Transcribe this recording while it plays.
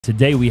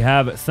Today we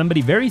have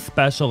somebody very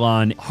special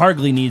on,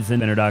 hardly needs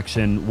an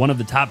introduction, one of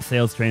the top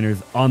sales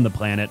trainers on the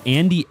planet,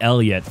 Andy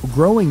Elliott.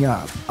 Growing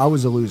up, I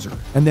was a loser.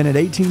 And then at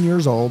 18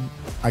 years old,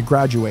 I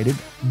graduated,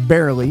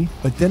 barely,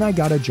 but then I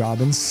got a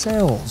job in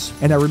sales.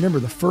 And I remember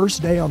the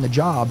first day on the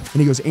job, and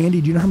he goes,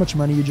 Andy, do you know how much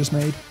money you just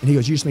made? And he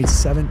goes, you just made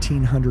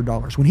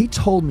 $1,700. When he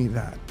told me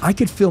that, I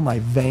could feel my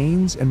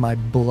veins and my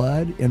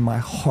blood and my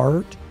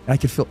heart, and I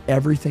could feel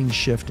everything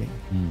shifting.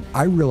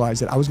 I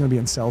realized that I was gonna be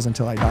in sales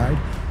until I died.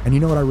 And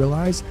you know what I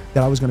realized?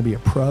 That I was gonna be a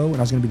pro and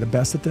I was gonna be the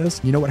best at this.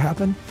 You know what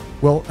happened?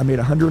 Well, I made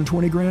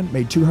 120 grand,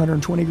 made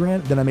 220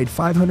 grand, then I made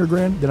 500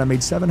 grand, then I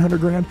made 700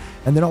 grand.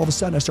 And then all of a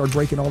sudden I started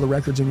breaking all the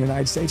records in the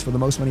United States for the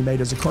most money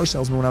made as a car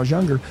salesman when I was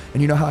younger.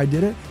 And you know how I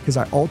did it? Because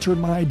I altered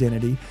my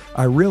identity.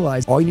 I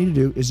realized all you need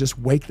to do is just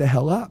wake the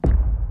hell up.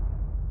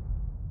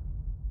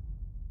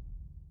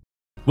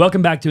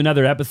 Welcome back to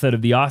another episode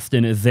of the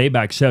Austin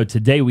Zaback Show.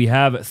 Today we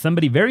have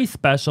somebody very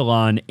special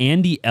on,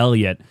 Andy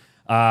Elliott.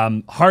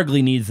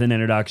 Hardly needs an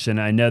introduction.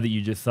 I know that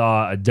you just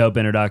saw a dope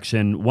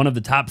introduction. One of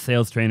the top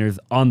sales trainers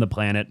on the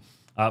planet.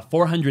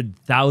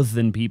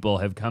 400,000 people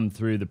have come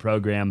through the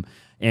program.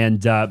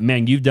 And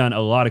man, you've done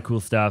a lot of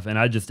cool stuff. And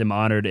I just am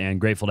honored and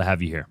grateful to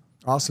have you here.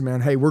 Awesome, man.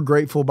 Hey, we're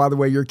grateful. By the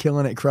way, you're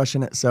killing it,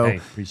 crushing it. So hey,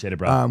 appreciate it,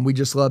 bro. We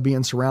just love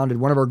being surrounded.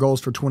 One of our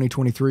goals for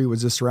 2023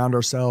 was to surround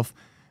ourselves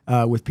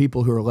with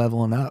people who are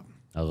leveling up.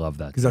 I love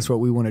that. Because that's what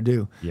we want to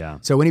do. Yeah.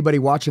 So anybody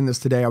watching this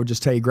today, I would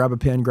just tell you, grab a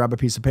pen, grab a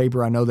piece of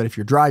paper. I know that if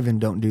you're driving,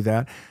 don't do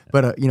that.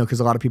 But, you know,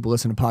 because a lot of people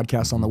listen to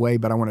podcasts on the way.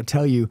 But I want to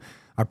tell you,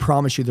 I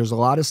promise you, there's a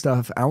lot of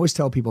stuff. I always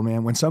tell people,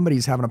 man, when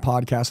somebody's having a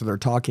podcast or they're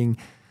talking,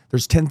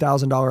 there's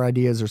 $10,000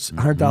 ideas, there's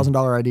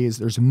 $100,000 ideas,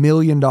 there's $1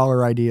 million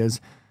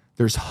ideas,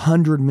 there's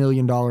 $100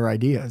 million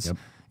ideas. Yep.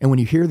 And when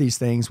you hear these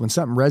things, when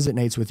something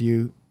resonates with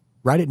you,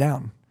 write it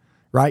down.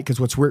 Right, because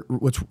what's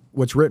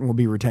written will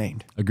be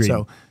retained. Agreed.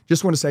 So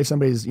just want to say, if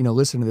somebody's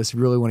listening to this, if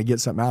you really want to get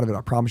something out of it,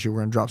 I promise you, we're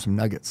going to drop some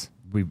nuggets.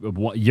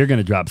 You're going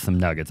to drop some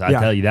nuggets. I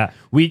tell you that.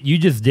 You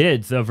just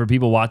did. So for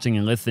people watching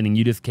and listening,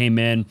 you just came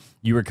in.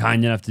 You were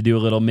kind enough to do a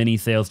little mini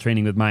sales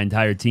training with my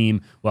entire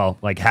team. Well,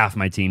 like half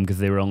my team, because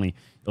they were only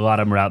a lot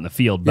of them were out in the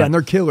field. But yeah, and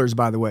they're killers,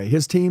 by the way.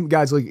 His team,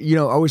 guys, like I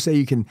always say,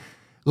 you can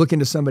look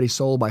into somebody's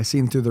soul by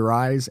seeing through their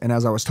eyes. And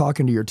as I was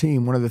talking to your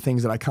team, one of the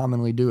things that I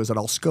commonly do is that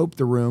I'll scope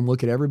the room,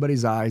 look at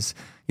everybody's eyes,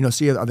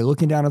 see, are they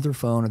looking down at their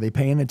phone? Are they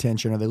paying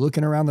attention? Are they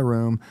looking around the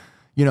room?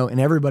 And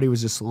everybody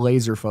was just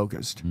laser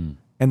focused.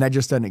 And that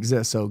just doesn't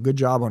exist. So good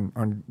job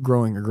on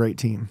growing a great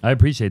team. I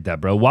appreciate that,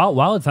 bro.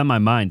 While it's on my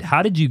mind,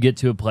 how did you get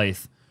to a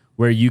place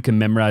where you can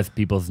memorize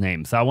people's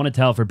names? So I want to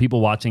tell, for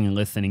people watching and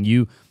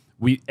listening,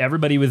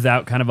 everybody was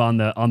out kind of on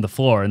the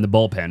floor in the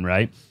bullpen,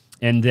 right?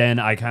 And then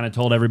I kind of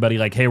told everybody,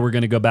 like, hey, we're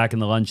going to go back in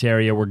the lunch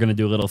area. We're going to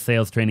do a little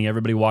sales training.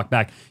 Everybody walked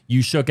back.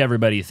 You shook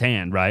everybody's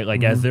hand, right?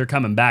 Like, as they're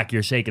coming back,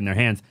 you're shaking their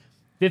hands.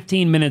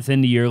 15 minutes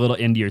into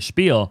your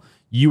spiel,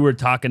 you were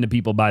talking to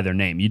people by their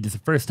name. It's the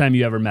first time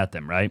you ever met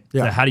them, right?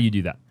 Yeah. So how do you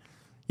do that?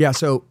 Yeah,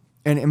 so,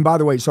 and by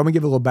the way, so I'm going to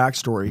give a little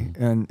backstory,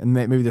 and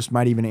maybe this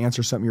might even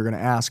answer something you're going to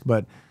ask.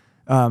 But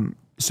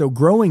so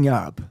growing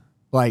up,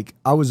 like,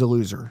 I was a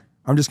loser.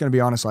 I'm just going to be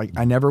honest. Like,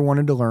 I never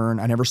wanted to learn.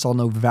 I never saw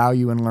no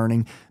value in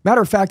learning.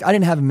 Matter of fact, I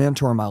didn't have a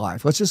mentor in my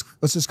life. Let's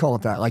just call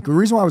it that. Like, the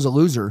reason why I was a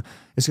loser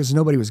is because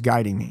nobody was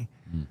guiding me.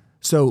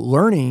 So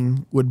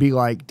learning would be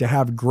like to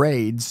have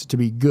grades to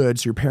be good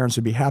so your parents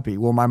would be happy.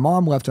 Well, my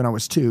mom left when I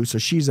was 2, so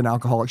she's an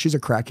alcoholic. She's a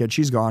crackhead.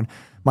 She's gone.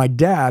 My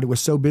dad was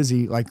so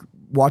busy, like,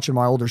 watching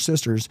my older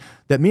sisters,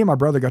 that me and my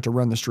brother got to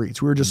run the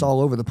streets. We were just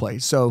all over the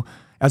place. So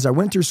as I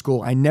went through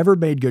school, I never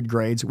made good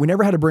grades. We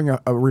never had to bring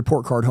a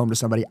report card home to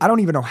somebody. I don't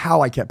even know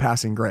how I kept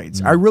passing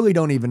grades. I really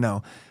don't even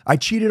know. I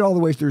cheated all the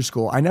way through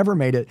school. I never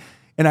made it.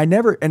 And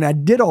I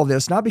did all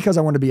this, not because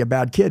I wanted to be a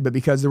bad kid, but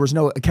because there was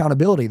no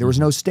accountability. There was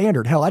no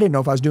standard. Hell, I didn't know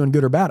if I was doing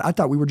good or bad. I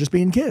thought we were just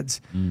being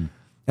kids. And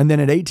then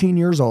at 18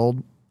 years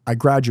old, I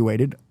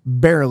graduated,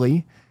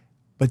 barely,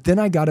 but then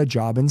I got a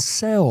job in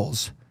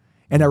sales.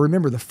 And I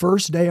remember the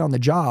first day on the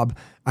job,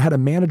 I had a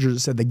manager that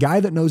said, the guy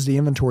that knows the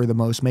inventory the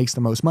most makes the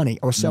most money.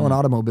 I was selling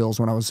automobiles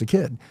when I was a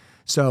kid.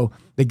 So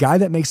the guy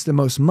that makes the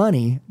most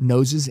money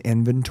knows his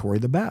inventory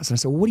the best. And I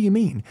said, well, what do you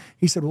mean?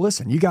 He said, well,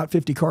 listen, you got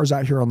 50 cars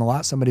out here on the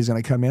lot. Somebody's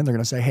going to come in. They're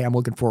going to say, hey, I'm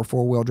looking for a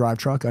 4-wheel drive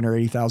truck under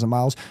 80,000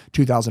 miles,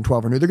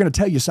 2012 or new. They're going to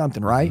tell you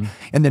something, right?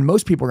 And then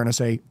most people are going to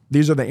say,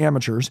 these are the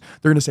amateurs.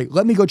 They're going to say,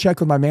 let me go check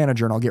with my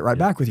manager and I'll get right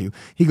back with you.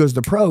 He goes,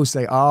 the pros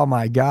say, oh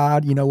my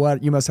God, you know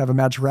what? You must have a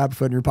magic rabbit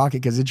foot in your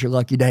pocket because it's your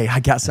lucky day.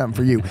 I got something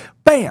for you.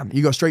 Bam!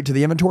 You go straight to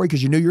the inventory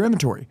because you knew your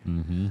inventory.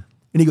 And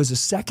he goes, the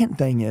second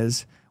thing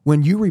is,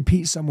 when you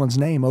repeat someone's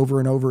name over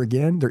and over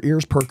again, their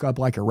ears perk up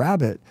like a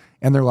rabbit.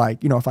 And they're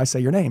like, if I say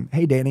your name,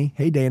 hey, Danny,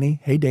 hey,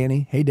 Danny, hey,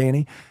 Danny, hey,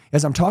 Danny.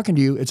 As I'm talking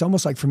to you, it's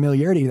almost like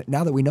familiarity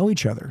now that we know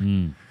each other.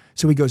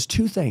 So he goes,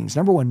 2 things.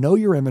 Number 1, know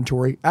your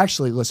inventory.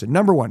 Actually, listen,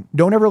 number 1,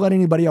 don't ever let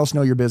anybody else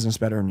know your business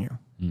better than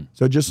you.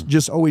 So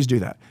just always do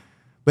that.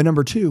 But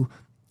number 2,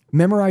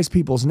 memorize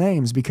people's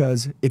names,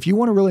 because if you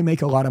want to really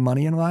make a lot of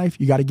money in life,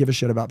 you got to give a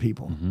shit about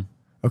people.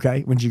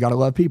 Okay? When you got to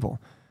love people.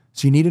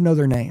 So you need to know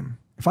their name.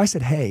 If I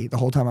said, hey, the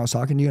whole time I was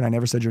talking to you and I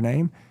never said your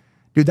name,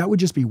 Dude, that would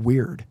just be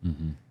weird.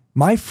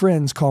 My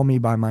friends call me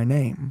by my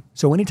name.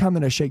 So anytime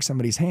that I shake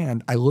somebody's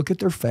hand, I look at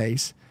their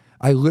face.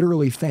 I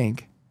literally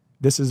think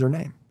this is their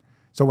name.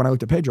 So when I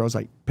looked at Pedro, I was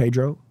like,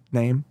 Pedro,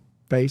 name,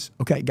 face.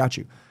 Okay, got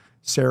you.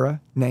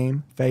 Sarah,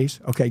 name, face.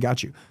 Okay,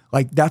 got you.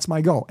 Like, that's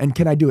my goal. And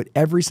can I do it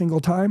every single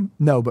time?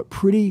 No, but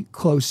pretty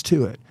close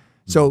to it.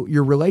 So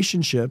your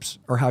relationships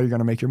are how you're going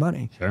to make your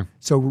money. Sure.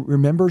 So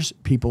remember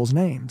people's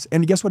names.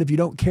 And guess what? If you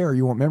don't care,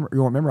 you won't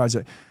memorize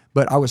it.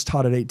 But I was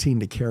taught at 18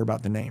 to care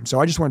about the name. So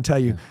I just want to tell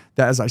you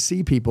that as I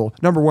see people,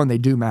 number one, they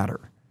do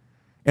matter.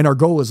 And our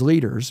goal as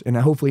leaders, and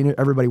hopefully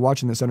everybody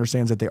watching this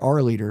understands that they are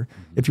a leader.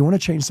 If you want to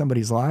change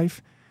somebody's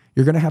life,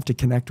 you're going to have to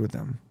connect with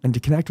them. And to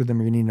connect with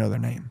them, you need to know their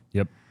name.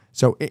 Yep.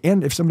 So,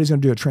 and if somebody's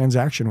going to do a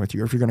transaction with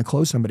you, or if you're going to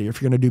close somebody, or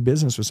if you're going to do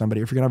business with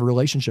somebody, or if you're going to have a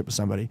relationship with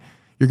somebody,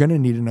 you're going to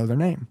need to know their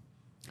name.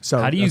 So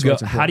how do you go?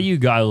 How do you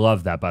go? I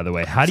love that, by the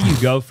way. How do you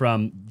go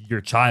from your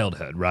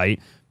childhood,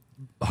 right?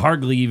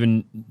 Hardly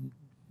even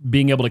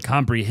being able to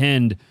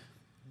comprehend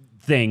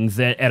things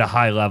at a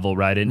high level,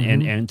 right?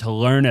 And to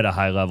learn at a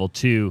high level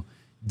to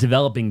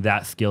developing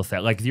that skill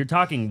set. Like, you're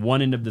talking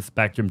one end of the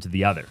spectrum to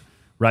the other,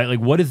 right? Like,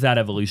 what is that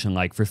evolution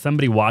like for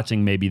somebody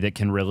watching maybe that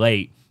can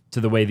relate to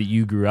the way that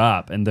you grew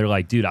up and they're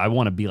like, dude, I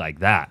want to be like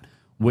that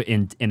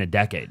in a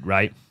decade,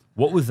 right?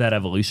 What was that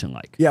evolution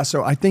like? Yeah,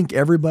 so I think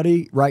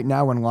everybody right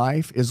now in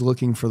life is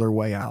looking for their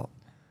way out.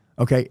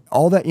 Okay,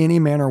 all that any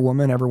man or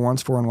woman ever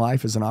wants for in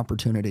life is an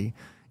opportunity.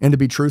 And to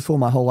be truthful,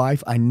 my whole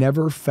life, I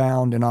never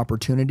found an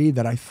opportunity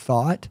that I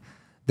thought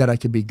that I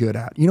could be good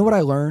at. You know what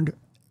I learned?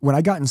 When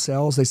I got in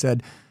sales, they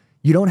said,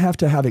 you don't have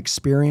to have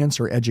experience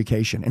or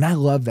education. And I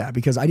love that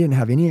because I didn't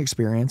have any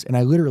experience and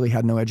I literally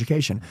had no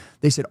education.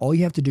 They said, all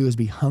you have to do is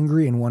be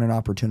hungry and want an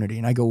opportunity.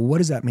 And I go, what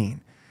does that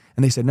mean?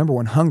 And they said, number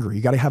one, hungry.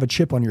 You got to have a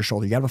chip on your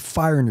shoulder. You got to have a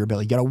fire in your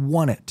belly. You got to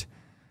want it.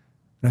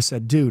 And I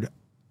said, dude,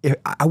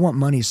 I want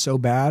money so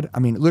bad. I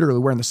mean, literally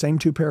wearing the same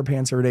 2 pair of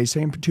pants every day,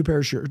 same 2 pair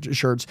of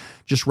shirts,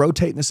 just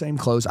rotating the same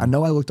clothes. I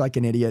know I looked like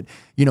an idiot,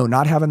 you know,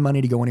 not having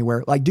money to go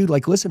anywhere. Like, dude,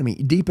 like, listen to me.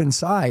 Deep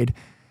inside,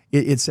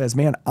 it says,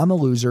 man, I'm a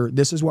loser.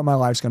 This is what my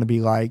life's going to be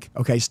like.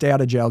 Okay, stay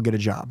out of jail, get a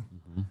job.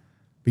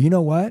 But you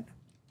know what?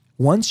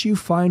 Once you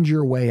find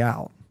your way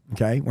out,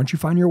 okay, once you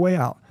find your way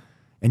out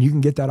and you can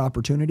get that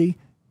opportunity,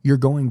 you're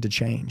going to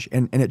change.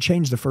 And it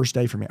changed the first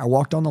day for me. I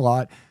walked on the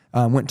lot,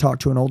 went and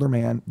talked to an older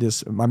man.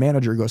 My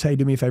manager goes, hey,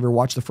 do me a favor,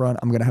 watch the front.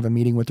 I'm going to have a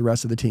meeting with the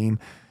rest of the team.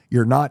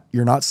 You're not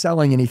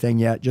selling anything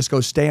yet. Just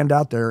go stand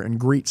out there and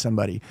greet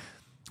somebody.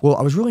 Well,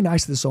 I was really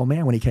nice to this old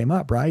man when he came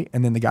up, right?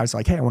 And then the guy's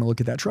like, hey, I want to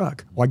look at that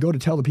truck. Well, I go to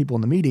tell the people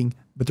in the meeting,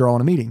 but they're all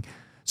in a meeting.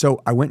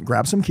 So I went and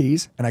grabbed some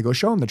keys and I go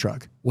show him the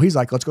truck. Well, he's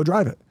like, let's go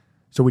drive it.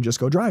 So we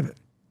just go drive it.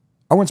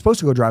 I wasn't supposed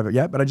to go drive it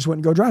yet, but I just went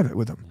and go drive it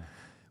with him.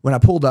 When I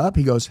pulled up,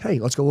 he goes, hey,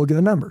 let's go look at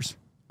the numbers.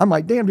 I'm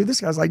like, damn, dude,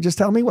 this guy's like, just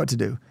tell me what to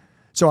do.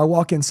 So I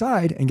walk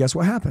inside and guess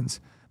what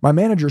happens? My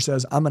manager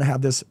says, I'm going to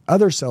have this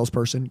other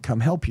salesperson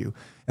come help you.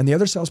 And the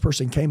other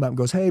salesperson came up and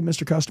goes, hey,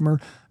 Mr. Customer,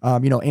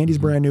 you know, Andy's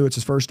brand new. It's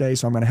his first day,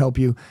 so I'm going to help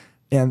you.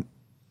 And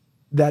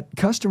that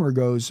customer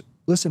goes,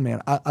 listen,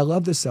 man, I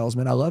love this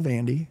salesman. I love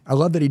Andy. I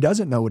love that he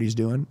doesn't know what he's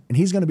doing. And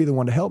he's going to be the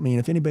one to help me. And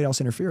if anybody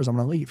else interferes, I'm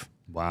going to leave.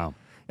 Wow.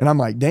 And I'm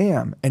like,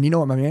 damn. And you know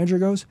what my manager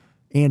goes?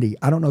 Andy,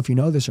 I don't know if you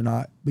know this or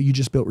not, but you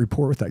just built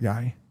rapport with that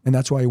guy. And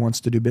that's why he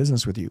wants to do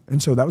business with you.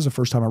 And so that was the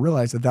first time I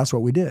realized that that's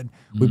what we did.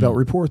 We built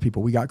rapport with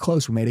people. We got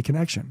close. We made a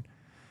connection.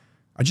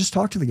 I just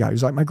talked to the guy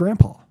who's like my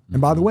grandpa.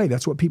 And by the way,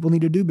 that's what people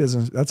need to do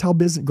business. That's how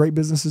great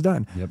business is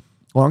done. Yep.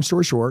 Long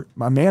story short,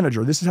 my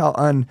manager, this is how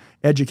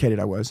uneducated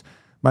I was.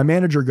 My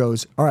manager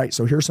goes, all right,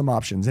 so here's some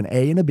options, an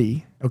A and a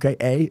B. Okay,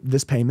 A,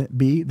 this payment,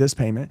 B, this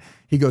payment.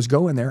 He goes,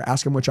 go in there,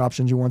 ask him which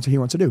options he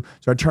wants to do.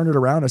 So I turn it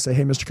around. I say,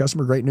 hey, Mr.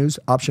 Customer, great news.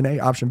 Option A,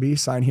 option B,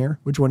 sign here.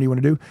 Which one do you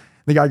want to do?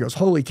 The guy goes,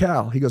 holy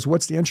cow. He goes,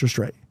 what's the interest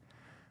rate?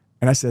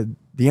 And I said,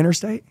 the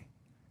interstate?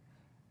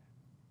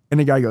 And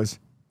the guy goes,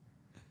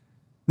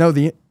 no,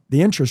 the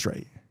interest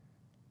rate.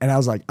 And I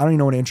was like, I don't even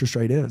know what interest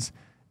rate is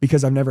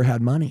because I've never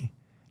had money.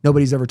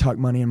 Nobody's ever talked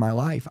money in my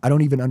life. I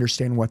don't even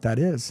understand what that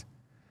is.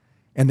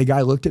 And the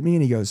guy looked at me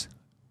and he goes,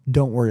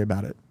 don't worry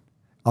about it.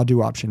 I'll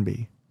do option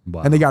B.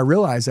 Wow. And the guy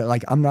realized that,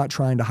 like, I'm not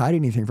trying to hide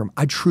anything from him.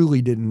 I truly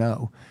didn't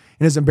know.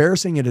 And as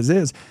embarrassing as it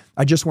is,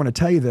 I just want to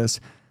tell you this,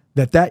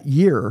 that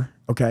year,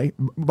 okay,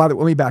 by the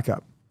way, let me back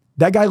up.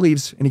 That guy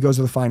leaves and he goes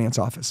to the finance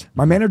office.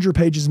 My manager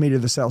pages me to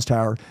the sales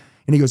tower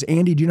and he goes,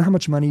 Andy, do you know how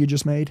much money you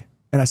just made?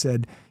 And I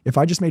said, if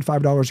I just made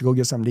 $5 to go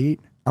get something to eat,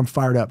 I'm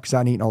fired up because I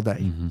hadn't eaten all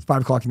day. It's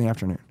 5 o'clock in the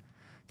afternoon,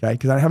 okay,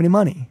 because I don't have any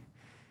money.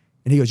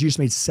 And he goes, you just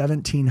made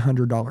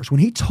 $1,700. When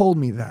he told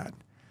me that,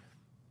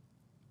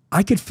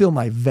 I could feel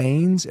my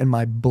veins and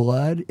my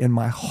blood and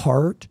my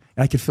heart. And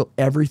And I could feel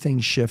everything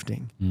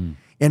shifting.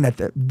 And at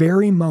the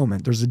very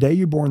moment, there's the day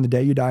you're born, the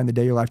day you die, and the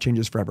day your life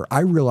changes forever. I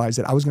realized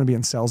that I was going to be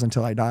in sales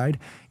until I died.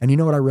 And you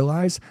know what I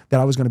realized? That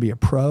I was going to be a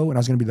pro and I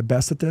was going to be the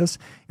best at this.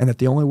 And that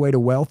the only way to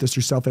wealth is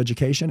through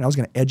self-education. I was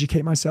going to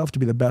educate myself to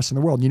be the best in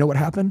the world. And you know what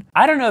happened?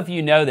 I don't know if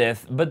you know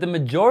this, but the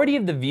majority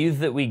of the views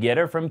that we get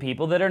are from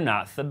people that are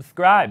not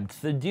subscribed.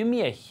 So do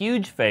me a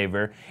huge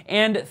favor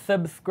and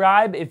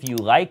subscribe if you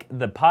like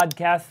the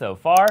podcast so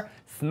far.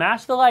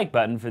 Smash the like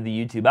button for the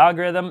YouTube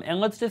algorithm,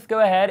 and let's just go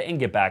ahead and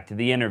get back to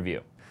the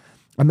interview.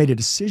 I made a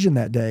decision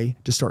that day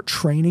to start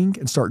training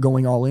and start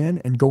going all in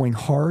and going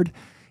hard.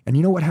 And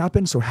you know what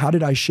happened? So how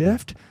did I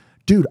shift?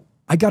 Dude,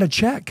 I got a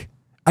check.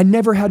 I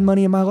never had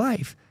money in my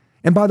life.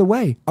 And by the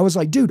way, I was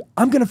like, dude,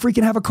 I'm going to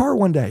freaking have a car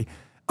one day.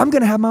 I'm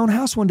going to have my own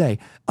house one day.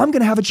 I'm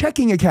going to have a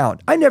checking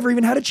account. I never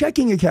even had a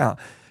checking account.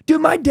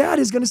 Dude, my dad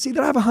is going to see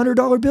that I have a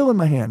 $100 bill in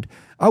my hand.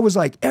 I was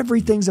like,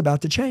 everything's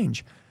about to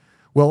change.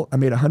 Well, I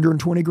made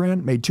 120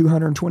 grand, made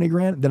 220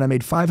 grand, then I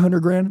made 500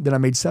 grand, then I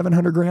made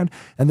 700 grand,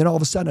 and then all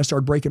of a sudden I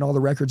started breaking all the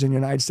records in the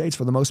United States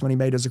for the most money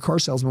made as a car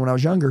salesman when I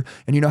was younger.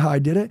 And you know how I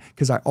did it?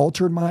 Because I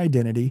altered my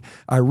identity.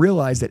 I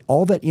realized that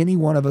all that any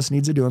one of us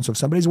needs to do, and so if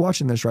somebody's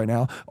watching this right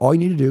now, all you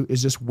need to do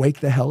is just wake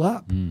the hell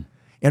up.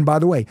 And by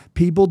the way,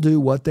 people do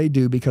what they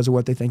do because of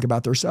what they think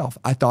about themselves.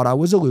 I thought I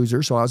was a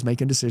loser, so I was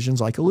making decisions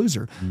like a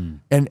loser.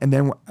 And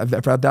then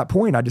at that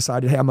point, I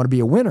decided, hey, I'm going to be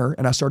a winner,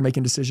 and I started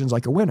making decisions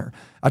like a winner.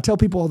 I tell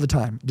people all the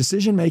time,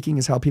 decision-making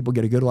is how people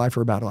get a good life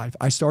or a bad life.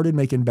 I started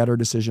making better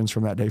decisions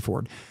from that day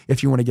forward.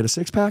 If you want to get a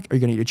six-pack, are you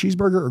going to eat a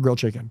cheeseburger or grilled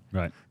chicken?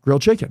 Right.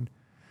 Grilled chicken.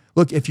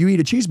 Look, if you eat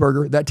a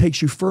cheeseburger, that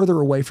takes you further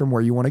away from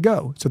where you want to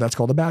go. So that's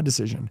called a bad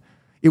decision.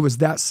 It was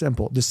that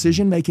simple.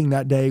 Decision making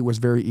that day was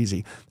very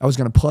easy. I was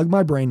going to plug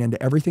my brain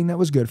into everything that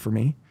was good for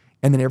me,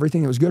 and then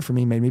everything that was good for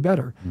me made me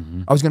better.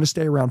 I was going to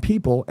stay around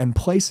people and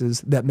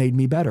places that made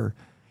me better.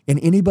 And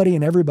anybody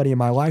and everybody in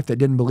my life that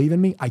didn't believe in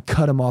me, I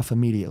cut them off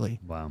immediately.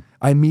 Wow.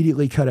 I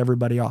immediately cut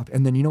everybody off.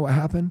 And then you know what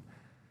happened?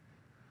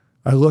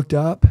 I looked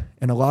up,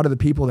 and a lot of the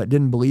people that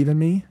didn't believe in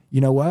me, you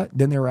know what?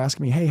 Then they were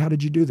asking me, hey, how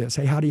did you do this?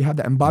 Hey, how do you have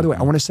that? And by the way,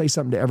 I want to say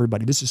something to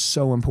everybody. This is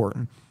so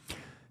important.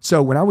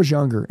 So when I was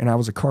younger and I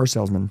was a car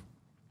salesman,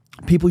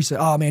 people used to say,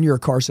 oh man, you're a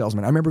car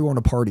salesman. I remember going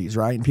to parties,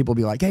 right? And people would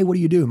be like, hey, what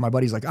do you do? And my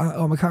buddy's like, oh,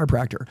 I'm a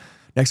chiropractor.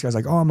 Next guy's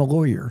like, oh, I'm a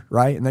lawyer,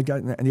 right? And the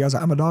guy's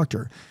like, I'm a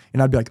doctor.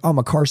 And I'd be like, oh, I'm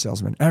a car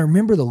salesman. And I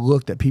remember the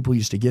look that people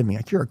used to give me,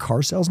 like, you're a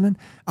car salesman?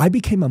 I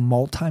became a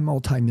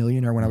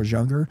multi-millionaire when I was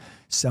younger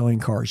selling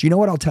cars. You know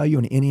what I'll tell you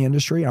in any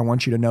industry? I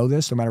want you to know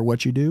this no matter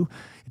what you do.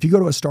 If you go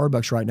to a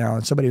Starbucks right now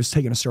and somebody was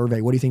taking a survey,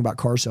 what do you think about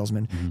car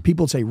salesmen?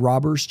 People would say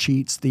robbers,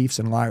 cheats, thieves,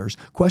 and liars.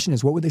 Question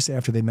is, what would they say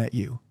after they met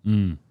you?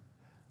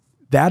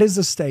 That is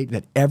the state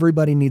that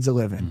everybody needs to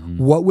live in.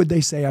 What would they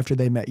say after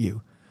they met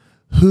you?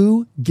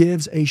 Who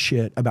gives a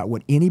shit about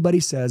what anybody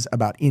says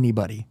about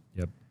anybody?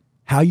 Yep.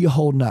 How you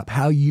holding up?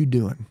 How you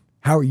doing?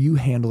 How are you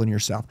handling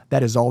yourself?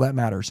 That is all that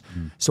matters.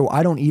 So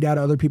I don't eat out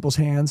of other people's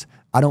hands.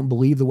 I don't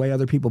believe the way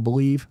other people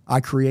believe. I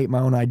create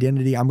my own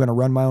identity. I'm going to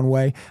run my own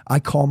way.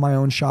 I call my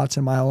own shots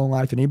in my own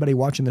life. And anybody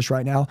watching this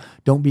right now,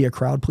 don't be a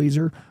crowd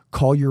pleaser.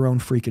 Call your own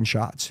freaking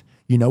shots.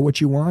 You know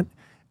what you want?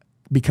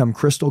 Become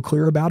crystal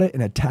clear about it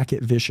and attack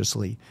it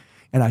viciously.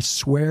 And I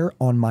swear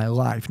on my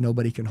life,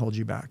 nobody can hold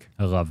you back.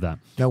 I love that.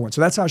 No one. So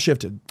that's how I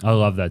shifted. I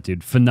love that,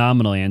 dude.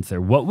 Phenomenal answer.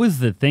 What was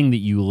the thing that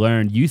you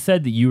learned? You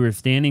said that you were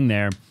standing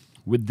there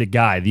with the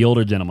guy, the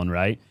older gentleman,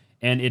 right?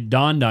 And it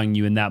dawned on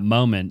you in that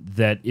moment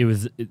that it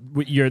was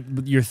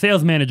your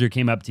sales manager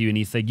came up to you and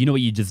he said, you know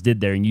what you just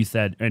did there? And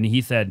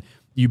he said,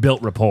 you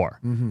built rapport,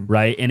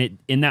 right? And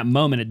in that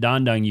moment, it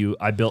dawned on you,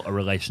 I built a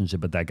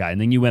relationship with that guy. And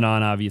then you went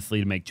on,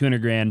 obviously, to make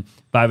 200 grand,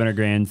 500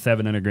 grand,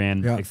 700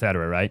 grand, et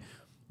cetera, right?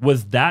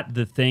 Was that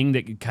the thing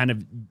that kind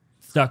of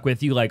stuck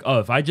with you? Like, oh,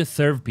 if I just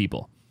serve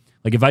people,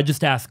 like if I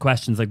just ask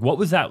questions, like what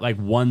was that like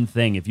one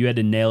thing, if you had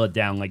to nail it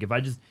down, like if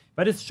I just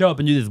show up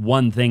and do this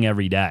one thing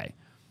every day,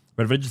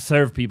 but if I just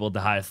serve people at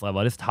the highest level,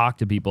 I just talk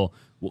to people,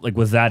 like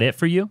was that it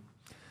for you?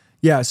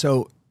 Yeah,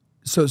 so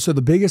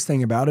the biggest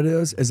thing about it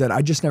is that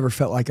I just never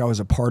felt like I was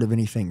a part of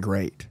anything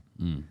great,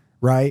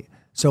 right?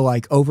 So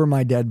like over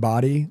my dead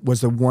body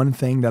was the one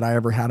thing that I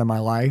ever had in my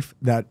life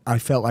that I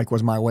felt like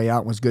was my way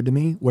out and was good to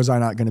me. Was I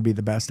not going to be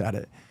the best at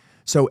it?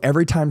 So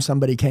every time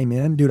somebody came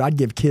in, dude, I'd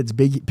give kids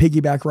big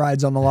piggyback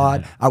rides on the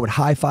lot. I would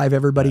high five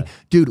everybody.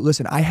 Dude,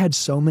 listen, I had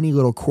so many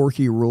little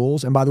quirky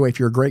rules. And by the way, if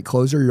you're a great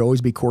closer, you'll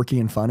always be quirky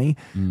and funny.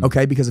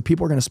 Okay. Because if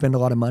people are going to spend a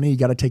lot of money, you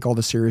got to take all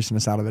the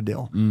seriousness out of the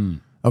deal.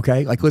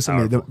 Okay. Like listen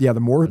to me,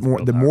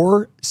 the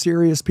more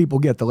serious people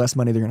get, the less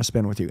money they're going to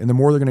spend with you. And the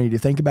more they're going to need to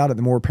think about it,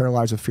 the more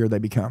paralyzed with fear they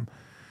become.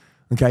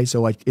 Okay.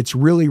 So like, it's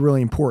really,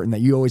 really important that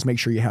you always make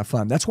sure you have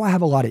fun. That's why I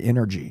have a lot of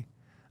energy.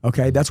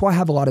 Okay. That's why I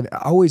have a lot of,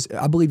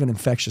 I believe in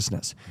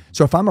infectiousness.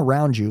 So if I'm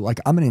around you, like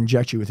I'm going to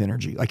inject you with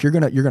energy. Like you're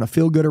going to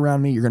feel good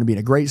around me. You're going to be in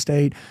a great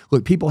state.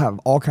 Look, people have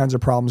all kinds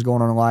of problems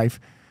going on in life.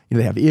 You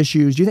know, they have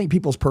issues. Do you think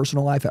people's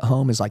personal life at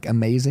home is like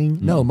amazing?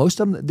 No, most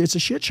of them, it's a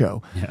shit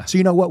show. So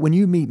you know what, when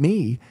you meet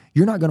me,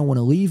 you're not going to want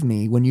to leave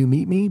me when you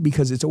meet me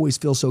because it's always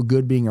feels so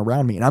good being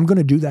around me. And I'm going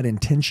to do that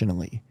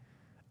intentionally.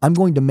 I'm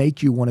going to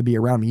make you want to be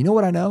around me. You know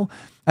what I know?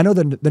 I know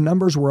that the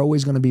numbers were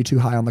always going to be too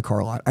high on the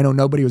car lot. I know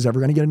nobody was ever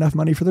going to get enough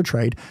money for their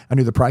trade. I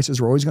knew the prices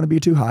were always going to be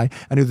too high.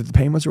 I knew that the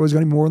payments were always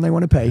going to be more than they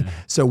want to pay.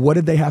 So what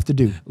did they have to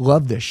do?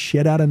 Love the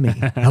shit out of me.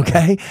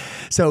 Okay.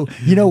 So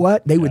you know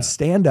what? They would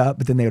stand up,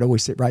 but then they would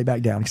always sit right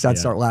back down because I'd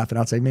start laughing.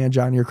 I'd say, man,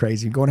 John, you're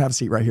crazy. Go and have a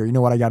seat right here. You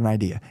know what? I got an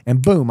idea.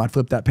 And boom, I'd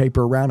flip that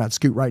paper around. I'd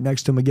scoot right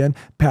next to him again,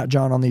 pat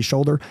John on the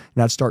shoulder,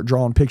 and I'd start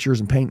drawing pictures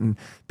and painting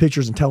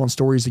pictures and telling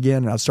stories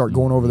again. And I'd start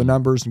going over the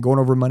numbers and going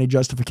over money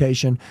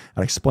justification.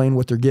 I'd explain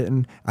what they're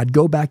getting. I'd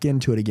go back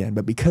into it again.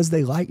 But because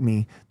they like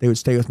me, they would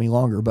stay with me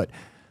longer. But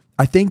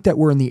I think that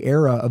we're in the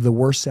era of the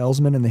worst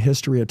salesman in the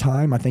history of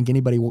time. I think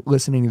anybody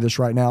listening to this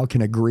right now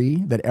can agree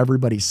that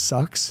everybody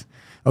sucks.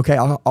 Okay,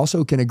 I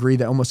also can agree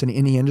that almost in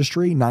any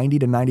industry, 90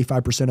 to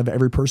 95% of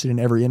every person in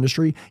every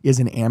industry is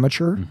an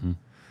amateur.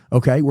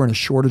 Okay, we're in a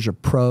shortage of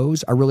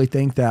pros. I really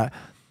think that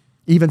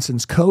even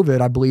since COVID,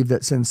 I believe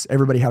that since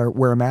everybody had to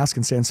wear a mask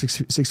and stand 6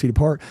 feet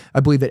apart, I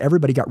believe that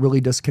everybody got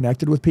really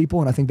disconnected with people.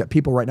 And I think that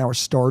people right now are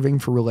starving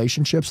for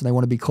relationships and they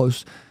want to be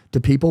close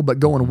to people. But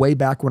going way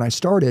back when I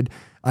started,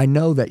 I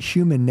know that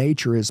human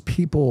nature is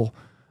people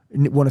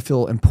want to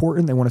feel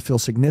important. They want to feel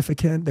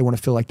significant. They want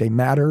to feel like they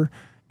matter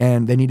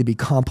and they need to be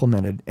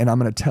complimented. And I'm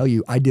going to tell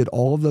you, I did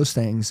all of those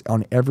things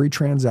on every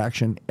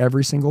transaction,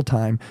 every single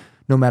time.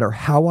 No matter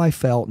how I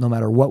felt, no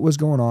matter what was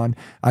going on,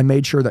 I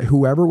made sure that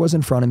whoever was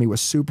in front of me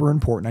was super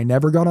important. I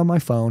never got on my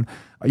phone.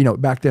 You know,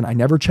 back then I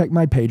never checked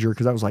my pager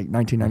because that was like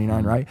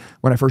 1999, right?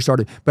 When I first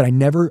started. But I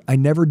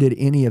never did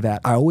any of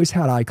that. I always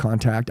had eye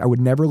contact. I would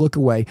never look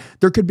away.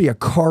 There could be a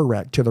car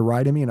wreck to the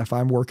right of me, and if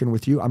I'm working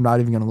with you, I'm not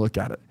even going to look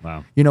at it.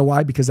 Wow. You know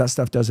why? Because that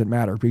stuff doesn't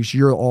matter. Because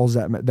you're all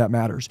that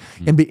matters.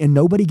 And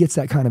nobody gets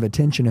that kind of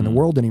attention in the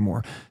world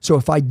anymore. So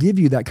if I give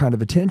you that kind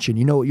of attention,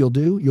 you know what you'll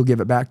do? You'll give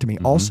it back to me.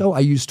 Also, I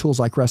use tools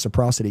like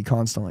reciprocity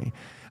constantly.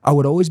 I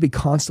would always be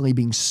constantly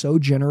being so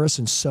generous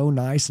and so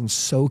nice and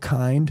so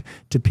kind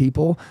to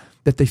people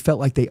that they felt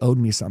like they owed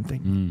me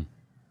something.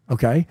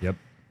 Okay? Yep.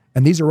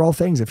 And these are all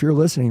things, if you're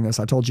listening to this,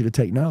 I told you to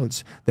take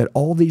notes, that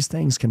all these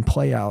things can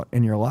play out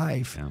in your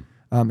life,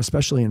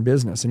 especially in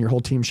business, and your whole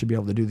team should be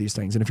able to do these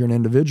things. And if you're an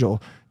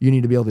individual, you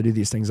need to be able to do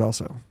these things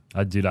also.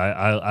 Dude,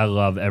 I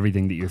love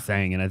everything that you're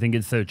saying, and I think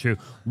it's so true.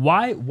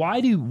 Why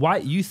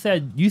you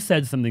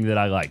said something that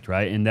I liked,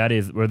 right? And that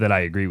is, or that I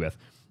agree with,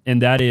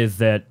 and that is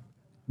that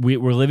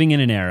we're living in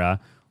an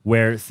era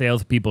where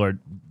salespeople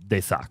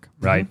they suck,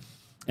 right?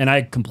 And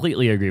I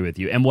completely agree with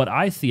you. And what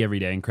I see every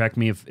day, and correct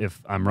me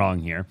if I'm wrong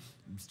here,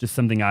 it's just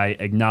something I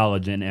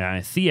acknowledge and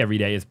I see every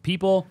day, is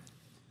people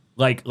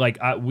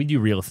we do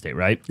real estate,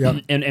 right?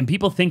 Yep. And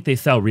people think they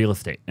sell real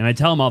estate. And I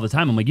tell them all the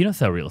time, I'm like, you don't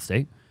sell real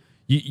estate.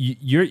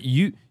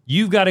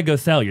 You've got to go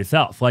sell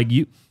yourself.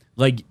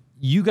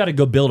 You got to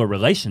go build a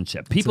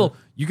relationship. People,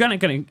 you're not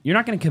going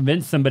to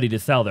convince somebody to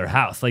sell their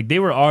house. Like, they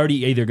were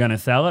already either going to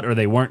sell it or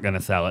they weren't going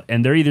to sell it.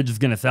 And they're either just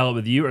going to sell it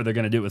with you or they're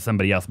going to do it with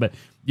somebody else. But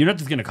you're not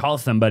just going to call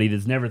somebody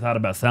that's never thought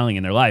about selling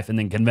in their life and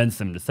then convince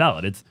them to sell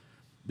it.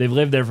 They've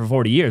lived there for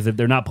 40 years. If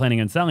they're not planning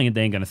on selling it,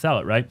 they ain't going to sell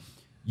it, right?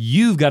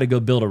 You've got to go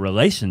build a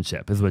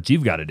relationship is what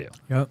you've got to do.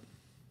 Yep.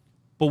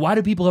 But why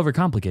do people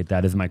overcomplicate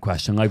that is my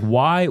question. Like,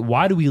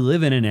 why do we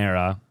live in an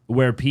era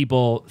where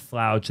people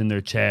slouch in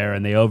their chair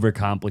and they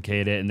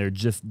overcomplicate it and they're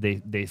just,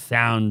 they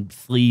sound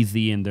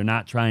sleazy and they're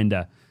not trying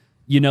to,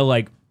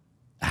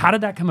 how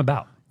did that come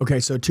about? Okay,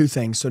 so two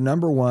things. So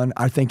number one,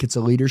 I think it's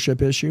a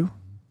leadership issue.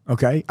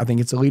 Okay, I think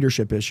it's a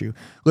leadership issue.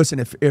 Listen,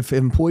 if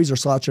employees are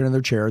slouching in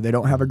their chair, they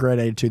don't have a great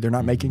attitude, they're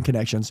not making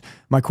connections.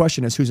 My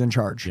question is, who's in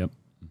charge? Yep.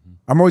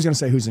 I'm always going to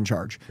say who's in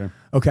charge. Sure.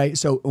 Okay,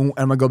 so I'm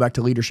going to go back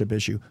to leadership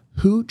issue.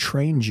 Who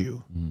trained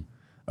you?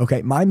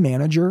 Okay, my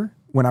manager,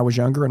 when I was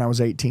younger and I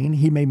was 18,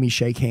 he made me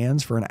shake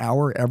hands for an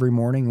hour every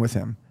morning with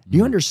him. Do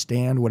you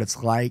understand what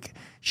it's like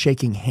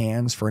shaking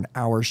hands for an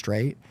hour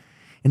straight?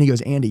 And he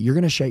goes, Andy, you're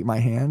going to shake my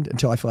hand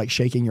until I feel like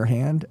shaking your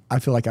hand. I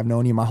feel like I've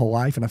known you my whole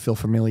life and I feel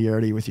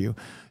familiarity with you.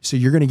 So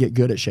you're going to get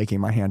good at shaking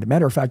my hand.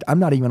 Matter of fact, I'm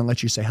not even going to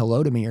let you say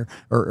hello to me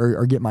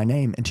or get my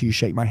name until you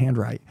shake my hand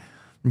right.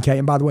 Okay.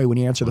 And by the way, when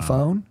you answer the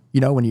phone,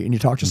 when you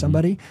talk to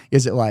somebody,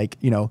 is it like,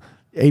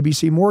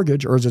 ABC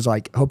Mortgage, or is it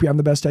like, hope you have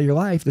the best day of your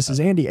life? This is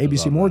Andy,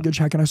 ABC Mortgage.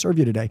 How can I serve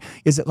you today?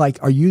 Is it like,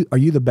 are you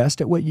the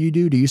best at what you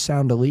do? Do you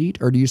sound elite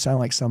or do you sound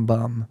like some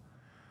bum?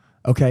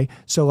 Okay.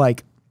 So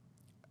like,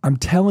 I'm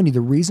telling you,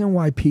 the reason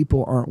why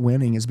people aren't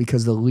winning is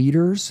because the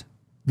leaders,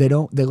 they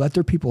let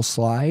their people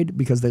slide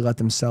because they let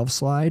themselves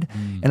slide.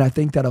 And I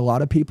think that a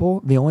lot of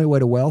people, the only way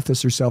to wealth is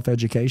through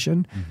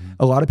self-education.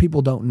 A lot of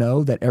people don't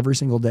know that every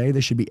single day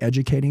they should be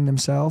educating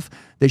themselves.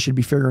 They should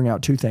be figuring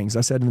out two things.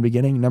 I said in the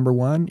beginning, number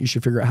one, you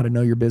should figure out how to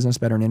know your business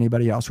better than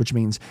anybody else, which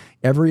means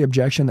every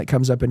objection that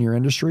comes up in your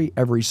industry,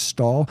 every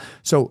stall.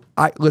 So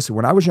listen,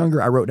 when I was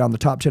younger, I wrote down the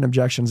top 10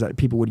 objections that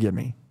people would give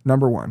me.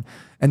 Number one.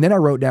 And then I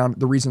wrote down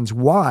the reasons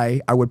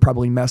why I would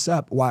probably mess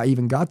up, why I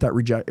even got that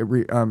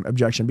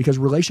objection, because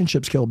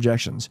relationships kill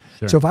objections.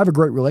 Sure. So if I have a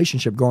great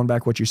relationship, going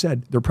back what you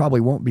said, there probably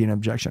won't be an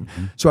objection.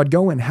 So I'd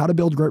go in how to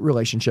build great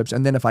relationships.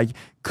 And then if I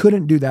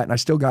couldn't do that and I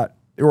still got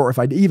or if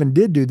I even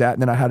did do that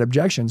and then I had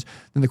objections,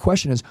 then the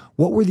question is,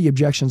 what were the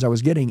objections I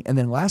was getting? And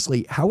then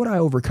lastly, how would I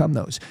overcome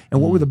those?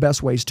 And what were the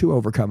best ways to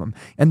overcome them?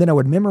 And then I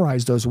would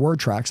memorize those word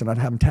tracks and I'd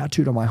have them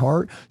tattooed on my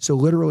heart. So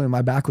literally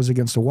my back was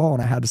against the wall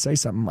and I had to say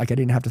something, like I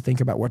didn't have to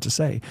think about what to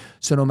say.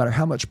 So no matter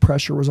how much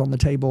pressure was on the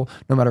table,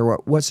 no matter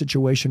what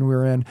situation we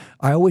were in,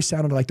 I always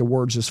sounded like the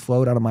words just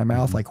flowed out of my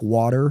mouth like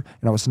water,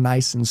 and I was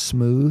nice and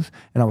smooth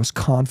and I was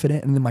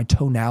confident, and then my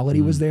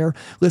tonality was there.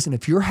 Listen,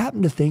 if you're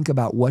having to think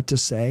about what to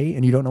say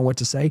and you don't know what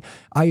to say,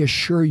 I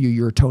assure you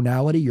your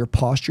tonality, your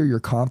posture, your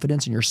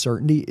confidence, and your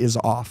certainty is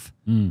off.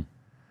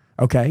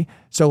 Okay?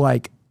 So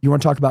like, you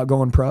want to talk about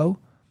going pro?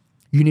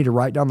 You need to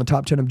write down the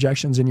top 10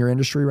 objections in your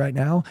industry right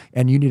now,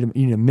 and you need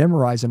to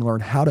memorize and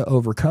learn how to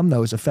overcome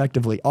those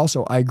effectively.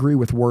 Also, I agree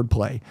with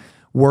wordplay.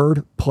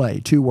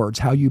 Wordplay, 2 words,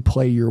 how you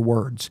play your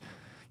words.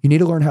 You need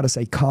to learn how to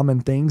say common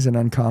things in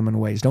uncommon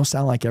ways. Don't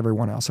sound like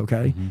everyone else,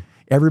 okay?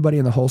 Everybody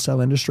in the wholesale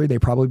industry, they've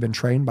probably been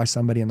trained by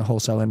somebody in the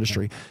wholesale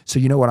industry. So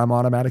you know what I'm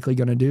automatically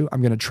going to do?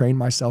 I'm going to train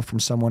myself from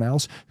someone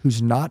else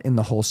who's not in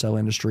the wholesale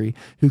industry,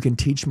 who can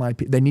teach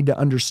they need to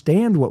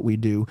understand what we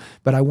do,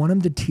 but I want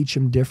them to teach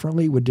them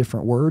differently with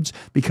different words,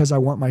 because I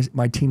want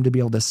my team to be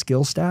able to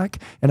skill stack,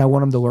 and I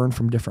want them to learn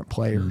from different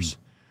players.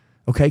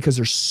 Okay, because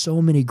there's so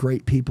many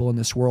great people in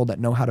this world that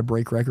know how to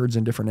break records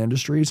in different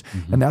industries.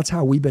 And that's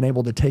how we've been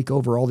able to take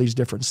over all these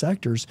different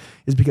sectors,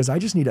 is because I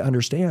just need to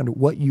understand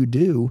what you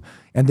do.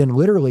 And then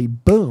literally,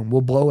 boom,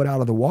 we'll blow it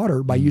out of the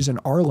water by using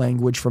our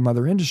language from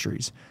other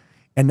industries.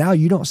 And now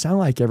you don't sound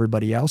like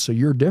everybody else, so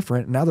you're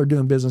different. Now they're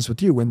doing business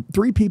with you. When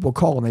 3 people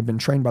call and they've been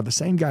trained by the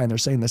same guy and they're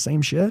saying the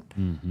same shit,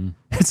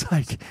 it's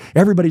like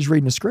everybody's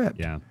reading a script.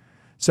 Yeah.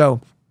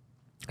 So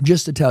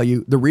just to tell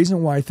you, the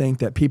reason why I think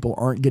that people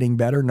aren't getting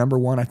better, number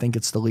 1, I think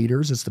it's the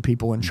leaders, it's the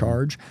people in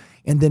charge.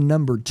 And then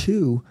number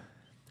 2,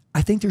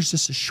 I think there's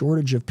just a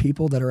shortage of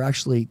people that are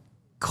actually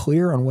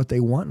clear on what they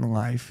want in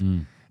life.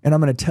 And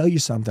I'm going to tell you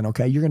something,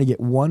 okay? You're going to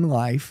get one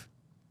life.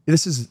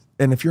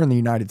 And if you're in the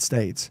United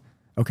States,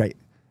 okay,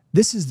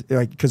 this is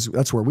like, because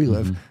that's where we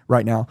live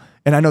right now.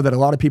 And I know that a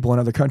lot of people in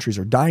other countries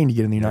are dying to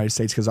get in the United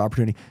States because of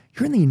opportunity.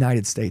 You're in the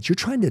United States. You're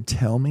trying to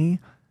tell me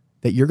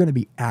that you're going to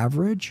be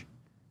average?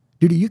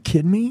 Dude, are you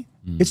kidding me?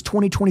 It's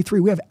 2023.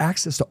 We have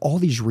access to all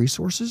these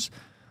resources.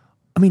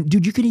 I mean,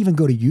 dude, you could even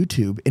go to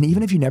YouTube, and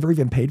even if you never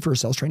even paid for a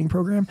sales training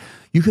program,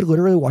 you could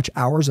literally watch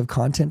hours of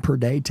content per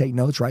day, take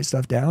notes, write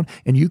stuff down,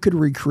 and you could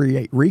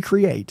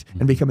recreate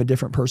and become a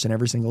different person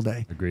every single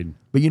day. Agreed.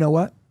 But you know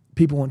what?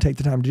 People won't take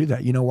the time to do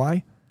that. You know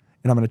why?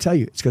 And I'm going to tell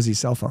you, it's because these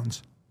cell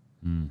phones.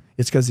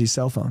 It's because these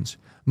cell phones.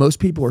 Most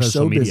people are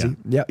so busy.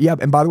 Yeah.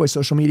 And by the way,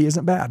 social media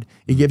isn't bad.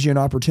 It gives you an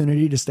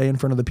opportunity to stay in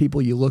front of the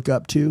people you look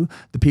up to,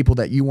 the people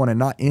that you want to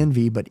not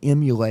envy, but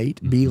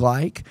emulate, be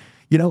like.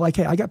 You know, like,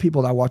 hey, I got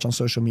people that I watch on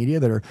social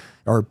media that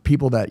are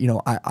people that, you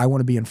know, I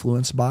want to be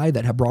influenced by,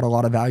 that have brought a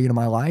lot of value to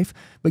my life.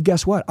 But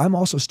guess what? I'm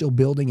also still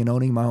building and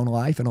owning my own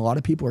life. And a lot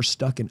of people are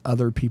stuck in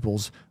other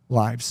people's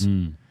lives.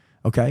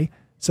 Okay?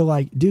 So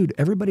like, dude,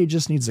 everybody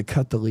just needs to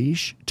cut the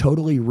leash,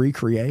 totally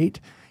recreate.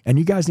 And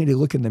you guys need to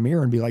look in the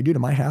mirror and be like, dude,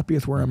 am I happy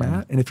with where I'm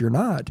at? And if you're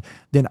not,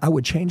 then I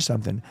would change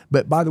something.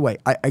 But by the way,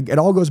 it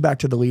all goes back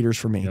to the leaders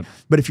for me.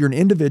 But if you're an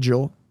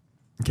individual,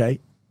 okay,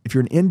 if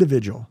you're an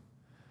individual,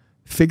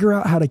 figure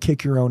out how to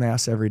kick your own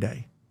ass every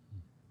day.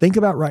 Think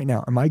about right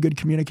now, am I a good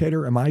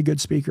communicator? Am I a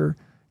good speaker?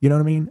 You know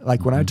what I mean?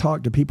 Like when I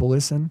talk, do people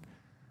listen?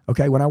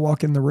 Okay, when I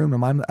walk in the room,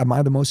 am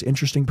I the most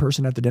interesting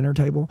person at the dinner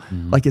table?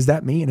 Like, is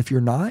that me? And if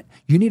you're not,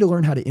 you need to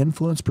learn how to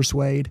influence,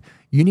 persuade.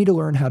 You need to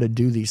learn how to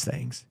do these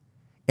things.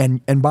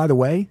 And by the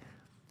way,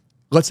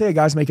 let's say a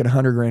guy's making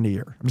 $100,000 a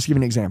year. I'm just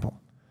giving an example.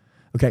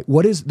 Okay,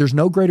 there's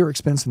no greater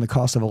expense than the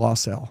cost of a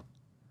lost sale.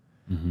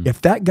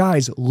 If that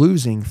guy's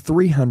losing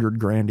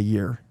 $300,000 a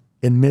year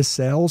in missed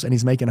sales and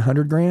he's making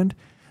 $100,000,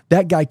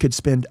 that guy could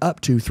spend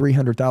up to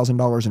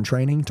 $300,000 in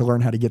training to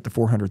learn how to get the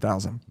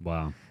 $400,000.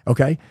 Wow.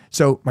 Okay,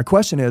 so my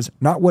question is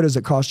not what does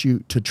it cost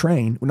you to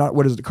train, not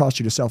what does it cost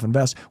you to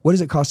self-invest, what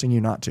is it costing you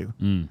not to?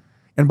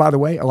 And by the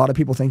way, a lot of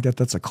people think that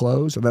that's a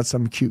close or that's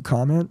some cute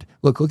comment.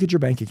 Look at your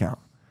bank account.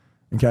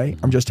 Okay,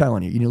 I'm just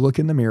telling you, you need to look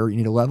in the mirror, you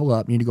need to level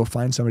up, you need to go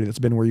find somebody that's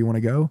been where you want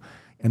to go.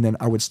 And then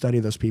I would study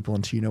those people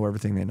until you know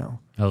everything they know.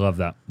 I love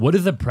that. What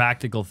is a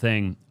practical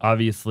thing?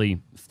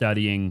 Obviously,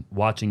 studying,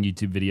 watching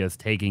YouTube videos,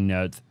 taking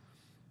notes,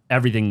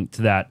 everything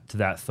to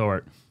that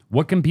sort.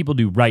 What can people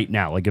do right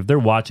now? Like if they're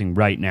watching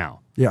right now,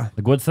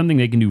 like what's something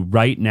they can do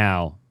right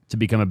now to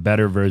become a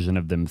better version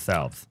of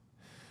themselves?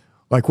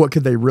 Like what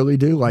could they really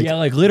do? Like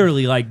like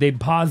literally, like they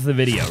pause the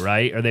video,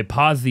 right? Or they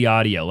pause the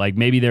audio. Like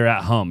maybe they're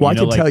at home. Well, I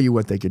can tell you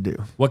what they could do.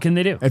 What can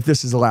they do? If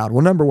this is allowed.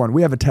 Well, number 1,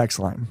 we have a text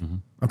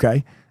line.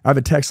 Okay, I have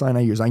a text line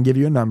I use. I can give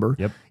you a number,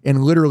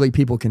 and literally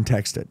people can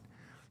text it,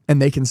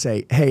 and they can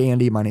say, "Hey,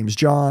 Andy, my name's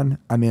John.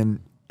 I'm in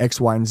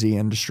X, Y, and Z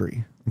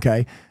industry.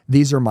 Okay,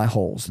 these are my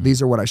holes.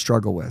 These are what I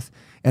struggle with."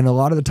 And a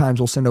lot of the times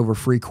we'll send over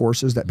free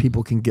courses that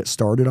people can get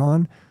started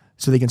on,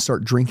 so they can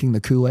start drinking the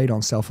Kool-Aid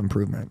on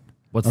self-improvement.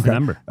 What's the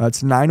number?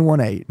 It's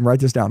 918. And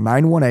write this down: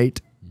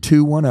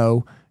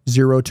 918-210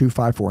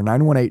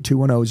 918-210-0254.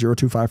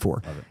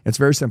 918-210-0254. It's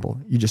very simple.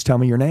 You just tell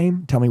me your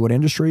name, tell me what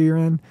industry you're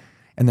in,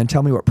 and then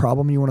tell me what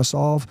problem you want to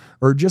solve,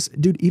 or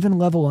just, dude, even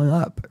leveling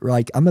up.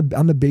 Like I'm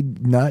a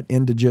big nut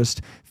into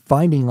just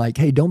finding like,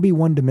 hey, don't be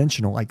one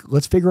dimensional. Like,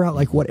 let's figure out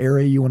like what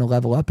area you want to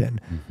level up in.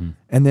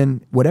 And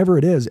then whatever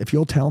it is, if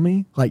you'll tell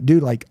me, like,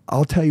 dude, like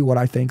I'll tell you what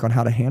I think on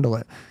how to handle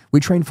it. We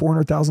train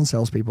 400,000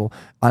 salespeople.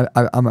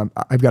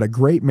 I've got a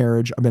great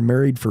marriage. I've been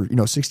married for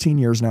 16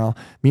 years now.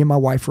 Me and my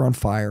wife are on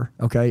fire.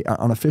 Okay,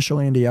 on official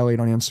Andy Elliott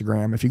on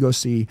Instagram. If you go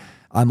see,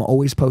 I'm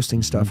always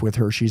posting stuff with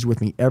her. She's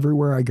with me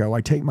everywhere I go.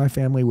 I take my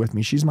family with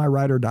me. She's my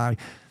ride or die.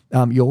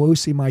 You'll always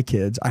see my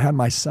kids. I had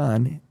my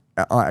son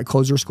at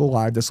Closer School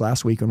Live this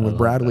last weekend with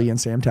Bradley and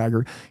Sam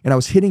Taggart, and I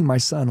was hitting my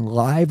son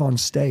live on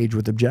stage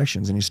with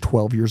objections, and he's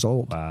 12 years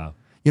old. Wow.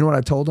 You know what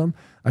I told him?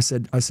 I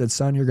said,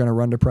 son, you're going to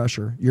run to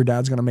pressure. Your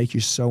dad's going to make you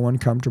so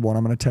uncomfortable. And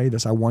I'm going to tell you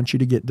this. I want you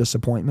to get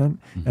disappointment,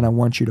 and I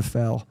want you to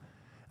fail.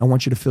 I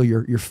want you to feel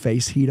your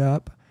face heat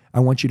up. I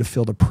want you to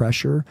feel the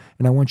pressure,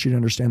 and I want you to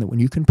understand that when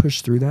you can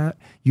push through that,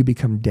 you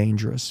become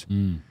dangerous.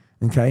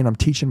 Okay? And I'm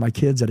teaching my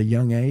kids at a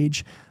young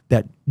age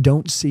that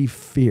don't see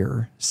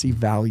fear, see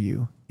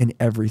value in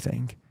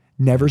everything.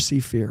 Never see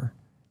fear.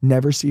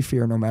 Never see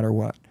fear no matter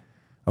what.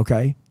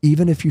 Okay?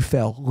 Even if you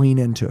fail, lean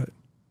into it.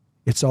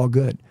 It's all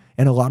good.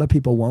 And a lot of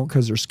people won't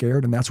because they're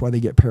scared, and that's why they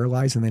get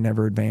paralyzed and they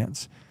never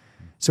advance.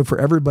 So for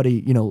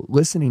everybody,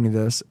 listening to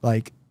this,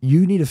 like,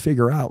 you need to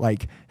figure out,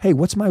 like, hey,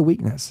 what's my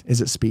weakness?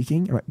 Is it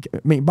speaking? I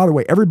mean, by the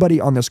way,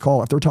 everybody on this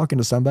call, if they're talking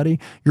to somebody,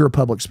 you're a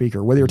public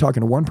speaker. Whether you're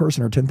talking to one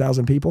person or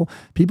 10,000 people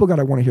got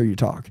to want to hear you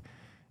talk.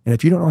 And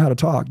if you don't know how to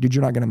talk, dude,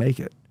 you're not going to make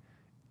it.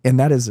 And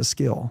that is a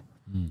skill.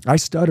 I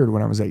stuttered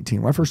when I was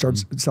 18. When I first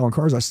started selling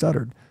cars, I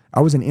stuttered.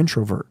 I was an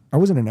introvert. I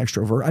wasn't an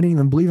extrovert. I didn't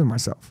even believe in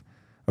myself.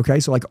 Okay,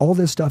 so like all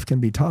this stuff can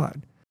be taught.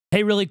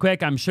 Hey, really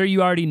quick, I'm sure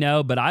you already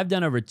know, but I've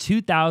done over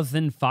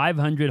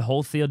 2,500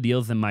 wholesale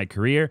deals in my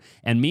career,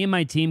 and me and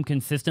my team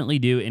consistently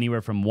do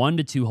anywhere from 1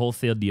 to 2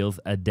 wholesale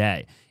deals a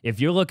day. If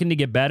you're looking to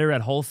get better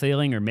at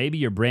wholesaling, or maybe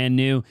you're brand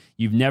new,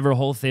 you've never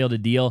wholesaled a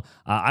deal,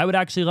 I would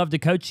actually love to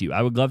coach you.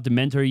 I would love to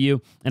mentor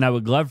you, and I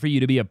would love for you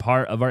to be a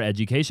part of our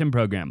education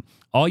program.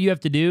 All you have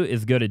to do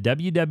is go to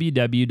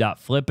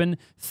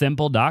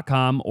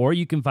www.flippinsimple.com, or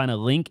you can find a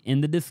link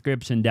in the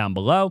description down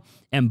below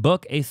and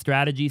book a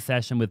strategy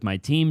session with my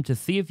team to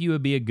see if you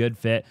would be a good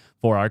fit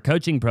for our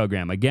coaching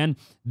program. Again,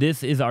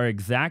 this is our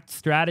exact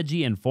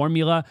strategy and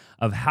formula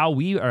of how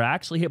we are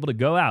actually able to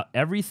go out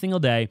every single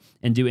day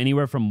and do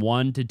anywhere from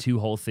 1 to 2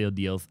 wholesale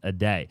deals a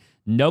day.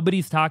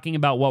 Nobody's talking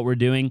about what we're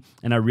doing,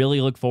 and I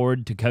really look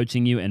forward to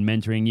coaching you and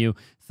mentoring you.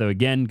 So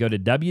again, go to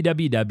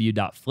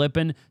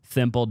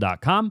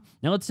www.flippinsimple.com.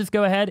 Now let's just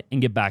go ahead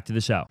and get back to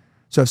the show.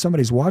 So if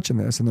somebody's watching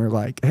this and they're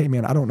like, hey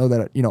man, I don't know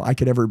that, I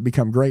could ever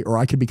become great, or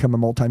I could become a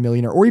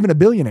multimillionaire or even a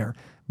billionaire.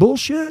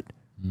 Bullshit.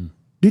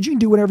 Dude, you can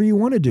do whatever you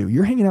want to do.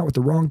 You're hanging out with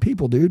the wrong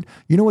people, dude.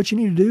 You know what you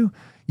need to do?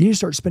 You need to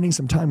start spending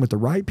some time with the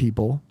right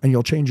people, and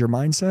you'll change your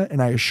mindset.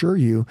 And I assure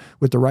you,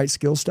 with the right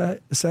skill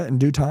set in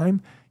due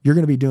time, you're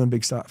going to be doing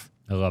big stuff.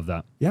 I love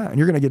that. Yeah, and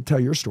you're going to get to tell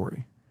your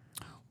story.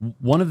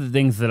 One of the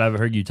things that I've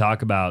heard you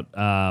talk about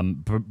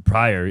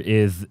prior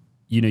is,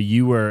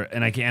 you were,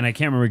 and I can't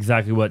remember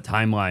exactly what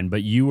timeline,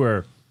 but you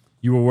were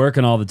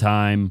working all the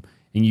time,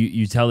 and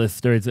you tell this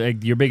story. It's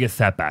like your biggest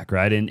setback,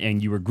 right?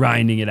 And you were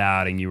grinding it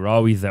out, and you were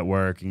always at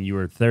work, and you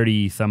were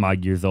 30 some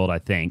odd years old, I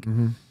think.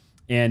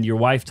 And your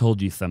wife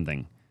told you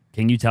something.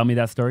 Can you tell me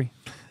that story?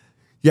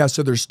 Yeah.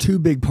 So there's 2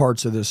 big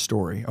parts of this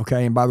story.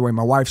 Okay. And by the way,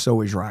 my wife's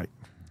always right.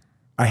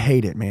 I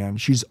hate it, man.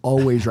 She's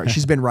always right.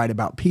 She's been right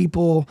about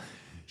people.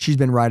 She's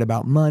been right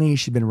about money.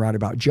 She's been right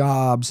about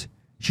jobs.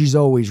 She's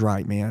always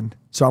right, man.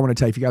 So I want to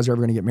tell you, if you guys are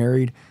ever going to get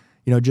married,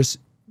 just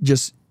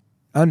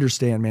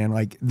understand, man,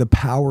 like the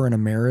power in a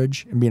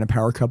marriage and being a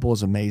power couple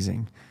is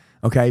amazing.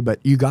 Okay. But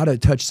you got to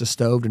touch the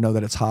stove to know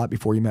that it's hot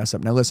before you mess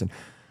up. Now listen,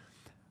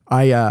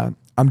 I'm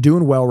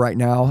doing well right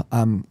now.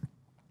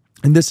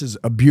 And this is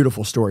a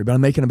beautiful story, but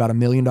I'm making about $1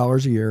 million a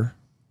year.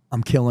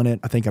 I'm killing it.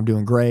 I think I'm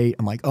doing great.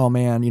 I'm like, oh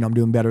man, I'm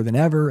doing better than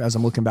ever. As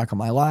I'm looking back on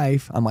my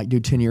life, I'm like,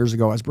 dude, 10 years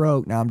ago I was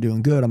broke. Now I'm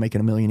doing good. I'm making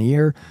 $1 million a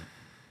year.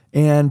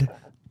 And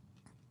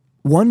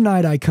one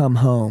night I come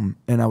home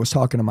and I was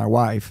talking to my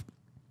wife,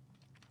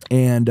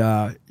 and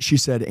she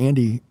said,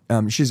 Andy,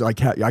 she's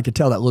like, I could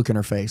tell that look in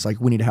her face,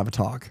 like, we need to have a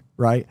talk,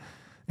 right?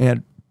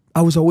 And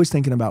I was always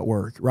thinking about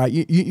work, right?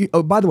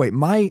 Oh, by the way,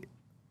 my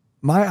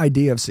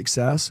idea of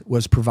success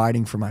was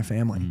providing for my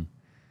family.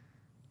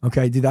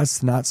 Okay, dude,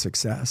 that's not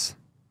success.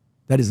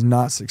 That is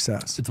not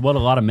success. It's what a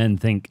lot of men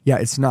think. Yeah,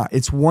 it's not.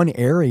 It's one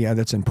area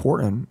that's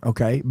important,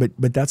 okay?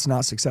 But that's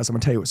not success. I'm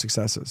going to tell you what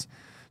success is.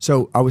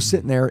 So I was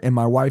sitting there, and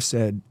my wife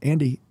said,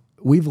 Andy,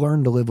 we've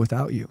learned to live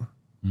without you.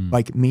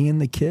 Like, me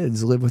and the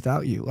kids live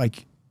without you.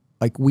 Like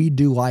we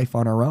do life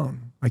on our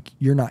own. Like,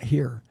 you're not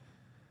here.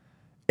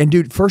 And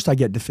dude, first I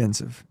get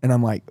defensive, and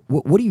I'm like,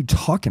 what are you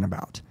talking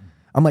about?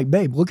 I'm like,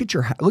 babe, look at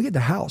the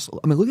house.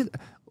 I mean,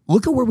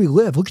 look at where we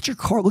live. Look at your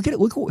car. Look at it.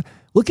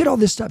 Look at all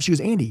this stuff. She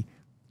goes, Andy,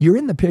 you're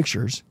in the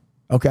pictures,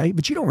 Okay.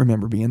 But you don't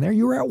remember being there.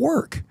 You were at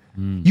work.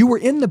 You were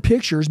in the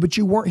pictures, but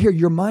you weren't here.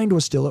 Your mind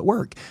was still at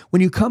work.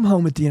 When you come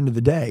home at the end of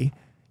the day,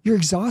 you're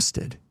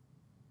exhausted.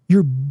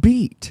 You're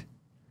beat.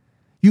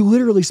 You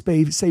literally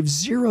save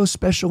zero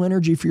special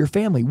energy for your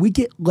family. We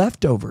get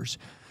leftovers.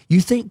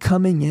 You think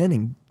coming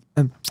in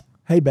and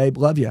hey, babe,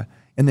 love you,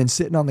 and then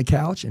sitting on the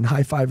couch and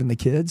high-fiving the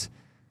kids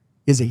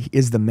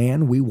is the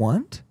man we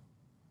want?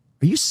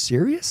 Are you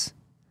serious?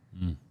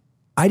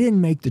 I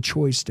didn't make the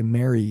choice to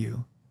marry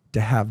you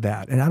to have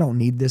that. And I don't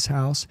need this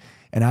house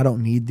and I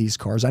don't need these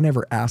cars. I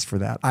never asked for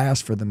that. I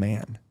asked for the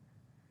man.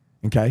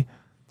 Okay?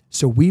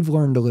 So we've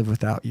learned to live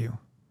without you.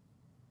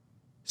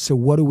 So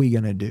what are we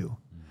going to do?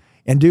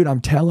 And dude,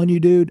 I'm telling you,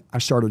 dude, I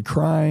started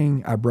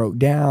crying. I broke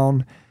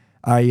down.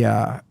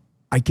 I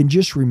can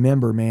just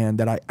remember, man,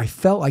 that I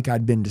felt like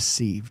I'd been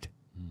deceived.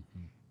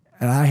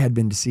 And I had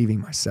been deceiving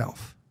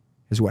myself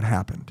is what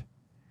happened.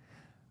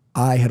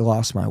 I had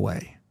lost my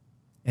way.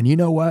 And you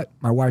know what?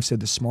 My wife said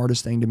the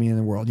smartest thing to me in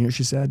the world. You know what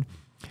she said?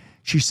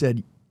 She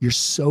said, you're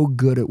so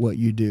good at what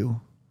you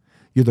do.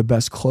 You're the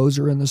best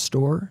closer in the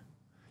store.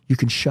 You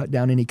can shut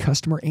down any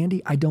customer.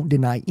 Andy, I don't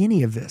deny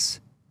any of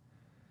this.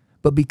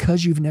 But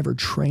because you've never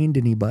trained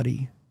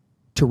anybody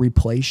to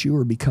replace you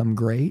or become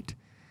great,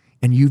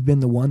 and you've been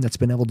the one that's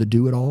been able to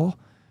do it all,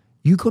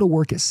 you go to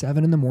work at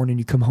 7 in the morning,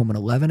 you come home at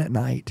 11 at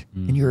night,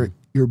 and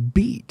you're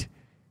beat.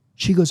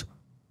 She goes,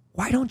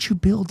 why don't you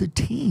build a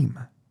team?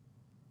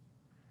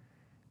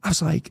 I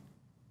was like,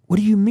 what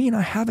do you mean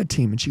I have a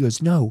team? And she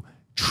goes, no,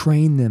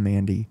 train them,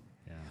 Andy.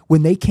 Yeah.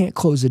 When they can't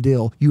close a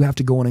deal, you have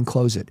to go in and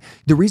close it.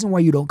 The reason why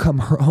you don't come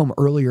home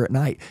earlier at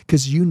night,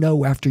 because you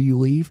know after you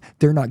leave,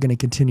 they're not going to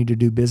continue to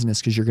do business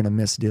because you're going to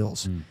miss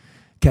deals.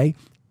 Okay?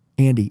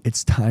 Andy,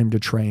 it's time to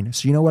train.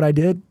 So you know what I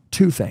did?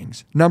 2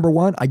 things. Number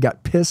 1, I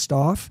got pissed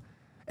off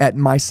at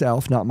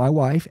myself, not my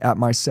wife, at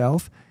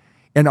myself.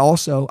 And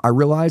also, I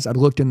realized I'd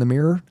looked in the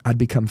mirror, I'd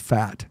become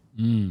fat.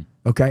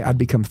 Okay? I'd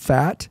become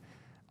fat.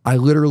 I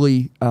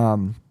literally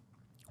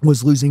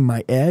was losing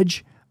my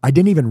edge. I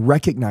didn't even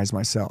recognize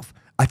myself.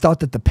 I thought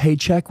that the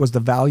paycheck was the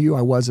value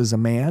I was as a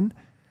man.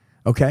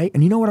 Okay?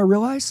 And you know what I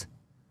realized?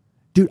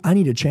 Dude, I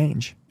need to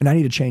change, and I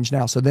need to change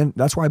now. So then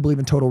that's why I believe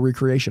in total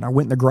recreation. I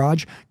went in the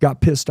garage, got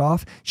pissed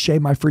off,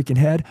 shaved my freaking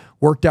head,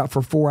 worked out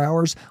for 4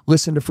 hours,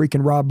 listened to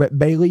freaking Rob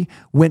Bailey,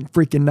 went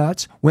freaking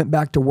nuts, went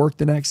back to work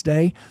the next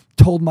day,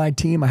 told my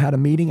team, I had a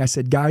meeting. I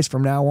said, guys,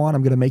 from now on,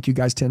 I'm going to make you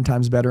guys 10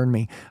 times better than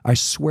me. I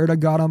swear to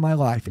God on my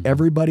life,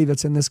 everybody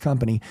that's in this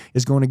company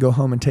is going to go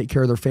home and take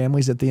care of their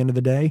families at the end of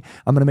the day.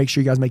 I'm going to make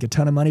sure you guys make a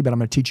ton of money, but I'm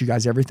going to teach you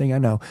guys everything I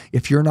know.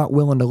 If you're not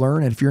willing to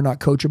learn and if you're not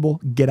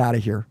coachable, get out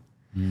of here.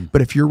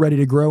 But if you're ready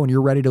to grow and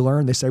you're ready to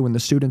learn, they say when the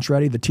student's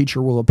ready, the teacher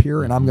will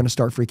appear, and I'm going to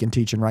start freaking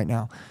teaching right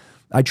now.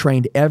 I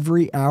trained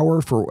every hour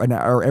for an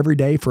hour, every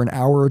day for an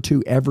hour or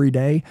 2 every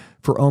day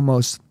for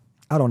almost,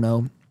 I don't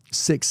know,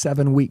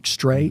 6-7 weeks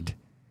straight.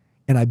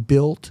 And I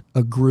built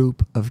a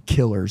group of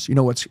killers. You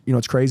know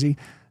what's crazy?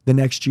 The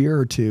next year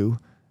or 2,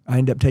 I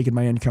ended up taking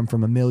my income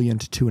from $1 million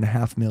to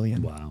 $2.5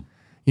 million. Wow.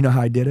 You know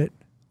how I did it?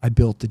 I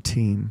built a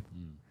team.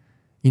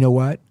 You know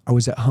what? I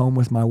was at home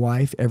with my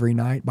wife every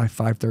night by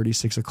 5:30,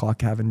 6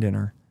 o'clock having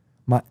dinner.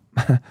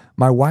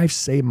 My wife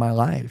saved my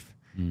life.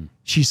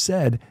 She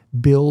said,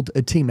 build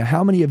a team. Now,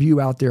 how many of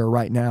you out there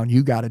right now, and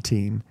you got a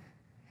team,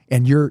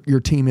 and your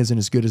team isn't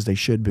as good as they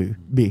should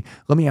be?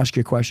 Let me ask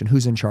you a question.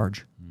 Who's in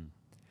charge?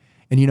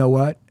 And you know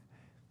what?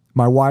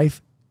 My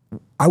wife,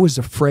 I was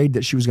afraid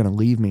that she was going to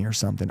leave me or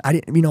something. I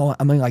didn't,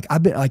 I mean,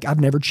 I've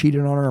never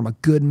cheated on her. I'm a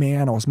good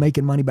man. I was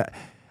making money, but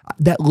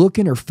that look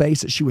in her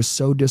face that she was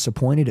so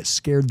disappointed, it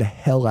scared the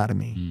hell out of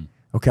me.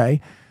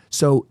 Okay?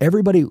 So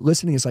everybody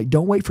listening is like,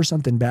 don't wait for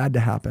something bad to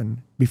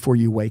happen before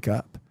you wake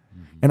up.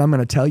 And I'm going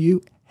to tell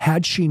you,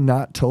 had she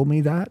not told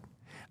me that,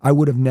 I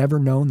would have never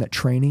known that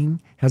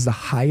training has the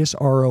highest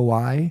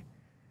ROI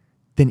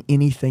than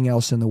anything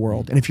else in the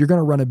world. And if you're going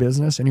to run a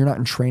business and you're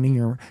not training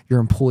your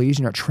employees,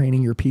 you're not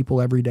training your people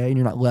every day, and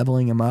you're not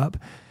leveling them up,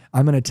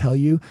 I'm going to tell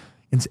you,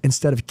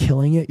 instead of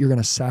killing it, you're going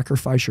to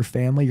sacrifice your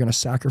family, you're going to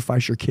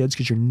sacrifice your kids,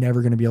 because you're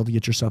never going to be able to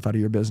get yourself out of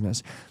your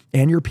business.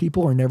 And your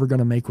people are never going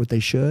to make what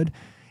they should.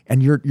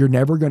 And your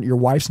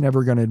wife's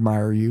never going to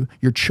admire you.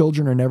 Your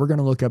children are never going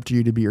to look up to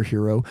you to be your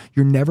hero.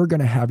 You're never going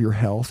to have your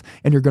health,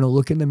 and you're going to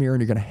look in the mirror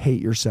and you're going to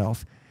hate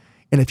yourself.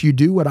 And if you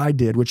do what I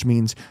did, which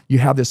means you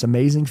have this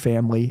amazing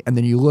family, and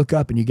then you look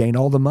up and you gain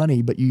all the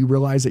money, but you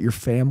realize that your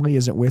family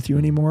isn't with you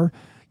anymore,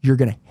 you're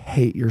going to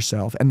hate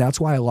yourself. And that's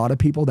why a lot of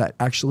people that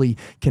actually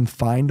can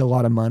find a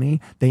lot of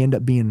money, they end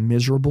up being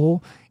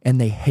miserable,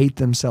 and they hate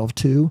themselves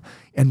too,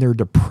 and they're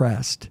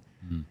depressed.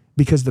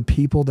 Because the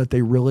people that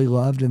they really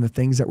loved and the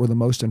things that were the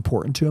most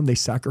important to them, they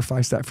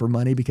sacrificed that for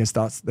money because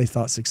they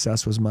thought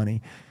success was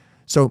money.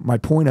 So my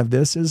point of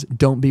this is,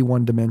 don't be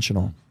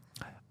one-dimensional.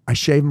 I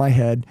shaved my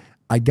head.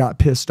 I got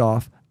pissed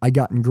off. I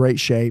got in great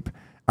shape.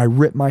 I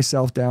ripped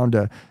myself down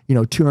to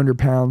 200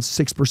 pounds,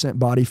 6%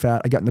 body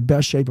fat. I got in the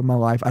best shape of my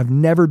life. I've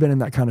never been in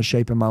that kind of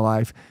shape in my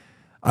life.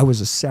 I was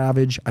a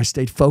savage. I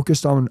stayed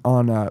focused on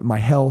my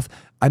health.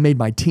 I made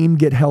my team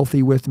get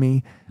healthy with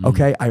me.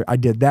 Okay, I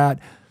did that.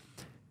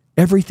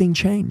 Everything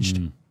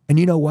changed. And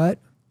you know what?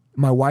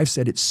 My wife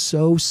said, it's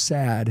so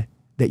sad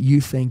that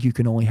you think you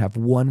can only have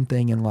one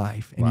thing in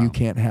life and you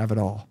can't have it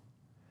all.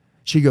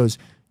 She goes,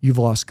 you've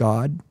lost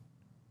God,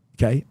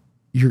 okay?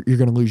 You're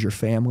going to lose your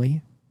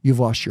family. You've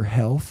lost your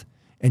health.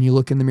 And you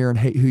look in the mirror and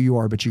hate who you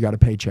are, but you got a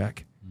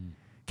paycheck,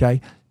 okay?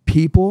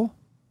 People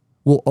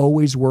will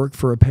always work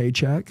for a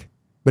paycheck,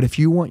 but if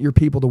you want your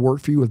people to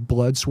work for you with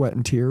blood, sweat,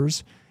 and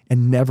tears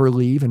and never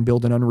leave and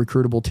build an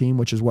unrecruitable team,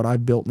 which is what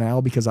I've built now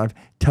because I've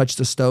touched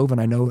the stove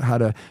and I know how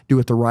to do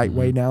it the right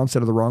way now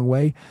instead of the wrong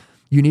way,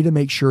 you need to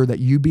make sure that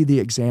you be the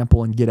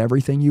example and get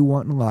everything you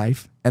want in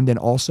life, and then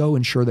also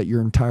ensure that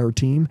your entire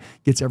team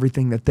gets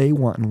everything that they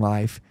want in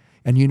life.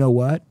 And you know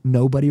what?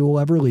 Nobody will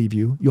ever leave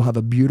you. You'll have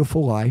a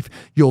beautiful life.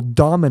 You'll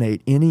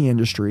dominate any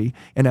industry.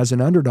 And as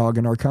an underdog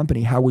in our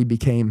company, how we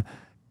became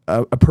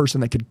a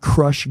person that could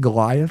crush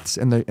Goliaths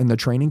in the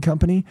training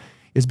company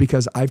is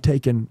because I've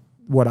taken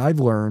what I've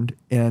learned,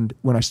 and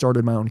when I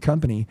started my own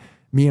company,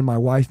 me and my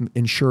wife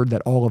ensured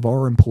that all of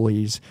our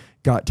employees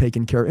got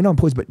taken care of. And not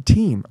employees, but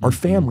team, our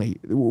family.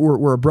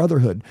 We're a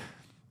brotherhood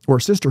or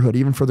a sisterhood,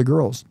 even for the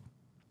girls,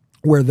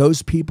 where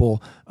those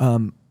people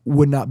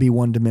would not be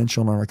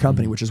one-dimensional in our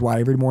company, which is why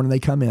every morning they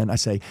come in, I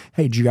say,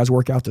 hey, did you guys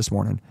work out this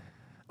morning?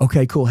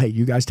 Okay, cool. Hey,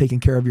 you guys taking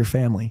care of your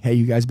family? Hey,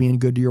 you guys being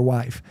good to your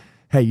wife?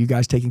 Hey, you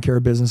guys taking care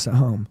of business at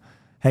home?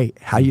 Hey,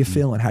 how you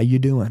feeling? How you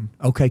doing?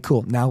 Okay,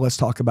 cool. Now let's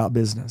talk about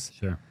business.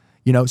 Sure.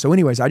 You know, so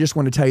anyways, I just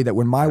want to tell you that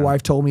when my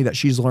wife told me that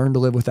she's learned to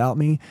live without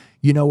me,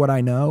 you know what I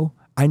know?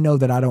 I know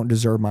that I don't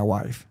deserve my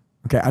wife.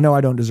 Okay, I know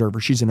I don't deserve her.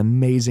 She's an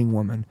amazing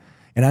woman.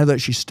 And I know that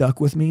she stuck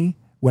with me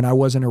when I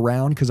wasn't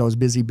around because I was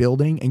busy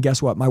building. And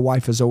guess what? My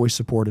wife has always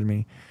supported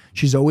me.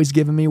 She's always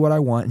given me what I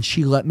want, and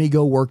she let me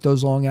go work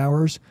those long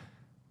hours,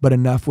 but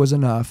enough was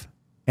enough,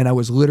 and I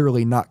was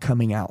literally not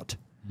coming out.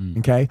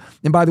 Okay?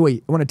 And by the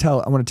way, I want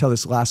to tell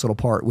this last little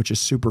part, which is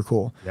super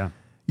cool. Yeah.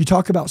 You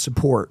talk about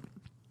support.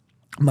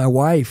 My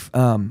wife,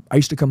 I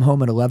used to come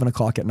home at 11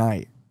 o'clock at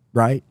night,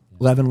 right?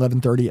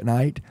 11:30 at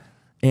night.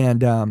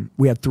 And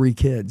we had 3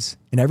 kids.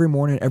 And every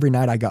morning, every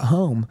night I got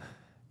home,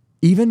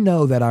 even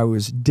though that I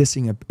was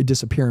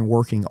disappearing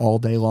working all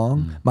day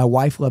long, my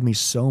wife loved me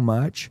so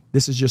much.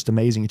 This is just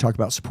amazing. You talk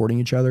about supporting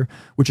each other,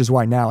 which is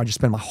why now I just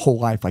spend my whole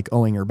life like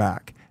owing her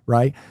back,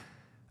 right?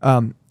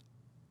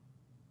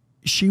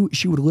 She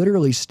would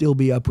literally still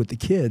be up with the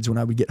kids when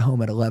I would get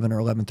home at 11 or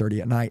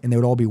 11:30 at night, and they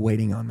would all be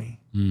waiting on me,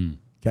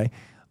 okay?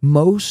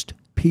 Most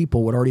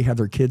people would already have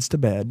their kids to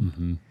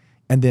bed,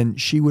 and then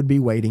she would be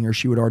waiting, or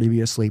she would already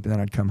be asleep, and then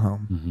I'd come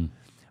home.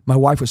 My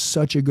wife was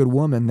such a good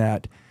woman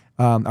that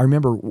I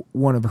remember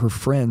one of her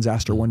friends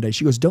asked her one day,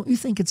 she goes, don't you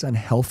think it's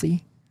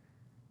unhealthy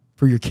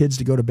for your kids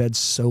to go to bed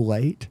so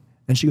late?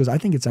 And she goes, I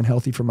think it's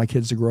unhealthy for my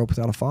kids to grow up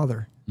without a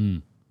father.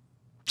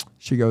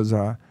 She goes,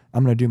 I'm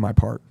going to do my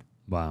part.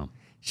 Wow.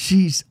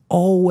 She's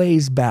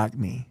always backed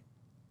me.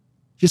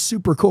 Just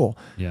super cool.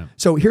 Yeah.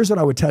 So here's what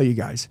I would tell you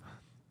guys.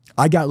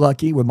 I got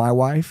lucky with my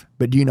wife,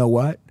 but do you know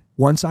what?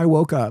 Once I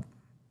woke up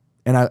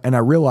and I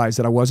realized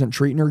that I wasn't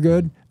treating her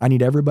good, I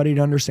need everybody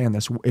to understand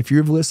this. If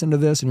you've listened to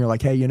this and you're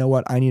like, hey, you know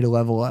what? I need to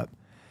level up.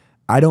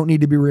 I don't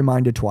need to be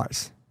reminded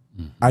twice.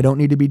 I don't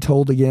need to be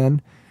told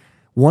again.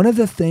 One of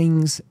the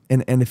things,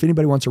 and if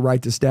anybody wants to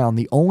write this down,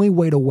 the only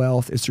way to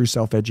wealth is through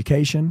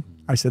self-education.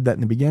 I said that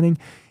in the beginning.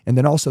 And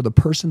then also the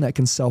person that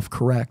can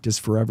self-correct is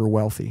forever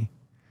wealthy.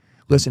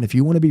 Listen, if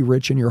you want to be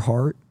rich in your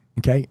heart,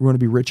 okay, you want to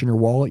be rich in your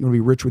wallet, you want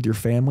to be rich with your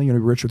family, you want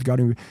to be rich with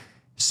God,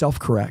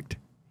 self-correct.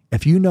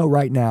 If you know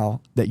right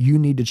now that you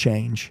need to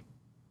change,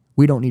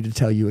 we don't need to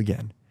tell you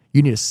again.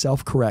 You need to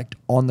self-correct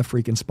on the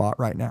freaking spot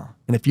right now.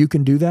 And if you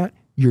can do that,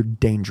 you're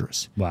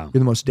dangerous. Wow. You're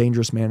the most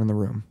dangerous man in the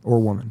room or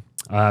woman.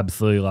 I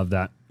absolutely love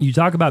that. You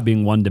talk about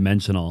being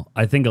one-dimensional.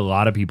 I think a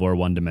lot of people are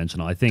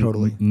one-dimensional. I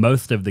think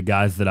most of the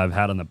guys that I've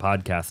had on the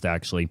podcast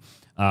actually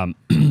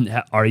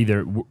are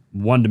either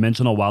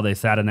one-dimensional while they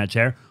sat in that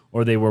chair,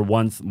 or they were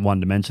once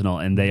one-dimensional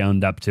and they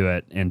owned up to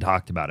it and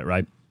talked about it,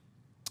 right?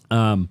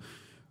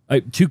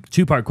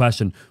 Two-part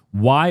question.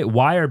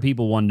 Why are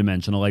people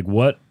one-dimensional? Like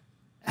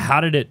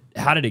how did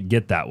it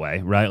get that way,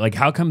 right? Like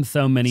how come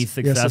so many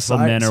successful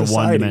men are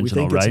one-dimensional, we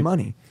think right? It's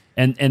money.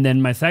 And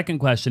then my second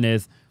question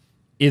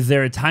is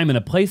there a time and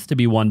a place to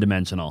be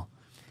one-dimensional?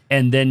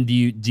 And then do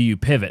you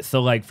pivot?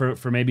 So like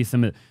for maybe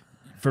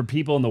for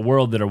people in the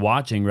world that are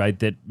watching, right,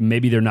 that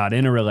maybe they're not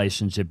in a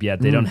relationship yet,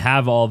 they don't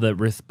have all the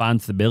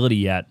responsibility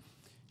yet,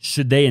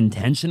 should they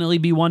intentionally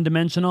be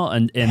one-dimensional?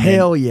 And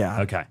Hell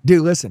yeah. Okay.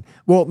 Dude, listen.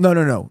 Well,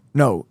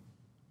 no.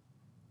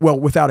 Well,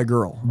 without a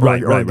girl or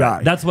a guy.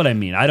 Right. That's what I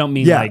mean. I don't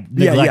mean like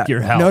neglect your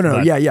health.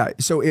 No.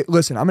 So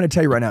listen, I'm going to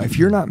tell you right now, if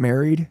you're not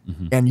married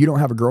and you don't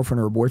have a girlfriend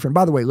or a boyfriend,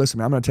 by the way,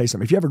 listen, I'm going to tell you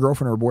something. If you have a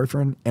girlfriend or a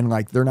boyfriend and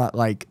like they're not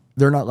like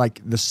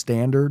the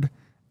standard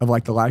of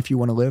like the life you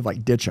want to live,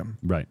 like ditch them.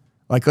 Right.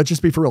 Like, let's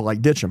just be for real,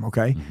 like ditch them,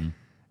 okay?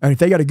 And if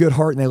they got a good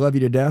heart and they love you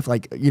to death,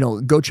 like,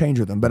 go change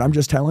with them. But I'm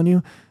just telling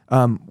you,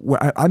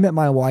 I met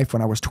my wife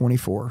when I was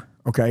 24,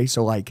 okay?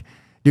 So like,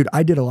 dude,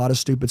 I did a lot of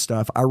stupid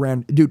stuff.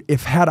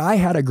 If I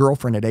had a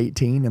girlfriend at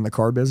 18 in the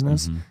car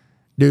business,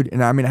 dude.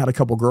 And I mean, I had a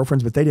couple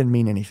girlfriends, but they didn't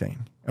mean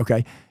anything.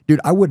 Okay, dude,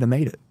 I wouldn't have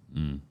made it.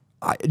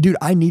 Dude,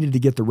 I needed to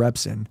get the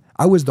reps in.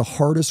 I was the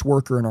hardest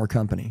worker in our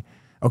company.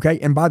 Okay.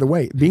 And by the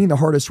way, being the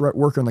hardest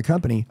worker in the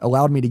company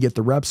allowed me to get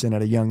the reps in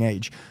at a young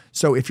age.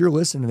 So if you're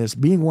listening to this,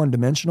 being one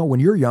dimensional, when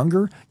you're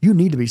younger, you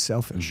need to be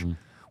selfish.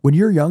 When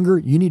you're younger,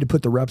 you need to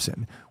put the reps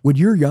in. When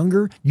you're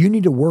younger, you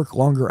need to work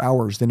longer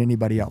hours than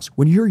anybody else.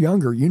 When you're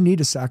younger, you need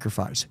to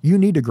sacrifice. You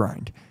need to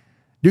grind,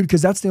 dude,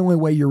 because that's the only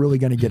way you're really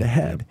going to get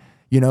ahead.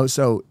 You know,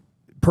 so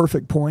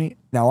perfect point.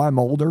 Now I'm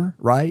older,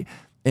 right?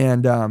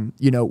 And,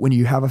 you know, when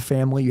you have a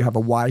family, you have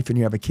a wife and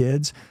you have a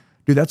kids,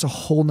 dude, that's a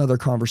whole nother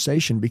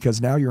conversation because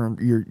now you're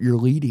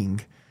leading,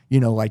 you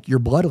know, like your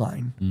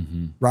bloodline,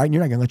 right? And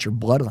you're not going to let your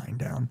bloodline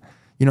down.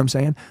 You know what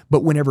I'm saying?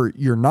 But whenever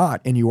you're not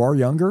and you are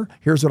younger,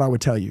 here's what I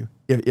would tell you.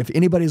 If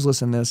anybody's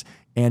listening to this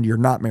and you're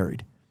not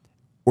married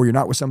or you're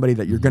not with somebody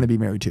that you're going to be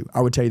married to,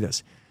 I would tell you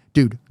this,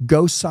 dude,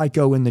 go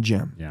psycho in the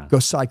gym. Go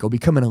psycho,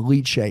 become an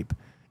elite shape,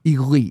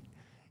 elite,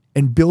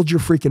 and build your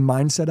freaking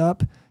mindset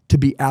up to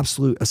be a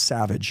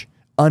savage,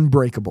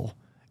 unbreakable.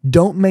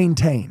 Don't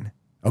maintain.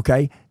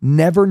 Okay.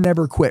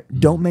 Never quit.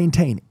 Don't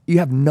maintain. You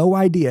have no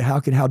idea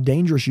how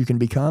dangerous you can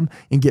become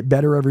and get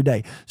better every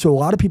day. So a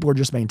lot of people are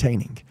just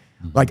maintaining.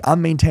 Like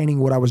I'm maintaining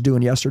what I was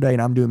doing yesterday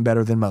and I'm doing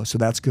better than most. So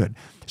that's good.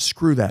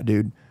 Screw that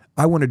dude.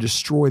 I want to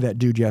destroy that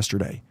dude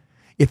yesterday.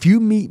 If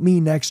you meet me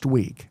next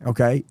week,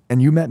 okay,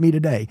 and you met me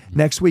today,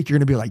 next week you're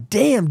going to be like,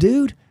 damn,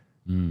 dude,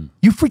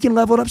 you freaking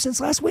leveled up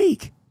since last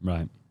week.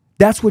 Right.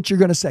 That's what you're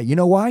going to say. You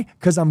know why?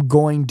 Because I'm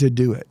going to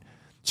do it.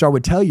 So I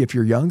would tell you if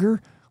you're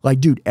younger, like,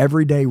 dude,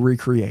 every day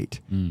recreate.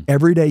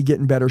 Every day get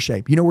in better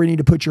shape. You know where you need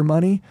to put your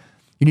money?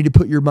 You need to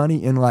put your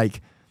money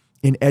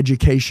in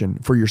education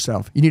for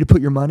yourself. You need to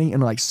put your money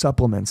in like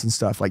supplements and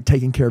stuff, like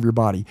taking care of your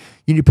body.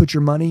 You need to put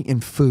your money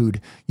in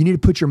food. You need to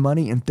put your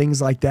money in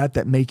things like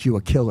that make you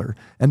a killer.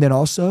 And then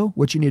also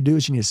what you need to do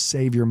is you need to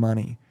save your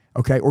money,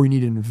 okay? Or you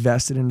need to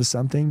invest it into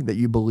something that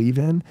you believe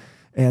in.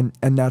 And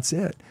that's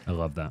it. I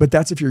love that. But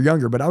that's if you're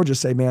younger. But I would just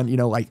say, man, you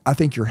know, like I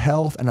think your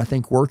health and I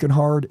think working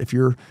hard, if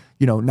you're,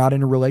 you know, not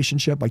in a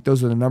relationship, like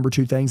those are the number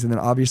two things. And then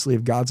obviously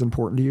if God's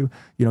important to you,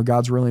 you know,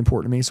 God's really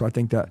important to me. So I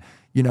think that,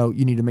 you know,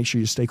 you need to make sure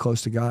you stay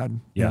close to God.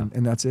 Yeah.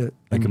 And that's it.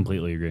 I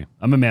completely agree.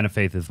 I'm a man of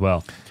faith as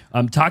well.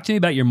 Talk to me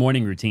about your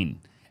morning routine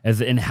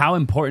and how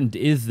important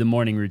is the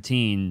morning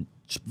routine,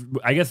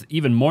 I guess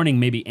even morning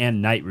maybe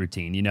and night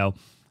routine, you know,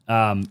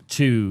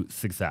 to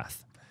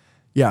success.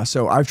 Yeah.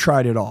 So I've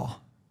tried it all.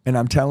 And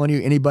I'm telling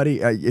you,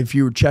 anybody, if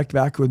you checked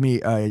back with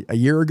me a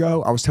year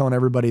ago, I was telling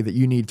everybody that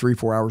you need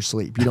 3-4 hours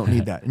sleep. You don't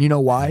need that. And you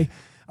know why?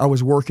 I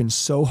was working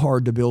so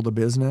hard to build a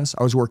business.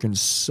 I was working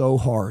so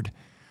hard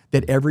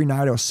that every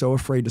night I was so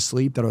afraid to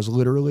sleep that I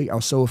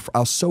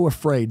was so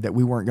afraid that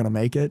we weren't going to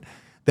make it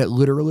that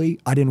literally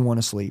I didn't want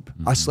to sleep.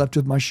 I slept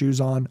with my shoes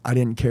on. I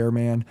didn't care,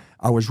 man.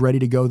 I was ready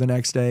to go the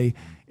next day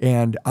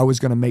and I was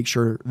going to make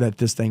sure that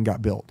this thing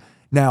got built.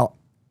 Now,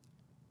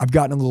 I've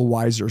gotten a little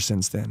wiser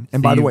since then.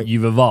 And by the way,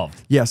 you've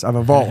evolved. Yes, I've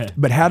evolved.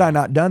 But had I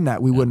not done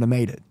that, we wouldn't have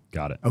made it.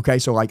 Got it. Okay.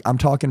 So like I'm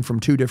talking from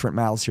two different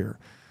mouths here.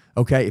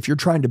 Okay. If you're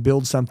trying to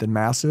build something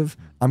massive,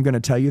 I'm going to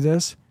tell you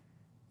this,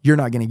 you're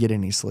not going to get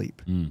any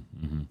sleep.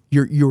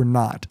 You're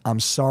not. I'm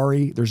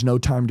sorry. There's no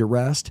time to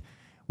rest.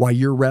 While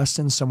you're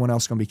resting, someone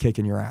else is going to be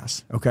kicking your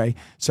ass. Okay.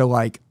 So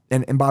like,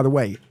 and by the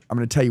way, I'm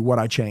going to tell you what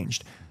I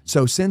changed.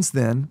 So since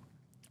then,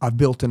 I've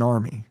built an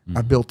army.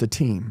 I've built a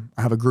team.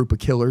 I have a group of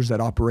killers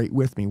that operate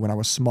with me. When I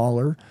was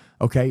smaller,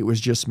 okay, it was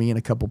just me and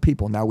a couple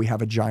people. Now we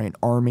have a giant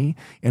army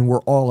and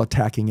we're all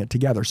attacking it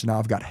together. So now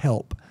I've got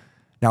help.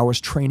 Now I was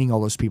training all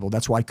those people.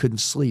 That's why I couldn't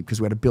sleep because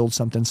we had to build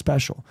something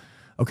special.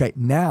 Okay,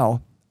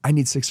 now I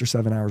need 6 or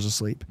 7 hours of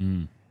sleep.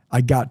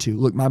 I got to.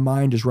 Look, my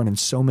mind is running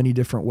so many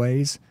different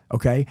ways,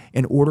 okay?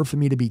 In order for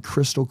me to be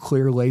crystal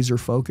clear, laser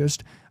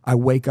focused, I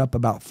wake up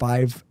about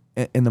 5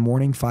 in the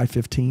morning,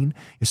 5:15.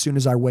 As soon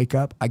as I wake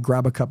up, I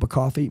grab a cup of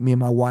coffee. Me and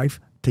my wife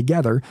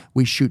together,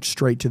 we shoot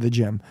straight to the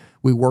gym.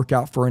 We work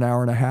out for an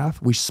hour and a half.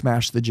 We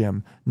smash the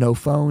gym. No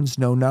phones,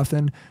 no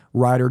nothing.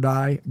 Ride or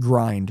die,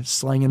 grind,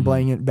 slinging,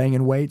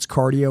 banging weights,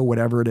 cardio,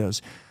 whatever it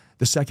is.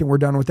 The second we're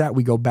done with that,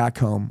 we go back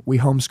home. We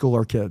homeschool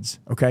our kids,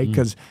 okay?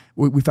 Because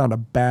we found a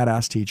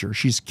badass teacher.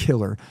 She's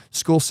killer.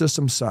 School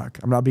systems suck.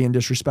 I'm not being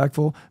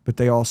disrespectful, but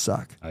they all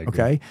suck,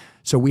 okay?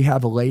 So we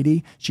have a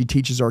lady. She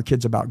teaches our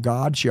kids about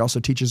God. She also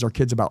teaches our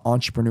kids about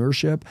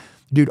entrepreneurship.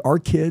 Dude, our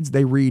kids,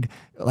 they read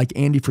like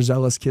Andy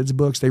Frisella's kids'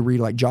 books. They read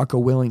like Jocko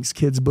Willink's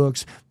kids'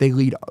 books. They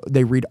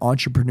read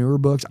entrepreneur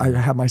books. I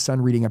have my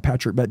son reading a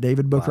Patrick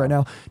Bet-David book right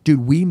now.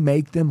 Dude, we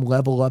make them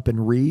level up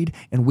and read,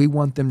 and we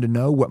want them to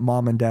know what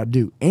mom and dad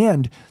do.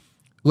 And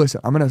listen,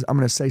 I'm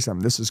gonna say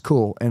something. This is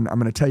cool, and I'm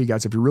gonna tell you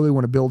guys, if you really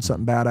want to build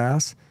something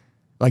badass,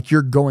 like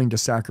you're going to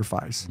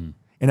sacrifice.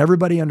 And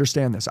everybody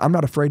understand this. I'm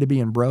not afraid of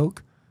being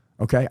broke,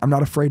 okay? I'm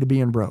not afraid of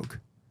being broke.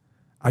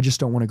 I just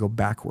don't want to go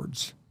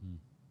backwards.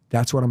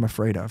 That's what I'm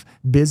afraid of.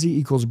 Busy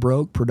equals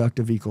broke,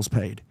 productive equals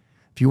paid.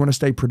 If you want to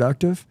stay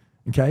productive,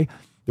 okay,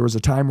 there was a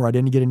time where I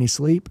didn't get any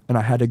sleep and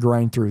I had to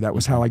grind through. That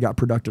was how I got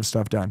productive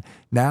stuff done.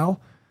 Now,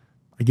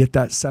 I get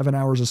that 7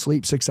 hours of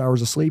sleep, 6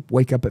 hours of sleep,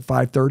 wake up at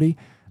 5:30.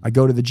 I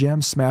go to the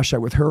gym, smash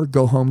that with her,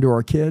 go home to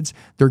our kids.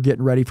 They're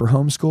getting ready for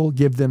homeschool,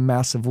 give them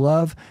massive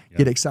love,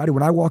 get excited.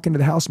 When I walk into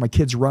the house, my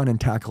kids run and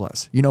tackle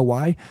us. You know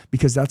why?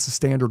 Because that's the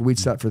standard we'd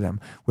set for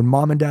them. When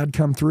mom and dad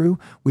come through,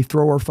 we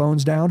throw our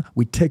phones down,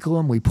 we tickle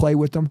them, we play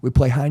with them, we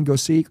play hide and go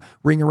seek,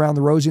 ring around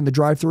the rosy in the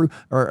drive-through,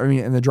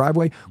 in the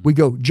driveway. We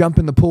go jump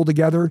in the pool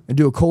together and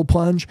do a cold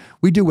plunge.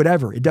 We do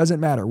whatever. It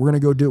doesn't matter. We're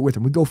going to go do it with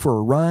them. We go for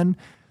a run.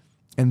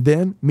 And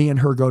then me and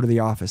her go to the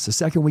office. The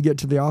second we get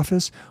to the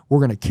office, we're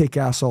going to kick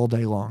ass all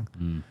day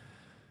long.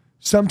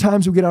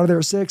 Sometimes we get out of there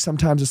at 6.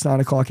 Sometimes it's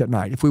 9 o'clock at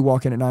night. If we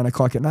walk in at 9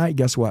 o'clock at night,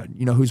 guess what?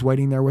 You know who's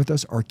waiting there with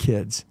us? Our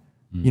kids.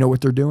 You know what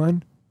they're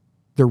doing?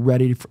 They're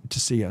ready to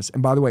see us.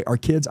 And by the way, our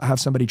kids, I have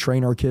somebody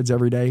train our kids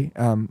every day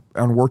on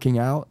working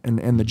out and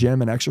in the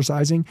gym and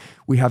exercising.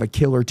 We have a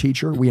killer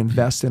teacher. We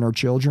invest in our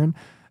children.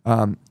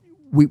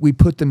 We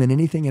put them in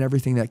anything and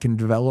everything that can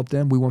develop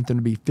them. We want them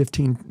to be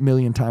 15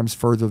 million times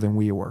further than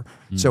we were.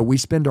 So we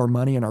spend our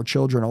money and our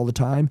children all the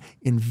time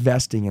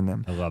investing in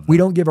them. I love that. We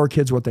don't give our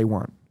kids what they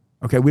want.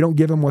 Okay, we don't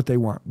give them what they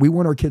want. We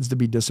want our kids to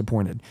be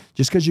disappointed.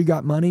 Just because you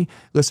got money,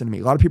 listen to me.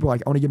 A lot of people are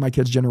like, I want to give my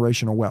kids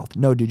generational wealth.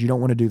 No, dude, you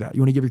don't want to do that.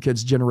 You want to give your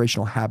kids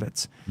generational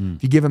habits.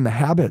 If you give them the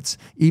habits,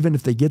 even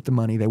if they get the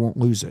money, they won't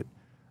lose it.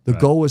 The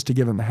goal is to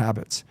give them the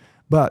habits.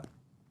 But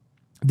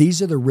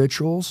these are the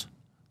rituals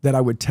that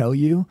I would tell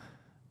you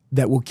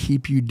that will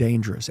keep you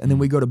dangerous. And then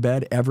we go to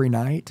bed every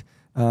night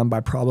by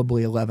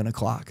probably 11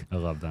 o'clock. I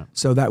love that.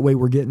 So that way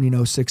we're getting,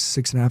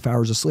 6.5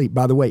 hours of sleep.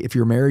 By the way, if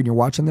you're married and you're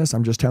watching this,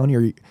 I'm just telling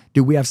you,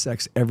 dude, we have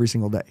sex every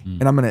single day.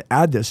 And I'm going to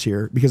add this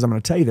here because I'm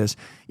going to tell you this.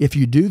 If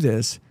you do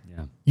this,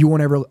 you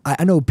won't ever,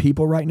 I know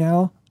people right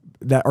now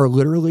that are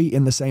literally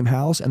in the same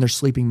house and they're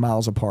sleeping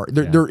miles apart.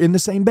 They're in the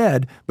same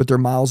bed, but they're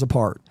miles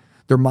apart.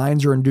 Their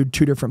minds are in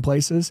two different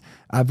places.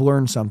 I've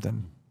learned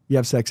something. You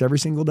have sex every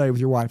single day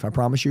with your wife, I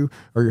promise you,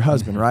 or your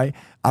husband, right?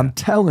 I'm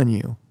telling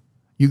you,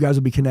 you guys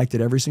will be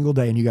connected every single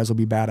day and you guys will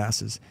be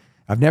badasses.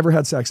 I've never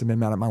had sex and been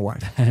mad at my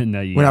wife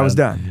when I was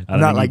done. I'm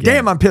not like,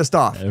 damn, I'm pissed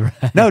off.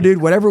 Right. No,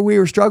 dude, whatever we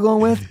were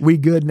struggling with, we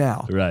good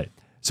now. Right.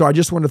 So I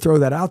just want to throw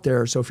that out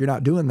there. So if you're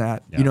not doing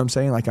that, you know what I'm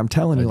saying? Like I'm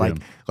telling you,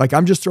 like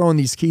I'm just throwing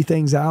these key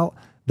things out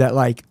that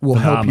like will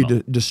help you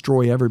to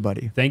destroy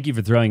everybody. Thank you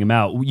for throwing them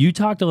out. You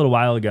talked a little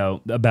while ago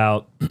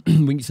about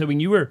when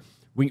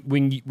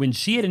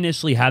she had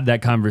initially had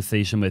that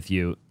conversation with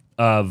you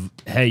of,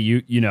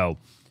 hey,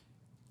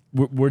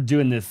 we're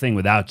doing this thing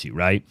without you,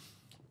 right?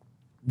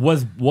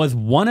 Was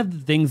one of the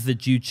things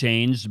that you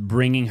changed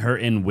bringing her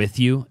in with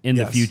you in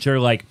the future?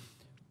 Like,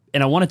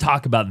 and I want to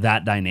talk about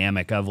that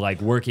dynamic of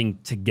like working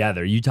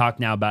together. You talk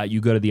now about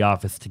you go to the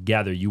office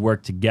together, you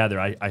work together.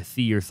 I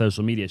see your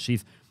social media.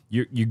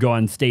 You go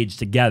on stage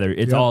together.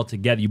 It's all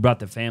together. You brought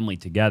the family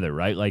together,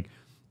 right? Like,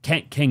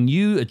 can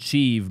you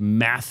achieve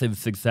massive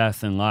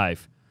success in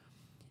life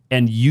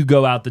and you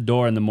go out the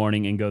door in the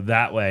morning and go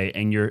that way,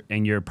 and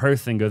your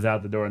person goes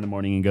out the door in the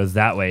morning and goes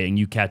that way, and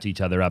you catch each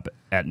other up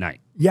at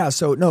night? Yeah.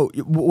 So no,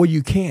 well,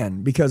 you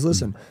can, because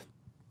listen,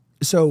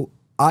 so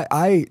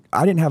I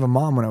didn't have a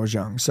mom when I was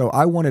young. So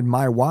I wanted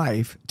my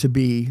wife to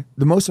be,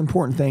 the most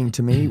important thing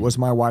to me was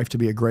my wife to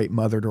be a great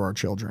mother to our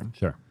children.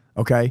 Sure.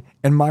 Okay.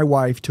 And my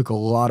wife took a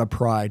lot of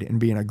pride in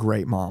being a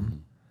great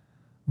mom.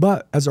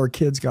 But as our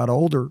kids got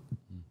older,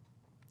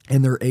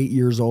 and they're 8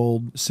 years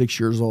old, 6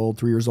 years old,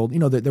 3 years old,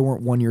 they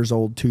weren't 1 year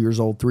old, 2 years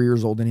old, 3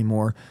 years old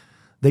anymore.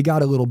 They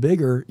got a little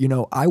bigger.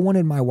 I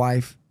wanted my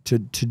wife to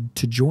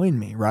join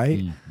me,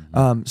 right?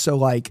 So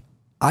like,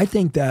 I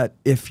think that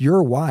if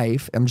your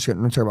wife, I'm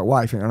going to talk about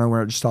wife, and I know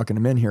we're just talking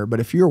to men here, but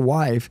if your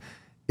wife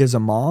is a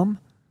mom,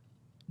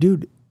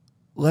 dude,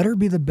 let her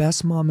be the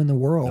best mom in the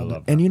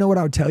world. And you know what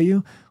I would tell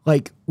you?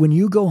 Like, when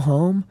you go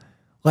home,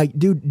 like,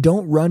 dude,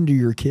 don't run to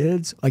your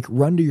kids, like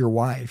run to your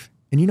wife.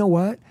 And you know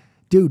what?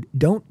 Dude,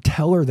 don't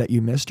tell her that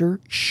you missed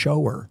her.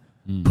 Show her.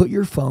 Put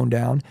your phone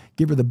down.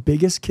 Give her the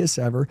biggest kiss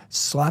ever.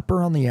 Slap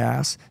her on the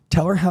ass.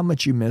 Tell her how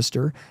much you missed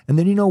her. And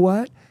then you know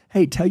what?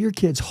 Hey, tell your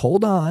kids,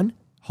 hold on.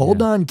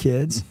 Hold on,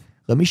 kids.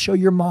 Let me show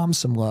your mom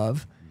some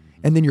love.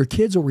 And then your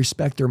kids will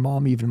respect their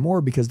mom even more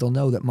because they'll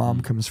know that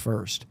mom comes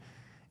first.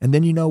 And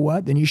then you know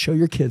what? Then you show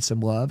your kids some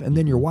love. And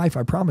then your wife,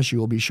 I promise you,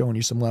 will be showing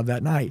you some love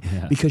that night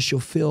because she'll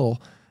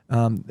feel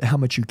how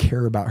much you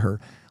care about her.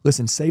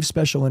 Listen, save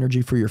special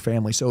energy for your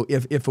family. So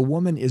if a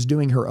woman is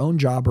doing her own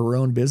job or her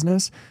own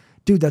business,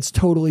 dude, that's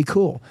totally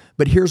cool.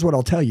 But here's what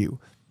I'll tell you.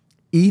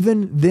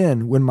 Even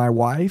then, when my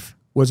wife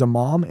was a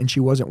mom and she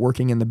wasn't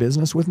working in the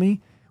business with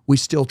me, we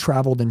still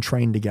traveled and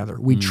trained together.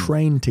 We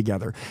trained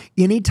together.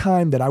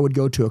 Anytime that I would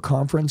go to a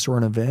conference or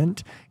an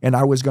event and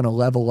I was going to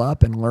level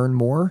up and learn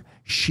more,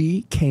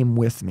 she came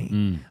with me.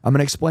 I'm going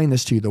to explain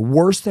this to you. The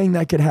worst thing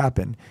that could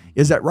happen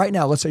is that right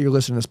now, let's say you're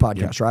listening to this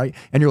podcast, right?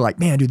 And you're like,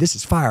 man, dude, this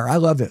is fire. I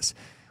love this.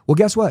 Well,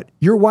 guess what?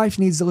 Your wife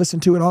needs to listen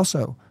to it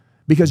also,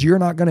 because you're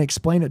not going to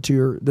explain it to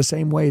her the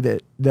same way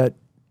that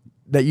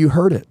you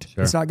heard it.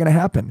 Sure. It's not going to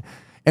happen.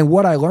 And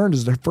what I learned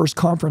is the first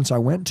conference I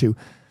went to,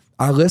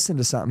 I listened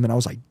to something and I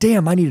was like,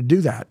 damn, I need to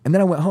do that. And then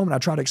I went home and I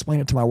tried to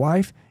explain it to my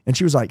wife and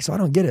she was like, so I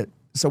don't get it.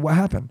 So what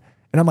happened?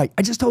 And I'm like,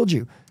 I just told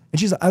you.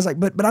 And I was like,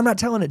 but I'm not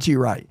telling it to you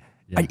right.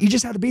 Yeah. You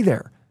just had to be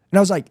there. And I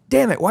was like,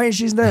 damn it, why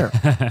isn't she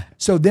there?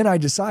 So then I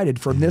decided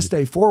from this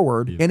day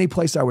forward, any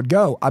place I would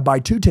go, I buy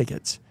 2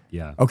 tickets.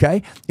 Yeah.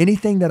 Okay.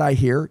 Anything that I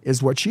hear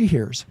is what she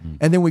hears.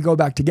 And then we go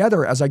back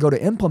together. As I go to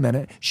implement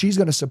it, she's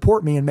going to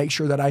support me and make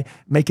sure that I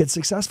make it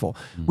successful.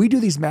 We do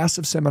these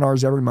massive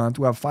seminars every month.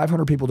 We have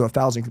 500 people to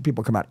 1,000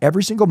 people come out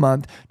every single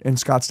month in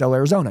Scottsdale,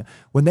 Arizona.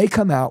 When they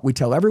come out, we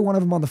tell every one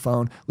of them on the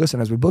phone,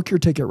 listen, as we book your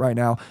ticket right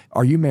now,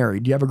 are you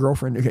married? Do you have a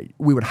girlfriend? Okay.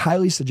 We would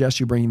highly suggest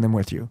you bringing them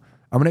with you.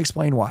 I'm going to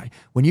explain why.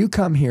 When you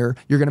come here,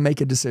 you're going to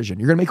make a decision.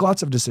 You're going to make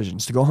lots of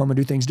decisions to go home and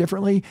do things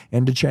differently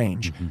and to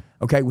change.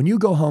 Okay. When you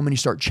go home and you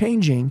start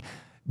changing,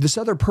 this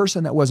other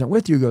person that wasn't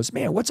with you goes,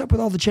 man, what's up with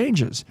all the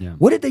changes? Yeah.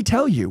 What did they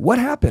tell you? What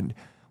happened?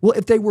 Well,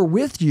 if they were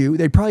with you,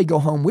 they'd probably go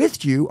home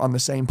with you on the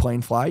same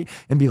plane flight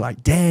and be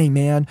like, dang,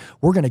 man,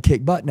 we're going to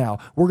kick butt now.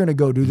 We're going to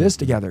go do this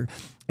together.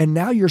 And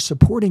now you're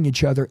supporting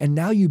each other, and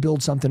now you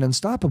build something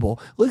unstoppable.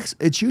 Look,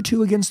 it's you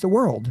two against the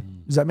world.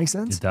 Does that make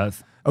sense? It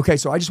does. Okay,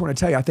 so I just want to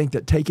tell you, I think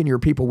that taking your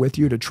people with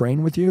you to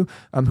train with you,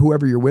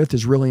 whoever you're with,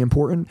 is really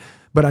important.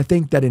 But I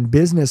think that in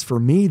business for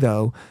me,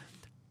 though,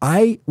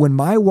 when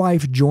my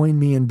wife joined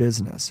me in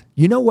business,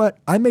 you know what?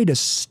 I made a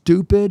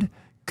stupid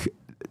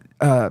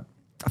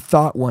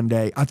thought one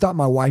day. I thought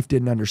my wife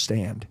didn't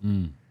understand.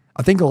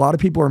 I think a lot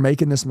of people are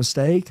making this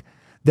mistake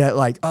that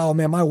like, oh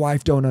man, my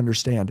wife don't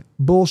understand.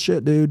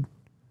 Bullshit, dude.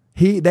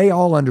 They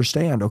all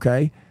understand,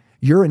 okay?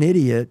 You're an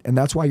idiot, and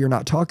that's why you're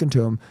not talking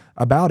to them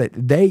about it.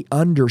 They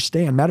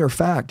understand. Matter of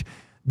fact,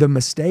 the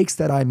mistakes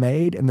that I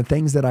made and the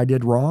things that I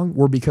did wrong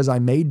were because I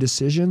made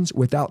decisions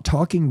without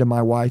talking to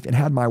my wife, and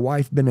had my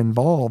wife been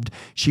involved,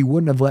 she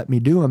wouldn't have let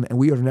me do them, and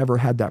we would have never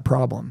had that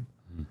problem.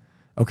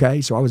 Okay?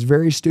 So I was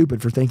very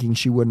stupid for thinking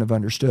she wouldn't have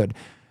understood.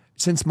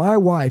 Since my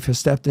wife has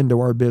stepped into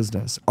our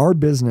business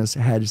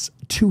has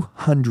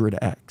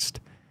 200x'd.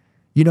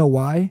 You know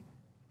why?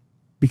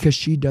 Because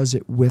she does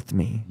it with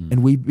me,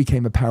 and we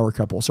became a power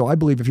couple. So I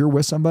believe if you're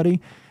with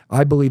somebody,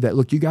 I believe that,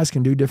 look, you guys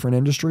can do different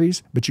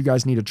industries, but you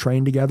guys need to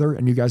train together,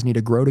 and you guys need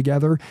to grow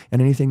together, and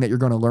anything that you're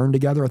going to learn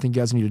together, I think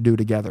you guys need to do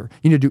together.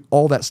 You need to do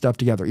all that stuff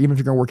together, even if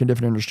you're going to work in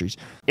different industries.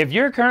 If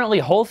you're currently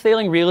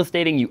wholesaling real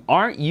estate and you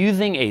aren't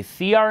using a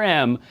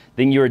CRM,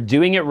 then you're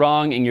doing it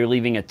wrong and you're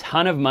leaving a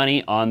ton of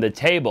money on the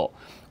table.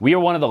 We are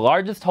one of the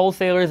largest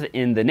wholesalers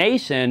in the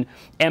nation,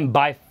 and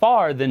by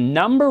far the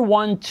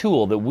 #1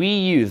 tool that we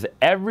use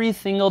every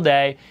single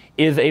day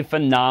is a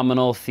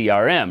phenomenal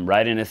CRM,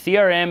 right? And a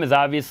CRM is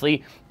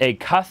obviously a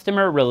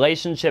customer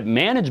relationship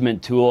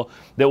management tool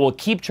that will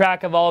keep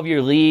track of all of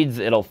your leads.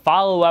 It'll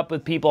follow up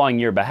with people on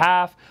your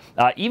behalf.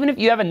 Even if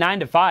you have a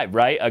 9-to-5,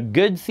 right? A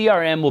good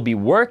CRM will be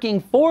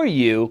working for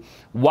you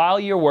while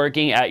you're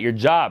working at your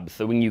job.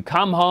 So when you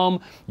come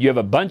home, you have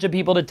a bunch of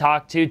people to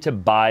talk to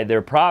buy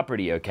their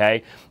property,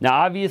 okay? Now,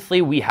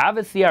 obviously, we have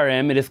a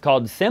CRM. It is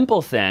called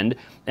SimpleSend,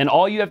 and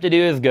all you have to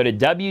do is go to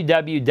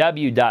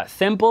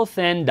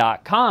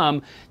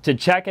www.simplesend.com to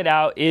check it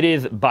out. It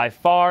is by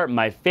far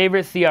my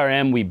favorite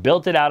CRM. We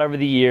built it out over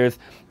the years,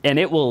 and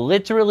it will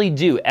literally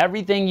do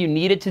everything you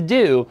need it to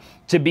do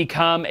to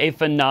become a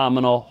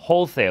phenomenal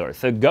wholesaler.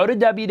 So go to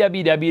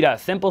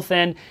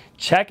www.simplesend,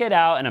 check it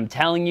out, and I'm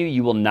telling you,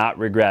 you will not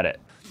regret it.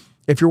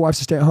 If your wife's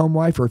a stay-at-home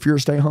wife, or if you're a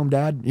stay-at-home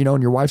dad, you know,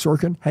 and your wife's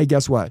working, hey,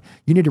 guess what?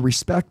 You need to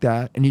respect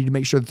that, and you need to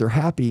make sure that they're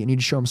happy, and you need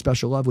to show them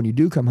special love when you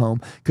do come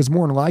home, because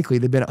more than likely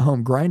they've been at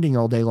home grinding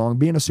all day long,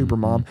 being a super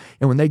mom,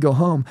 and when they go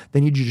home, they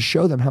need you to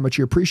show them how much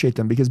you appreciate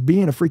them, because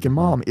being a freaking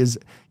mom is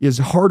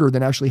harder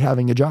than actually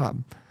having a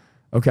job.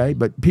 Okay,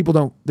 but people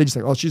don't, they just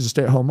think, oh, she's a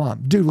stay-at-home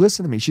mom. Dude,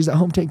 listen to me. She's at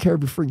home taking care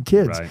of your freaking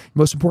kids. Right.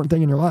 Most important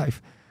thing in your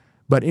life.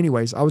 But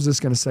anyways, I was just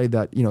going to say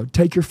that, you know,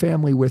 take your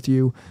family with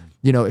you.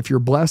 You know, if you're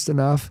blessed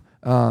enough,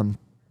 you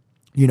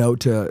know,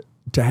 to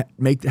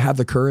have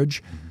the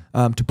courage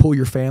to pull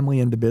your family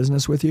into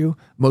business with you.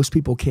 Most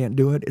people can't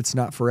do it. It's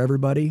not for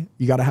everybody.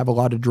 You got to have a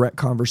lot of direct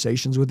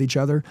conversations with each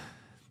other.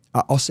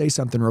 I'll say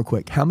something real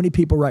quick. How many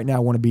people right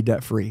now want to be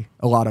debt-free?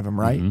 A lot of them,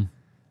 right? A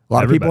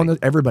lot of people,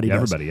 everybody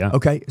does. Everybody, yeah.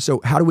 Okay, so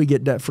how do we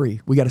get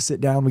debt-free? We got to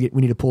sit down. We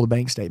need to pull the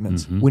bank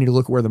statements. We need to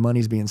look at where the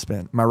money's being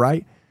spent. Am I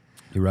right?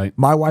 You're right.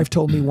 My wife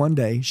told me one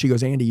day, she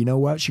goes, Andy, you know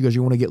what? She goes,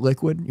 you want to get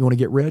liquid? You want to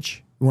get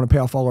rich? You want to pay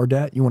off all our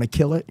debt? You want to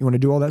kill it? You want to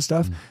do all that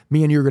stuff?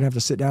 Me and you are going to have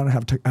to sit down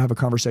and have a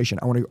conversation.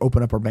 I want to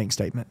open up our bank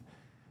statement.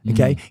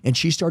 Okay? And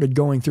she started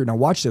going through. Now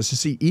watch this. To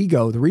see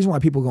ego, the reason why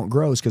people don't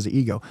grow is because of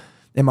ego.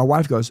 And my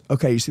wife goes,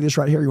 okay, you see this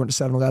right here? You went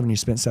to 7-Eleven, you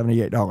spent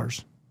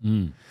 $78.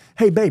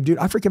 Hey, babe, dude,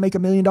 I freaking make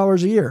 $1 million a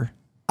year.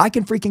 I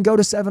can freaking go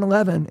to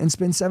 7-Eleven and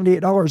spend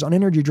 $78 on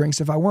energy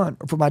drinks if I want,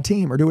 or for my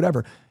team, or do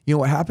whatever. You know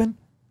what happened?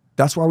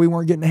 That's why we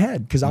weren't getting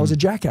ahead, because I was a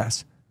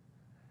jackass.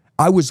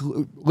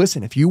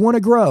 Listen, if you want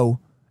to grow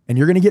and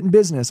you're going to get in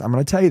business, I'm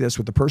going to tell you this,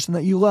 with the person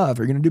that you love,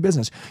 you're going to do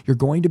business, you're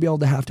going to be able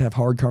to have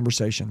hard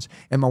conversations.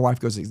 And my wife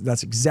goes,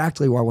 that's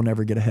exactly why we'll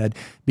never get ahead,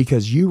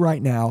 because you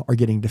right now are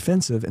getting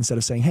defensive instead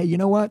of saying, hey, you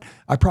know what?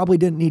 I probably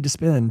didn't need to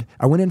spend.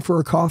 I went in for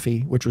a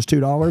coffee, which was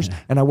 $2,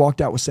 and I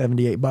walked out with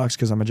 $78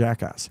 because I'm a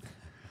jackass.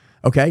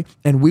 Okay?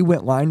 And we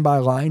went line by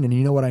line, and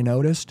you know what I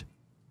noticed?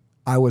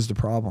 I was the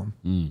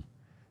problem.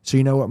 So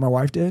you know what my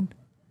wife did?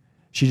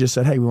 She just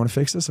said, hey, we want to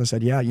fix this? I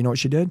said, yeah. You know what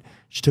she did?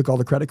 She took all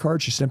the credit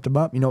cards, she snipped them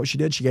up. You know what she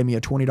did? She gave me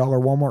a $20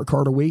 Walmart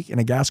card a week and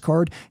a gas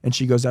card. And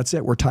she goes, that's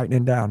it. We're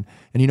tightening down.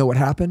 And you know what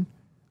happened?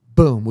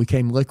 Boom, we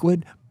came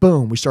liquid.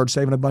 Boom, we started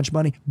saving a bunch of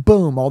money.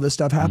 Boom, all this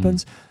stuff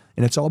happens.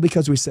 And it's all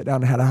because we sit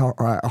down and had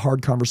a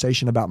hard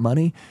conversation about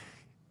money.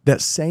 That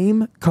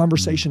same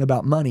conversation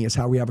about money is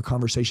how we have a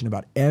conversation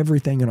about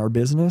everything in our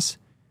business.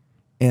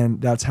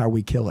 And that's how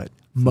we kill it.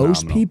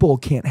 Most people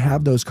can't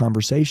have those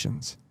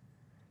conversations.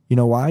 You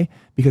know why?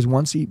 Because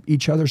once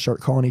each other start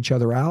calling each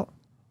other out,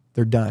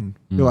 they're done.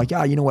 They're like,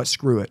 yeah, you know what?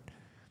 Screw it.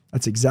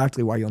 That's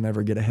exactly why you'll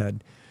never get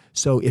ahead.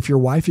 So if your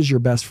wife is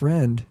your best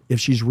friend, if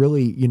she's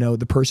really, you know,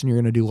 the person you're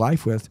going to do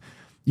life with,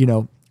 you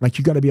know, like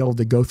you got to be able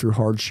to go through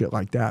hard shit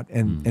like that.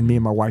 And me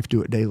and my wife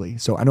do it daily.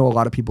 So I know a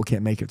lot of people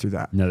can't make it through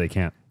that. No, they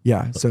can't.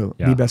 Yeah. So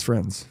be best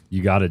friends.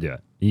 You got to do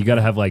it. You got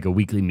to have like a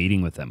weekly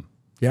meeting with them.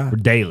 Yeah. Or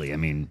daily. I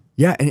mean.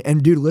 Yeah.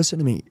 And dude, listen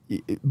to me.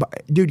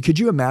 Dude, could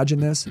you imagine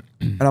this?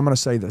 And I'm going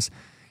to say this.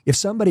 If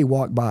somebody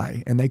walked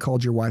by and they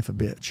called your wife a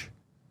bitch,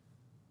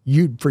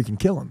 you'd freaking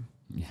kill them.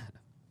 Yeah.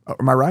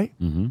 Am I right?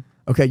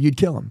 Okay, you'd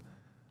kill them.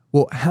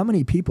 Well, how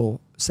many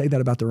people say that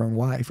about their own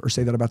wife or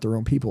say that about their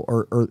own people?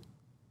 Or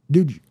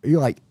dude,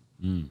 you're like,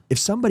 if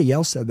somebody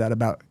else said that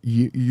about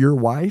your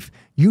wife,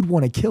 you'd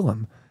want to kill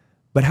him.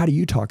 But how do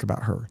you talk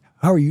about her?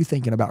 How are you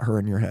thinking about her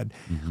in your head?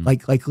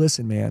 Like,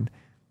 listen, man,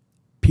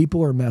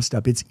 people are messed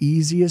up. It's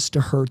easiest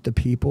to hurt the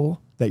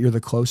people that you're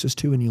the closest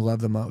to and you love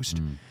the most.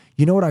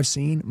 You know what I've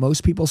seen?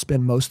 Most people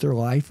spend most of their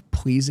life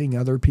pleasing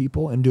other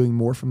people and doing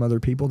more from other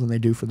people than they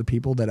do for the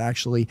people that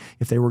actually,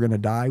 if they were going to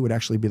die, would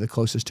actually be the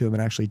closest to them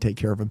and actually take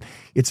care of them.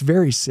 It's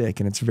very sick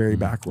and it's very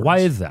backwards. Why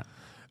is that?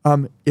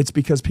 It's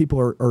because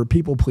people are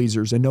people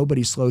pleasers and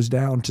nobody slows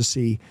down to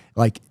see,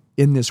 like,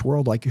 in this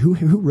world, like who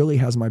really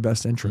has my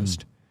best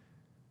interest?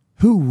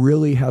 Who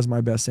really has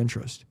my best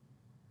interest?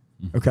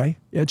 Okay?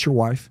 Yeah, it's your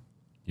wife.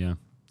 Yeah.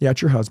 Yeah,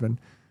 it's your husband.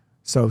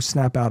 So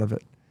snap out of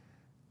it.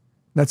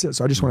 That's it.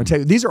 So I just want to tell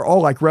you, these are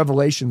all like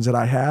revelations that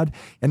I had.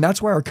 And that's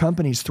why our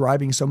company's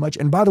thriving so much.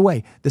 And by the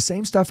way, the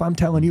same stuff I'm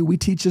telling you, we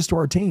teach this to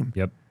our team.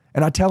 Yep.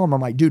 And I tell them, I'm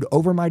like, dude,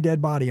 over my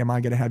dead body, am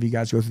I going to have you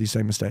guys go through these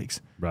same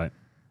mistakes? Right.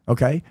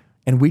 Okay.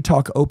 And we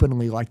talk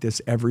openly like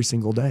this every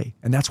single day.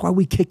 And that's why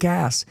we kick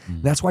ass.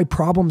 That's why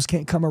problems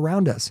can't come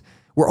around us.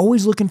 We're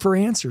always looking for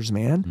answers,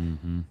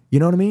 man. You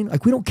know what I mean?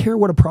 Like, we don't care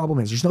what a problem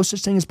is. There's no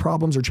such thing as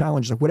problems or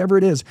challenges. Like, whatever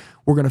it is,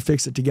 we're going to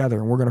fix it together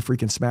and we're going to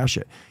freaking smash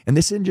it. And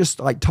this isn't just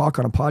like talk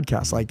on a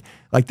podcast.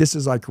 Like this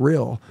is like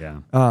real. Yeah.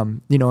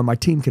 You know, and my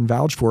team can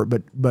vouch for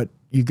it, but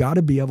you got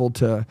to be able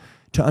to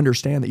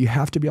understand that you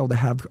have to be able to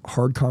have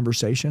hard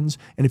conversations.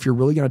 And if you're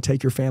really going to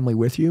take your family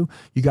with you,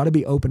 you got to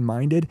be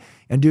open-minded.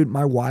 And dude,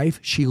 my wife,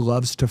 she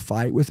loves to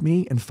fight with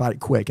me and fight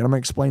quick. And I'm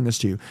going to explain this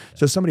to you.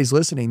 So if somebody's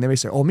listening, they may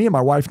say, oh, me and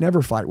my wife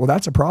never fight. Well,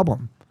 that's a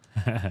problem.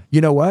 You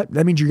know what?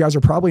 That means you guys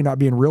are probably not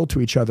being real to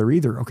each other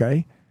either.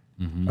 Okay.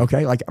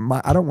 Okay. Like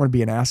I don't want to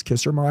be an ass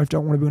kisser. My wife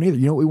don't want to be one either.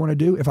 You know what we want to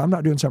do? If I'm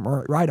not doing something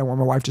right, I want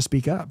my wife to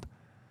speak up.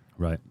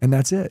 Right. And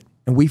that's it.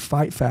 And we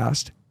fight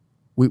fast.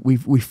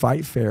 We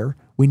fight fair.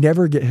 We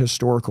never get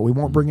historical. We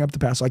won't bring up the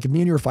past. Like if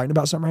me and you are fighting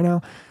about something right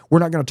now, we're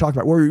not going to talk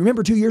about, well,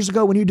 remember 2 years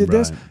ago when you did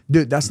this?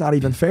 Dude, that's not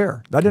even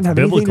fair. That didn't have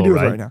anything to do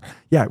with right now.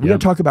 Yeah, we got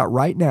to talk about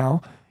right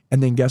now.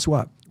 And then guess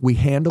what? We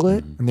handle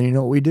it. And then you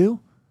know what we do?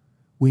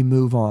 We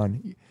move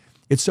on.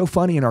 It's so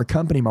funny in our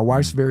company. My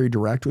wife's very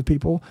direct with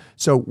people.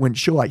 So when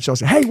she'll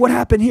say, hey, what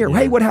happened here?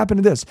 Hey, what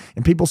happened to this?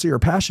 And people see her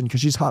passion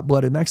because she's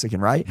hot-blooded Mexican,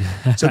 right?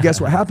 So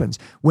guess what happens?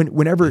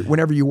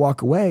 Whenever you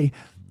walk away,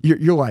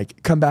 you're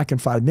like, come back in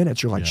 5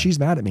 minutes. You're like, she's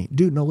mad at me.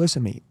 Dude, no,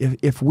 listen to me.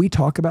 If we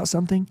talk about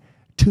something,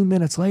 2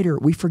 minutes later,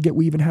 we forget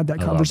we even had that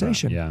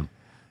conversation. Yeah.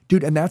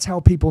 Dude, and that's how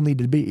people need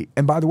to be.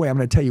 And by the way, I'm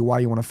going to tell you why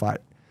you want to fight.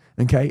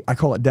 Okay? I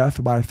call it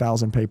death by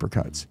 1,000 paper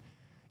cuts.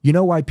 You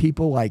know why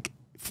people like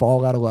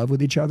fall out of love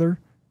with each other?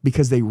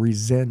 Because they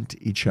resent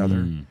each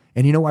other.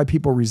 And you know why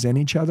people resent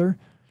each other?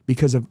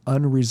 Because of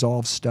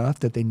unresolved stuff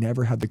that they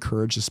never had the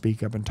courage to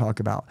speak up and talk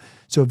about.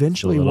 So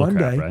eventually one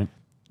day, right?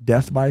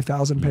 Death by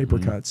 1,000 paper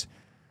cuts.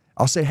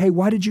 I'll say, hey,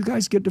 why did you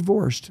guys get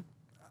divorced?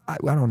 I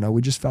don't know.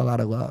 We just fell out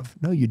of love.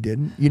 No, you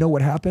didn't. You know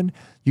what happened?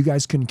 You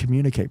guys couldn't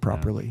communicate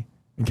properly.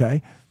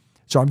 Okay?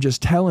 So I'm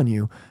just telling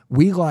you,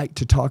 we like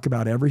to talk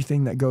about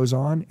everything that goes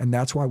on, and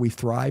that's why we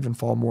thrive and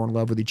fall more in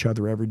love with each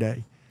other every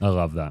day. I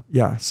love that.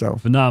 Yeah, so.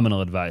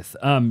 Phenomenal advice.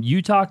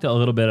 You talked a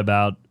little bit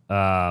about,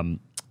 and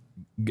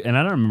I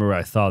don't remember where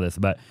I saw this,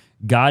 but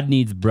God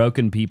needs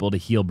broken people to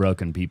heal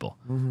broken people,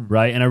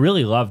 right? And I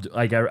really loved,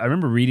 like, I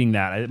remember reading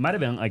that. It might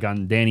have been like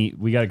on Danny.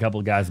 We got a couple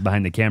of guys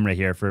behind the camera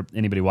here for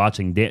anybody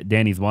watching.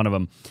 Danny's one of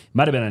them. It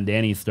might have been on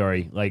Danny's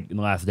story, like in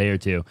the last day or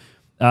two.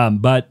 Dude,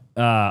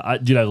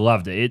 I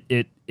loved it.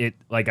 It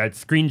like I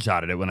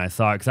screenshotted it when I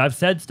saw it because I've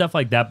said stuff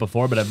like that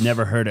before, but I've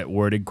never heard it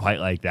worded quite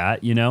like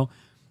that. You know,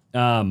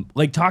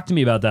 like talk to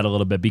me about that a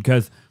little bit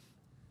because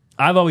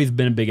I've always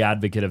been a big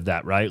advocate of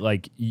that, right?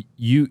 Like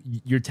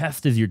your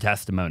test is your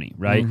testimony,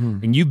 right?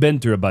 And you've been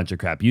through a bunch of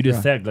crap. You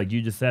just said, like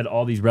you just said,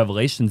 all these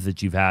revelations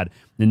that you've had,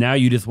 and now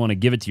you just want to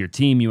give it to your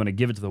team. You want to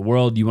give it to the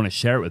world. You want to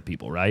share it with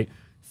people, right?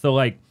 So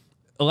like,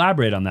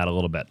 elaborate on that a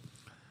little bit.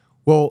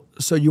 Well,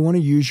 so you want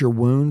to use your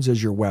wounds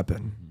as your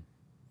weapon,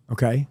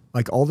 okay?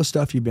 Like all the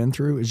stuff you've been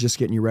through is just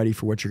getting you ready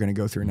for what you're going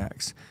to go through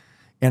next.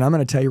 And I'm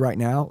going to tell you right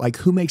now, like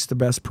who makes the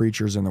best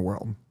preachers in the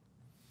world?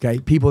 Okay,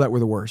 people that were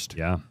the worst.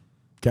 Yeah.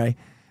 Okay.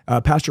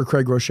 Pastor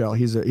Craig Rochelle,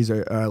 he's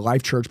a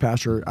Life Church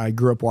pastor. I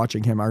grew up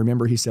watching him. I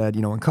remember he said,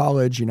 you know, in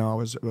college, you know, I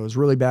was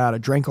really bad. I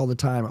drank all the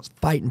time. I was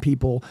fighting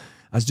people.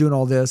 I was doing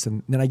all this,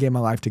 and then I gave my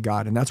life to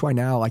God. And that's why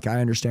now, like, I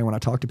understand when I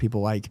talk to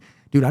people, like,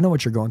 dude, I know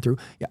what you're going through.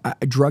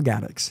 Drug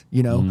addicts,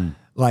 you know,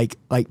 like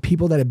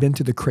people that have been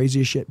through the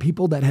craziest shit,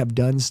 people that have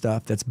done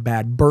stuff that's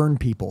bad, burned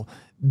people,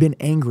 been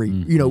angry,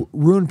 you know,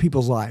 ruined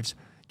people's lives.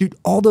 Dude,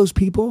 all those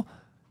people.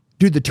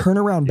 Dude, the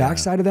turnaround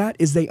backside of that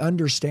is they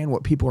understand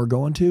what people are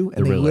going to,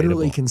 and they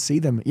literally can see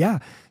them. Yeah.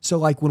 So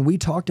like when we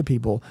talk to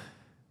people,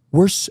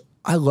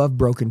 I love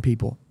broken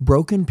people.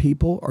 Broken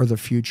people are the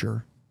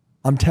future.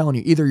 I'm telling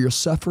you, either you'll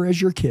suffer as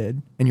your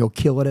kid and you'll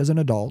kill it as an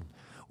adult,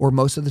 or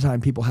most of the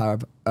time people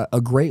have a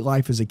great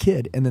life as a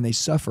kid and then they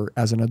suffer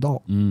as an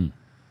adult.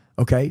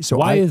 Okay. So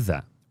why is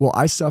that? Well,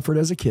 I suffered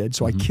as a kid,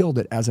 so I killed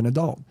it as an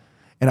adult.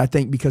 And I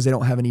think because they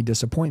don't have any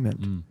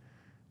disappointment.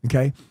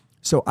 Okay.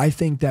 So I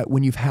think that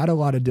when you've had a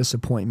lot of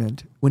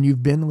disappointment, when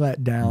you've been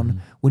let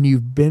down, when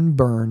you've been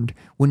burned,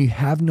 when you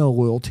have no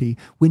loyalty,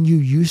 when you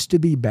used to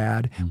be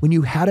bad, when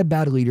you had a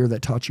bad leader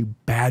that taught you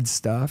bad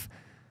stuff,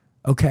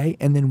 okay?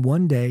 And then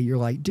one day you're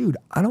like, dude,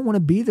 I don't want to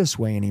be this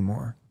way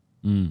anymore.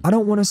 I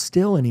don't want to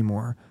steal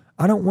anymore.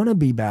 I don't want to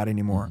be bad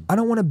anymore. I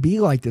don't want to be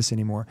like this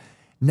anymore.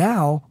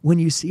 Now, when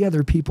you see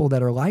other people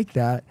that are like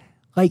that,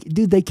 like,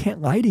 dude, they can't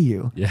lie to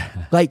you.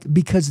 Yeah. Like,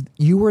 because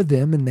you are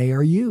them and they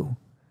are you.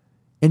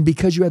 And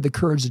because you had the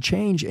courage to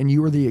change and you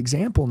were the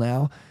example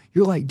now,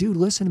 you're like, dude,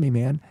 listen to me,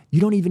 man.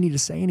 You don't even need to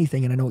say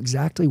anything, and I know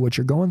exactly what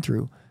you're going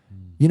through.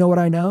 You know what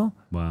I know?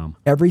 Wow.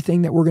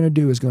 Everything that we're going to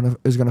do is going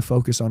to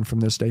focus on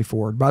from this day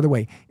forward. By the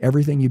way,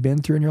 everything you've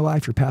been through in your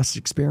life, your past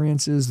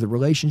experiences, the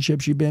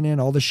relationships you've been in,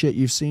 all the shit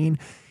you've seen,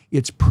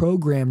 it's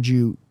programmed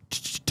you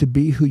to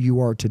be who you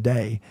are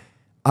today.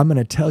 I'm going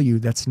to tell you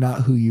that's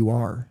not who you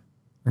are,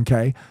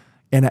 okay?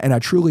 And I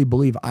truly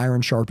believe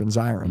iron sharpens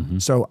iron.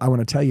 So I want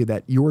to tell you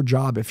that your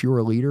job, if you're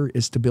a leader,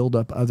 is to build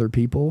up other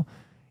people,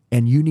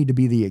 and you need to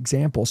be the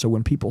example. So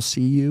when people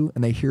see you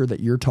and they hear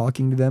that you're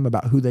talking to them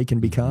about who they can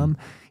become,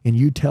 and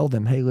you tell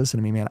them, hey, listen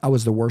to me, man, I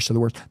was the worst of the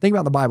worst. Think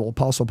about the Bible,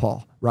 Apostle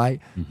Paul,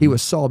 right? He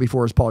was Saul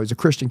before he was Paul. He was a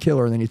Christian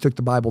killer, and then he took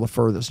the Bible the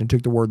furthest and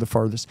took the word the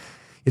furthest.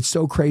 It's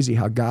so crazy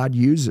how God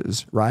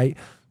uses, right,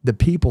 the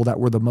people that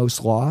were the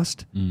most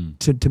lost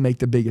to make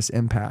the biggest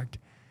impact.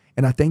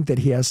 And I think that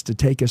he has to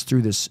take us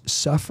through this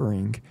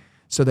suffering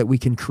so that we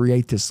can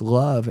create this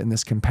love and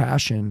this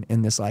compassion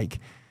and this like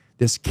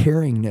this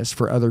caringness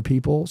for other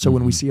people. So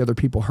when we see other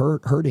people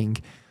hurting,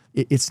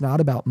 it's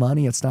not about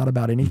money. It's not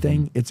about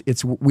anything.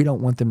 It's we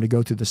don't want them to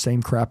go through the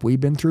same crap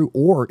we've been through,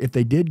 or if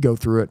they did go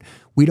through it,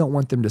 we don't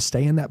want them to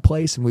stay in that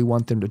place, and we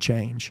want them to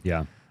change.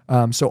 Yeah.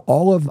 So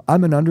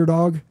I'm an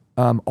underdog.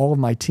 All of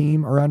my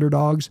team are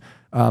underdogs.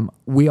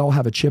 We all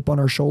have a chip on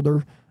our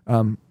shoulder.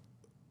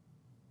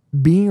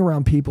 Being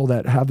around people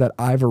that have that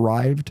I've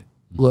arrived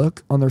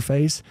look on their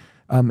face,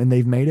 and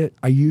they've made it,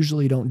 I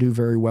usually don't do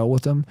very well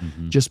with them,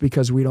 just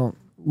because we don't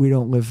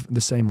live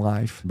the same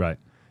life. Right.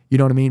 You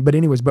know what I mean? But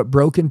anyways, but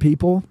broken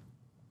people,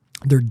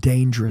 they're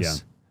dangerous.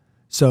 Yeah.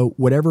 So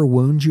whatever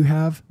wounds you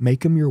have,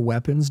 make them your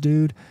weapons,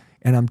 dude.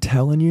 And I'm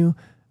telling you,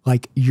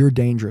 like, you're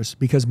dangerous,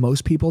 because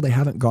most people, they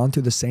haven't gone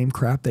through the same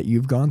crap that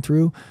you've gone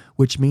through,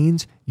 which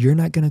means you're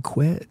not going to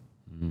quit.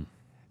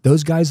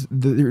 Those guys,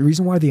 the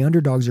reason why the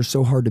underdogs are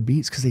so hard to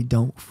beat is because they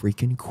don't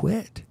freaking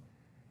quit.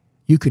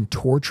 You can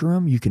torture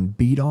them. You can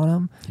beat on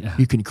them. Yeah.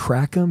 You can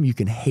crack them. You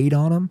can hate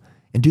on them.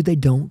 And dude, they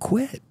don't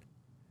quit.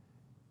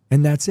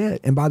 And that's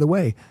it. And by the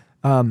way,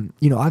 you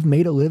know, I've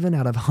made a living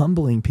out of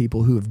humbling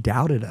people who have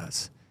doubted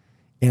us.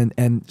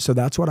 And so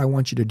that's what I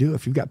want you to do.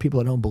 If you've got people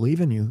that don't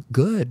believe in you,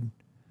 good,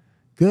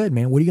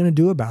 man. What are you going to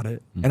do about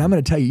it? And I'm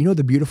going to tell you, you know,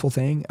 the beautiful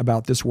thing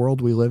about this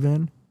world we live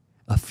in,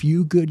 a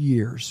few good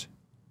years,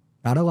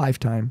 not a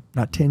lifetime,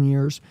 not 10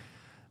 years,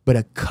 but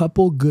a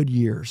couple good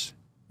years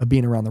of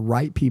being around the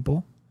right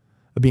people,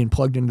 of being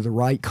plugged into the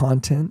right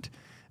content,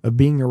 of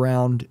being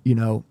around, you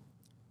know,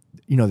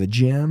 the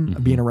gym,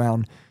 of being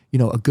around, you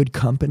know, a good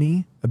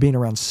company, of being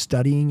around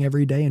studying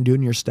every day and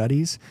doing your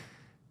studies.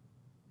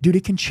 Dude,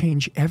 it can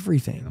change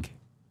everything. Yeah.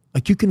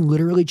 Like, you can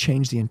literally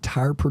change the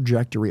entire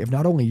trajectory of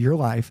not only your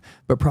life,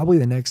 but probably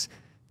the next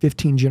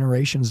 15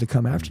 generations to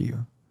come after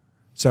you.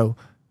 So,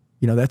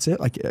 you know, that's it.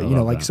 Like, you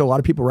know, like, so a lot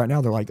of people right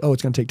now, they're like, oh,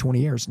 it's going to take 20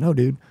 years. No,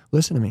 dude,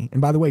 listen to me. And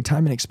by the way,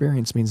 time and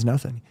experience means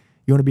nothing.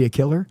 You want to be a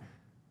killer?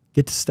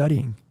 Get to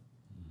studying.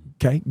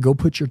 Okay? Go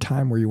put your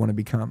time where you want to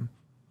become.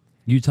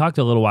 You talked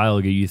a little while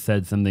ago, you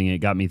said something, it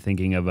got me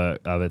thinking of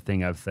a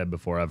thing I've said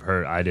before.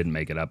 I didn't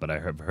make it up, but I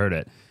have heard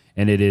it.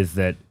 and it is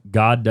that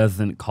God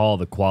doesn't call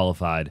the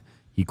qualified;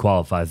 He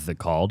qualifies the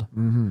called.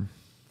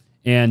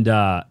 And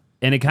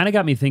it kind of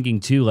got me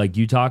thinking too. Like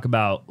you talk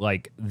about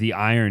like the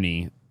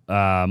irony,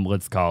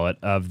 let's call it,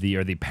 of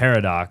the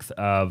paradox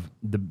of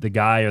the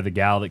guy or the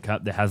gal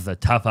that has a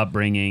tough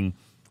upbringing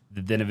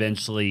that then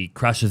eventually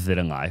crushes it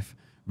in life,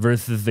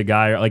 versus the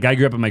guy, like I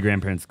grew up in my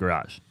grandparents'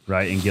 garage,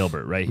 right, in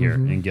Gilbert, right here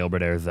in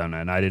Gilbert, Arizona,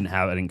 and I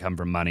didn't come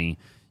from money,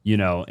 you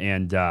know,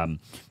 and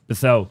but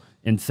so,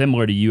 and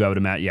similar to you, I would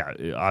imagine,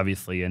 yeah,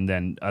 obviously, and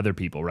then other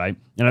people, right?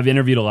 And I've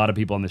interviewed a lot of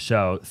people on the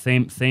show,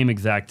 same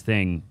exact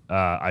thing.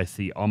 I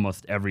see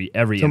almost every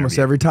interview, almost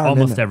every time,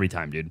 almost every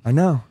time, dude. I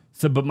know.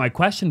 So, but my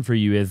question for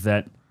you is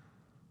that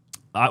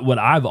what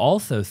I've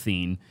also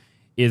seen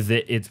is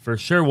that it's for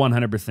sure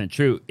 100%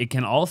 true. It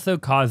can also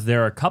cause,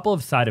 there are a couple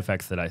of side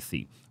effects that I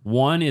see.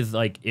 One is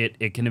like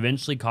it can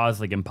eventually cause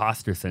like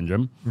imposter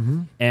syndrome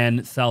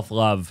and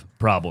self-love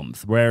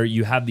problems, where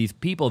you have these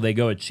people, they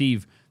go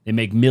achieve, they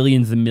make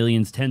millions and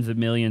millions, tens of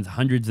millions,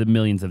 hundreds of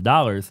millions of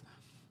dollars.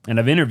 And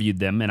I've interviewed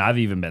them, and I've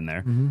even been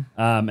there,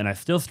 and I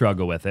still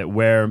struggle with it,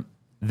 where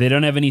they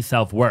don't have any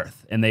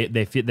self-worth, and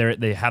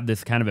they have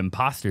this kind of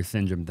imposter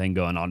syndrome thing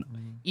going on,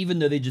 even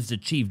though they just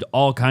achieved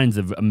all kinds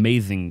of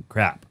amazing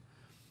crap.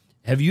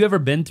 Have you ever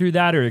been through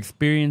that or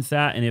experienced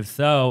that? And if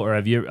so, or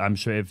have you, I'm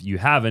sure if you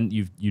haven't,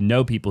 you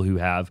know people who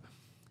have,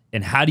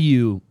 and how do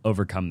you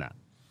overcome that?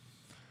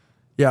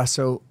 Yeah,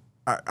 so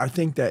I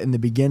think that in the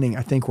beginning,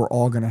 I think we're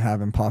all going to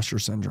have imposter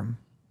syndrome.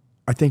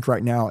 I think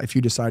right now, if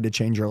you decide to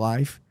change your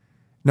life,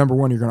 number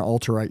one, you're going to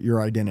alter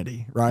your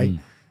identity, right?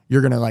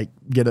 You're going to like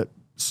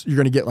you're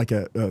going to get like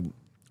a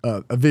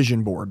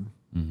vision board,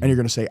 and you're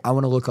going to say, I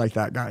want to look like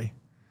that guy.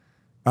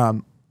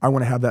 I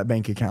want to have that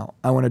bank account.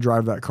 I want to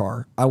drive that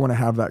car. I want to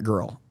have that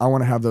girl. I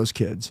want to have those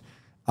kids.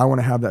 I want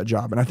to have that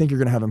job. And I think you're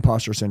going to have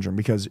imposter syndrome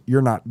because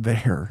you're not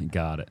there.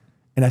 Got it.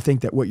 And I think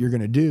that what you're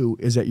going to do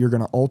is that you're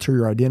going to alter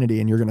your identity,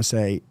 and you're going to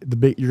say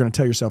you're going to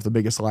tell yourself the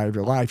biggest lie of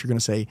your life. You're going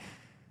to say,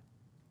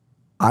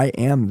 I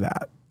am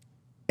that.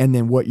 And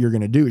then what you're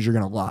going to do is you're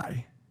going to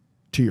lie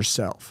to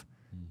yourself.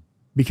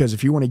 Because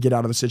if you want to get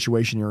out of the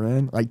situation you're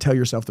in, like tell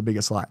yourself the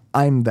biggest lie.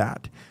 I'm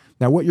that.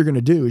 Now, what you're going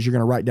to do is you're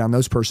going to write down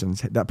that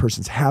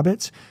person's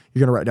habits.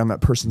 You're going to write down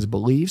that person's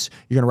beliefs.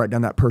 You're going to write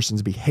down that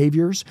person's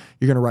behaviors.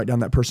 You're going to write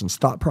down that person's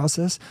thought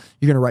process.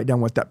 You're going to write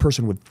down what that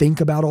person would think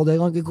about all day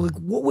long. Like,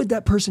 what would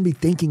that person be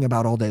thinking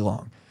about all day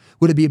long?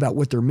 Would it be about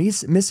what they're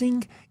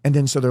missing, and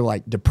then so they're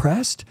like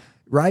depressed,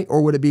 right?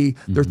 Or would it be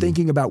they're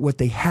thinking about what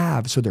they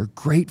have, so they're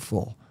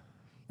grateful,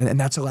 and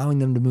that's allowing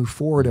them to move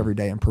forward every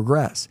day and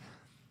progress.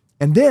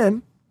 And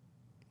then,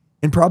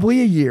 in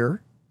probably a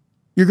year,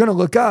 you're going to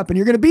look up and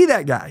you're going to be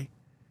that guy.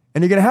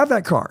 And you're going to have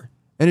that car,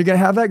 and you're going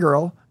to have that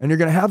girl, and you're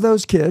going to have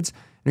those kids,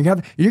 and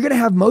you're going to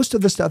have most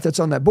of the stuff that's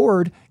on that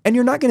board, and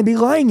you're not going to be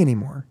lying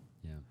anymore.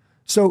 Yeah.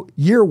 So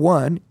year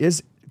one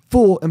is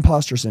full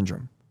imposter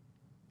syndrome.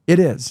 It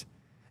is.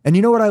 And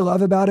you know what I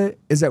love about it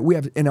is that we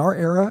have, in our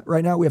era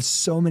right now, we have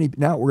so many,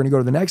 now we're going to go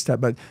to the next step,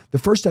 but the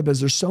first step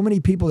is there's so many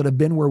people that have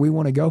been where we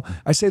want to go.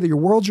 I say that your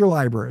world's your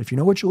library. If you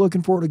know what you're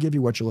looking for, it'll give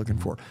you what you're looking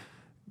for.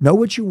 Know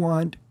what you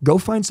want. Go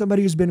find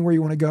somebody who's been where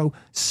you want to go.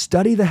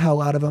 Study the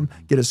hell out of them.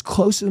 Get as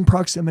close in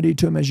proximity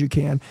to them as you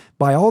can.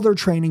 Buy all their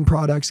training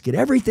products. Get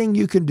everything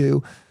you can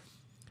do.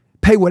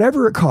 Pay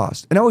whatever it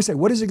costs. And I always say,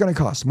 what is it going to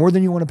cost? More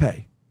than you want to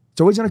pay. It's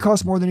always going to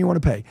cost more than you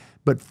want to pay.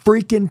 But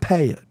freaking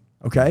pay it,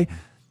 okay?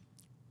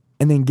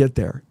 And then get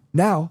there.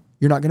 Now,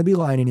 you're not going to be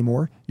lying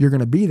anymore. You're going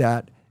to be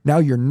that. Now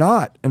you're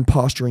not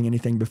imposturing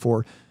anything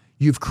before.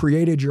 You've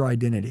created your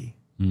identity,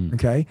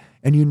 okay?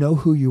 And you know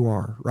who you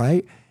are,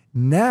 right?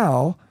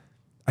 Now,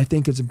 I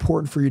think it's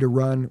important for you to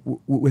run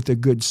with a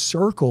good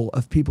circle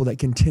of people that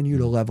continue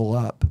to level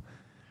up.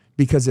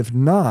 Because if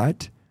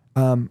not,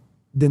 then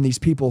these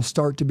people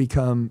start to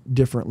become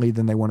differently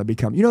than they want to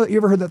become. You know, you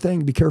ever heard that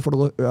thing, be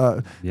careful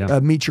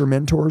to meet your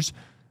mentors?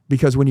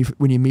 Because when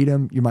you meet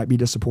them, you might be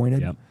disappointed.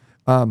 Yep.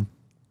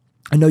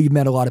 I know you've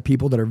met a lot of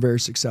people that are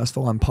very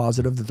successful. I'm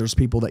positive that there's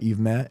people that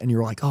you've met and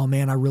you're like, oh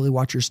man, I really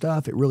watch your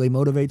stuff. It really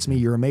motivates me.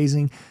 You're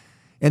amazing.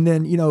 And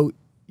then, you know,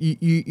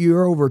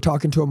 you're over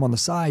talking to them on the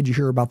side. You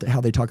hear about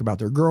how they talk about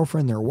their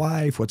girlfriend, their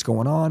wife, what's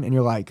going on. And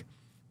you're like,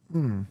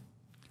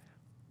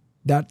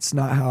 that's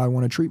not how I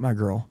want to treat my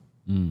girl.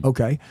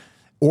 Okay.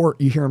 Or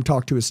you hear him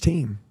talk to his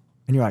team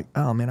and you're like,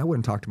 oh man, I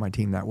wouldn't talk to my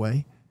team that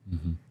way.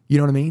 You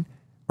know what I mean?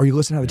 Or you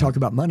listen to how they talk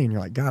about money and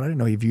you're like, God, I didn't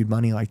know you viewed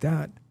money like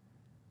that.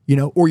 You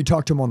know, or you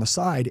talk to them on the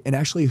side and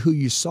actually who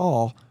you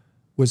saw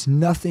was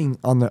nothing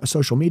on the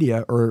social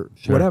media or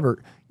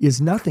whatever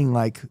is nothing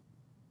like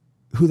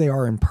who they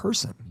are in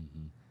person.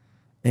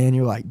 And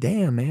you're like,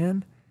 damn,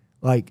 man.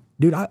 Like,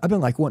 dude, I've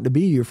been like wanting to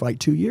be you for like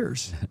 2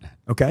 years.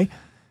 Okay.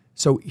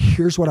 So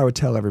here's what I would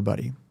tell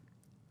everybody.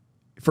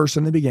 First,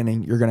 in the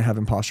beginning, you're going to have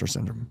imposter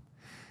syndrome.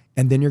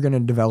 And then you're going to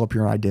develop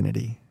your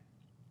identity.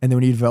 And then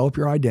when you develop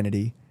your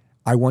identity,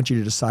 I want you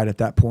to decide at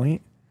that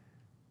point,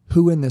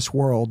 who in this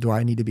world do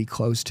I need to be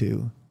close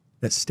to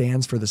that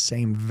stands for the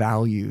same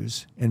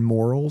values and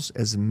morals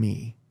as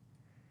me?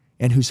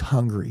 And who's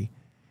hungry,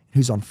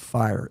 who's on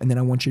fire. And then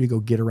I want you to go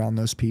get around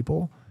those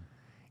people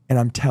And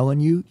I'm telling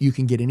you, you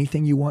can get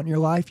anything you want in your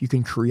life. You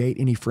can create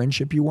any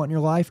friendship you want in your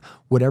life.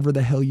 Whatever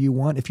the hell you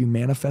want, if you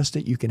manifest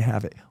it, you can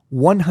have it.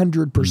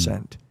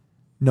 100%,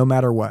 no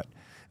matter what.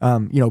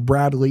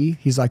 Brad Lee,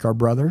 he's like our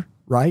brother,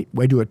 right?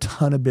 We do a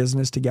ton of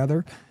business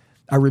together.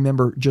 I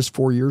remember just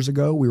 4 years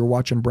ago, we were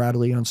watching Brad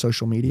Lee on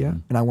social media,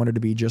 and I wanted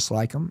to be just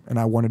like him, and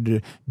I wanted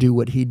to do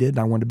what he did, and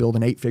I wanted to build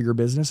an 8-figure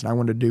business, and I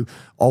wanted to do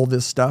all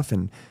this stuff.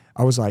 And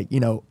I was like,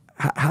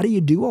 how do you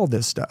do all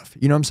this stuff?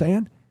 You know what I'm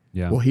saying?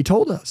 Yeah. Well, he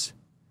told us.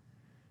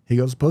 He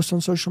goes, post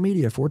on social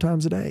media 4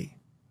 times a day.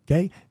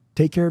 Okay?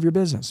 Take care of your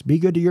business. Be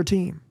good to your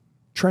team.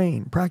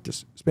 Train,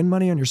 practice, spend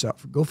money on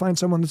yourself. Go find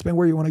someone that's been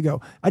where you want to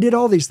go. I did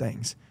all these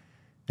things.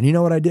 And you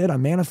know what I did? I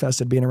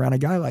manifested being around a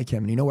guy like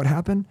him. And you know what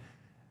happened?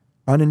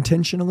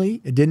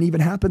 Unintentionally, it didn't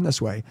even happen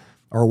this way.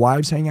 Our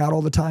wives hang out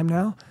all the time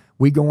now.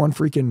 We go on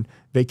freaking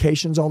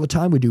vacations all the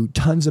time. We do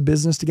tons of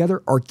business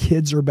together. Our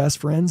kids are best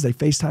friends. They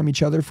FaceTime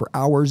each other for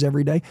hours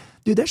every day.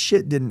 Dude, that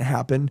shit didn't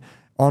happen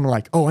on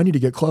like, oh, I need to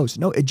get close.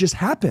 No, it just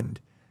happened.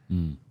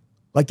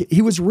 Like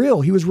he was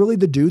real. He was really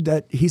the dude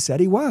that he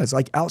said he was.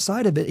 Like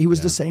outside of it, he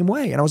was the same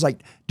way. And I was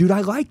like, dude, I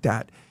like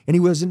that. And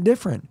he wasn't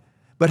different.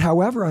 But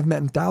however, I've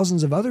met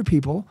thousands of other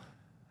people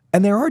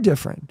and they are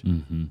different.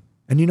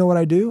 And you know what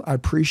I do? I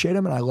appreciate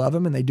them and I love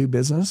them and they do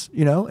business,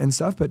 and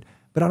stuff, but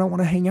I don't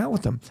want to hang out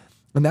with them.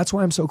 And that's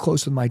why I'm so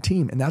close with my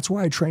team. And that's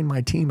why I train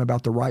my team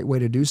about the right way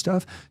to do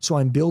stuff. So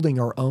I'm building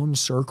our own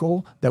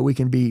circle that we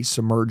can be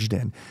submerged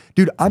in.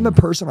 Dude, I'm a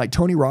person like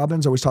Tony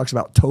Robbins always talks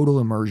about total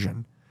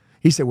immersion.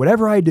 He said,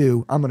 whatever I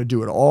do, I'm going to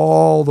do it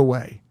all the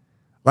way.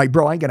 Like,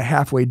 bro, I ain't going to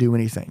halfway do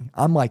anything.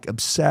 I'm like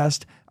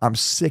obsessed. I'm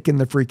sick in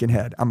the freaking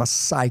head. I'm a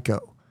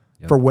psycho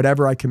for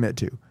whatever I commit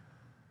to.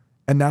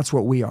 And that's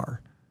what we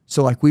are.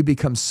 So like we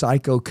become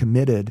psycho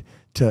committed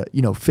to,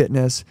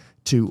 fitness,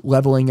 to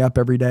leveling up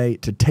every day,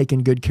 to taking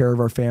good care of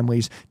our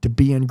families, to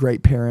being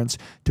great parents,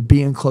 to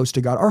being close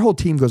to God. Our whole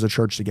team goes to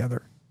church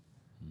together.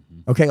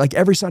 Okay, like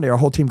every Sunday, our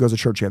whole team goes to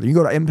church together. You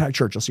go to Impact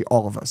Church, you'll see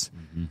all of us.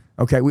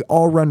 Okay, we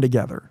all run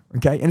together.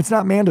 Okay, and it's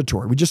not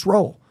mandatory. We just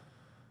roll.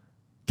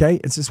 Okay,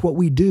 it's just what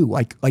we do.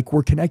 Like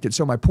we're connected.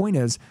 So my point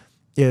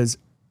is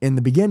in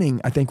the beginning,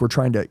 I think we're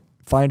trying to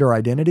find our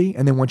identity,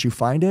 and then once you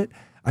find it,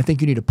 I think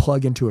you need to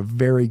plug into a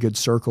very good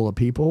circle of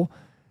people.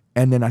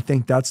 And then I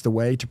think that's the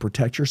way to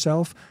protect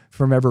yourself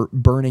from ever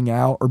burning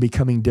out or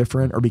becoming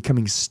different or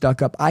becoming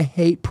stuck up. I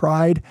hate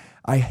pride.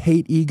 I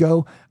hate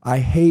ego. I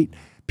hate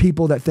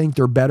people that think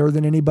they're better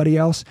than anybody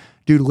else.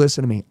 Dude,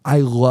 listen to me.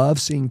 I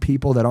love seeing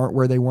people that aren't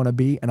where they want to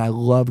be, and I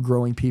love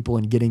growing people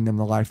and getting them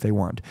the life they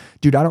want.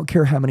 Dude, I don't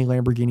care how many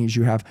Lamborghinis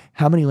you have.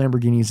 How many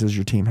Lamborghinis does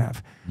your team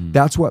have?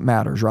 That's what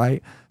matters,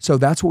 right? So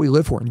that's what we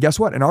live for. And guess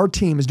what? And our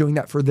team is doing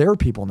that for their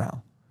people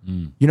now.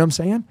 You know what I'm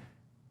saying?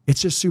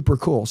 It's just super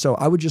cool. So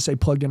I would just say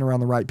plugged in around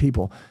the right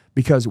people,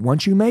 because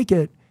once you make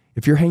it,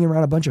 if you're hanging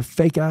around a bunch of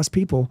fake ass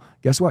people,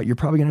 guess what? You're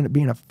probably going to end up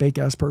being a fake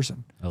ass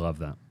person. I love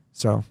that.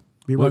 So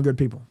be around good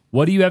people.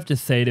 What do you have to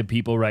say to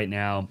people right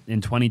now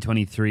in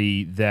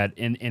 2023 that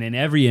in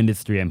every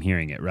industry I'm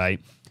hearing it, right?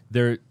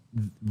 They're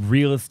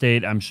real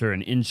estate, I'm sure,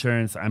 in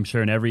insurance, I'm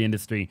sure in every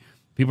industry,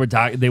 people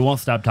are they won't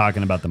stop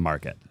talking about the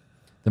market.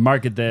 The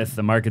market this,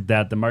 the market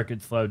that, the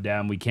market slowed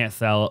down. We can't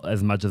sell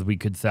as much as we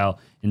could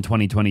sell in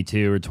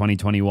 2022 or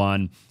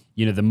 2021.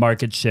 The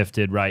market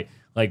shifted, right?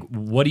 Like,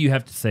 what do you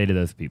have to say to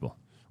those people?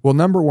 Well,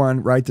 number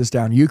one, write this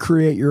down. You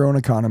create your own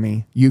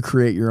economy. You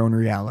create your own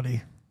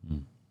reality.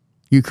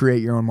 You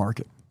create your own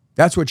market.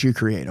 That's what you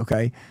create,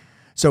 okay?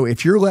 So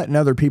if you're letting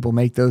other people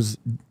make those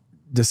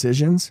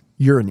decisions,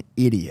 you're an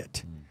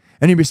idiot.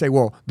 And you may say,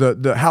 well,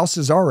 the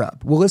houses are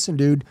up. Well, listen,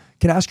 dude,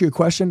 can I ask you a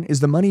question? Is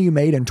the money you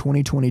made in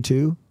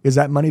 2022, is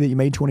that money that you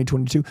made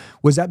 2022,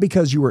 was that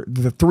because you were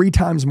the 3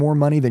 times more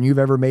money than you've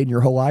ever made in your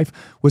whole life?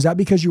 Was that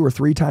because you were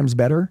 3 times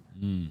better?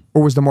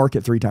 Or was the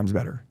market 3 times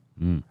better?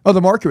 Oh,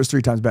 the market was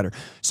 3 times better.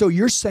 So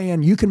you're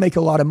saying you can make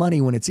a lot of money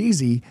when it's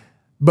easy,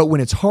 but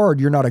when it's hard,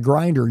 you're not a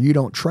grinder. You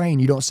don't train.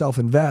 You don't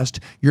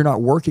self-invest. You're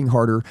not working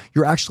harder.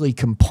 You're actually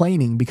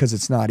complaining because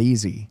it's not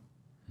easy.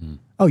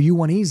 Oh, you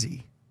want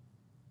easy.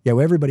 Yeah,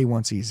 well, everybody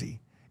wants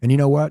easy. And you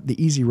know what? The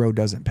easy road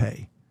doesn't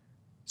pay.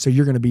 So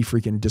you're going to be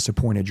freaking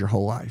disappointed your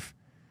whole life.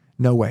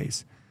 No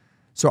ways.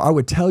 So I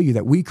would tell you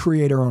that we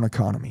create our own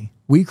economy.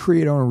 We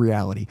create our own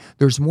reality.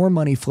 There's more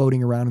money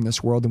floating around in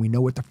this world than we know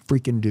what to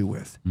freaking do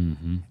with.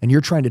 And you're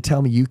trying to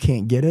tell me you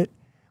can't get it?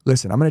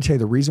 Listen, I'm going to tell you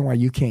the reason why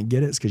you can't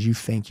get it is because you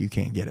think you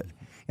can't get it.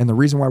 And the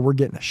reason why we're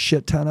getting a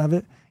shit ton of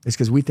it is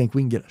because we think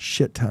we can get a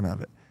shit ton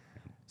of it.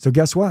 So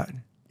guess what?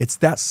 It's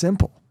that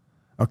simple.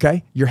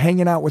 Okay? You're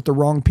hanging out with the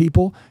wrong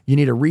people. You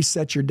need to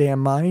reset your damn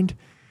mind,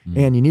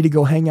 and you need to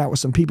go hang out with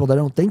some people that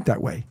don't think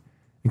that way.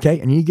 Okay?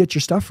 And you need to get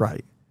your stuff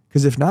right.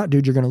 Because if not,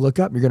 dude, you're going to look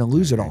up and you're going to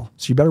lose it all.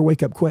 So you better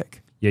wake up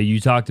quick. Yeah,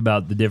 you talked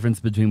about the difference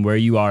between where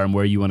you are and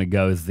where you want to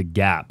go is the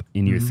gap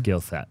in your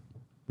skill set,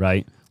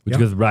 right? Which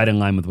goes right in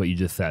line with what you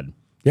just said.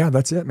 Yeah,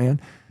 that's it,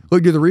 man.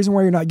 Look, dude, the reason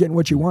why you're not getting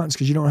what you want is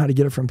because you don't know how to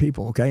get it from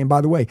people, okay? And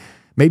by the way,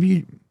 maybe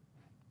you,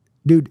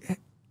 dude,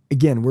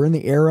 again, we're in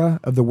the era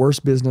of the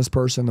worst business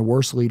person, the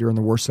worst leader, and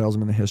the worst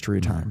salesman in the history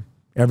of time.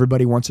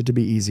 Everybody wants it to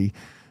be easy.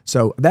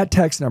 So that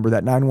text number,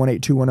 that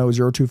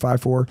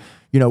 918-210-0254,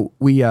 you know,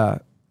 we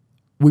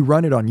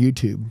run it on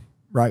YouTube,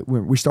 right?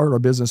 We started our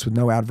business with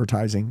no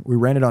advertising. We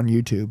ran it on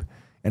YouTube.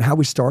 And how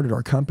we started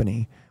our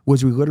company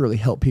was we literally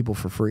helped people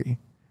for free.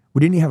 We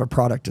didn't even have a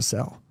product to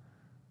sell.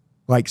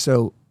 Like,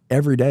 so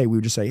every day we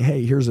would just say,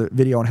 hey, here's a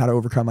video on how to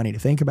overcome. I need to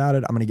think about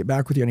it. I'm going to get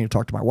back with you. I need to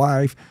talk to my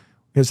wife.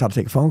 Here's how to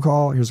take a phone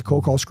call. Here's a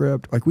cold call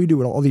script. Like, we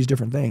do all these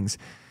different things.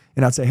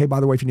 And I'd say, hey, by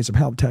the way, if you need some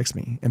help, text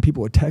me. And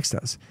people would text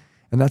us.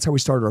 And that's how we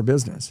started our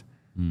business.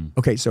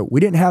 Okay, so we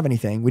didn't have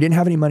anything. We didn't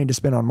have any money to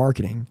spend on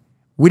marketing.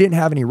 We didn't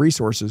have any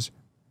resources.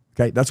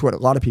 Okay, that's what a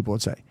lot of people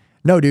would say.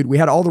 No, dude, we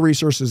had all the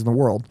resources in the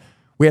world.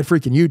 We had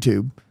freaking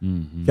YouTube.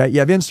 Okay, you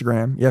have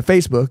Instagram, you have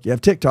Facebook, you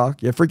have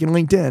TikTok, you have freaking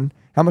LinkedIn.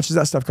 How much does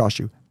that stuff cost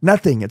you?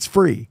 Nothing. It's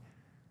free.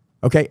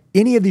 Okay,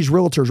 any of these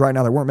realtors right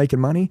now that weren't making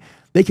money,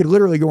 they could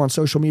literally go on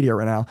social media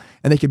right now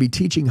and they could be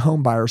teaching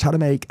home buyers how to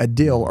make a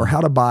deal or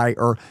how to buy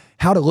or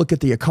how to look at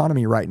the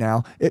economy right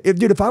now.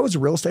 Dude, if I was a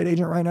real estate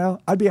agent right now,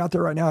 I'd be out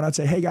there right now and I'd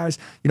say, hey guys,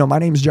 you know, my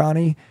name's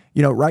Johnny.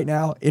 You know, right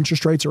now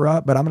interest rates are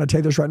up, but I'm going to tell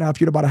you this right now. If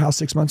you'd have bought a house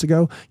 6 months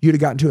ago, you'd have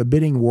gotten into a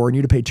bidding war and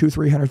you'd have paid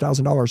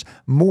 $200,000-$300,000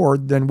 more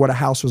than what a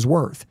house was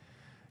worth.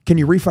 Can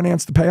you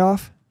refinance the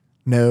payoff?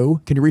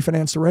 No. Can you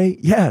refinance the rate?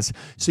 Yes.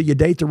 So you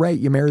date the rate,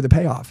 you marry the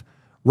payoff.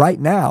 Right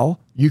now,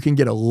 you can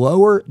get a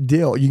lower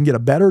deal. You can get a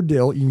better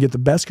deal. You can get the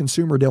best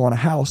consumer deal on a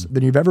house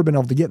than you've ever been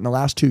able to get in the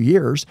last 2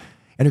 years.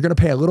 And you're going to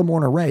pay a little more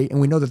on a rate.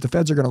 And we know that the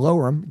feds are going to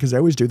lower them because they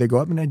always do. They go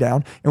up and they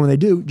down. And when they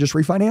do, just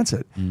refinance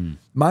it.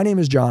 My name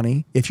is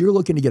Johnny. If you're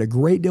looking to get a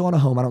great deal on a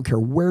home, I don't care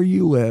where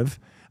you live,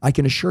 I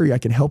can assure you I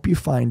can help you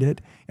find it.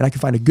 And I can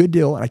find a good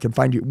deal. And I can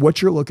find you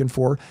what you're looking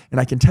for. And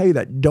I can tell you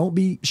that don't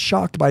be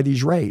shocked by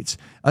these rates.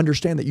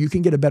 Understand that you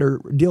can get a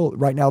better deal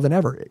right now than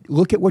ever.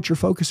 Look at what you're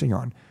focusing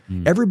on.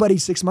 Everybody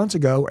 6 months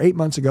ago, 8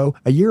 months ago,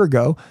 a year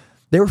ago,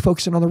 they were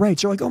focusing on the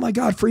rates. They're like, oh my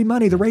God, free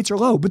money. The rates are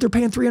low, but they're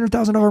paying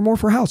 $300,000 more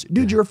for a house.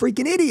 Dude, you're a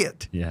freaking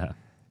idiot. Yeah.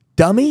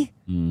 Dummy.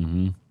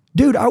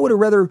 Dude, I would have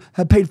rather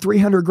have paid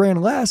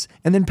 $300,000 less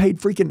and then paid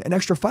freaking an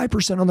extra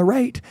 5% on the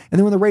rate. And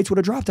then when the rates would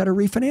have dropped, I'd have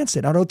refinanced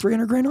it. I'd owe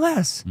 $300,000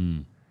 less.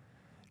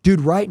 Dude,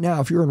 right now,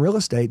 if you're in real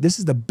estate, this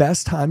is the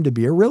best time to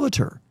be a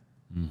realtor.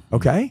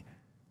 Okay?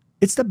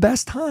 It's the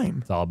best time.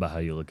 It's all about how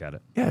you look at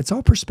it. Yeah, it's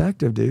all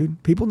perspective,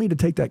 dude. People need to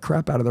take that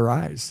crap out of their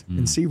eyes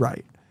and see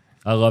right.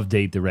 I love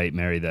date the rate,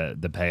 marry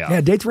the payoff. Yeah,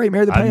 date the rate,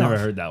 marry the payoff. I've never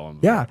heard that one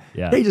before.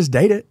 Yeah. Hey, just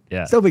date it.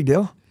 Yeah. It's no big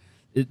deal.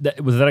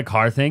 Was that a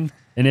car thing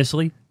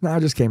initially? No, I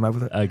just came up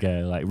with it.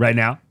 Okay, like right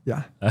now?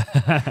 Yeah.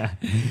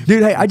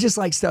 Dude, hey, I just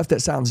like stuff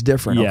that sounds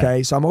different, Yeah.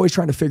 okay? So I'm always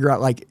trying to figure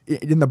out, like,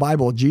 in the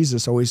Bible,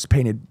 Jesus always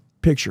painted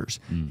pictures.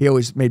 He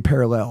always made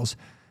parallels.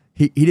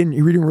 He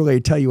didn't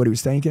really tell you what he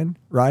was thinking,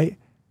 right?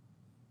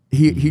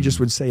 He just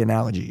would say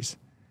analogies.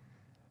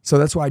 So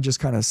that's why I just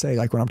kind of say,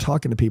 like, when I'm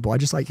talking to people, I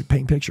just like to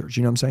paint pictures.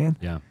 You know what I'm saying?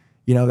 Yeah.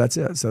 You know, that's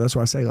it. So that's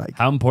why I say, like,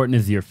 how important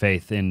is your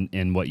faith in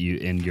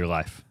your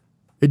life?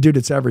 Dude,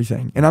 it's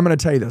everything. And I'm going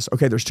to tell you this.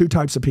 Okay, there's two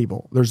types of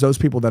people. There's those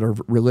people that are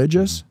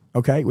religious,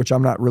 okay, which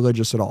I'm not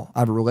religious at all. I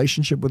have a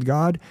relationship with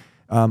God.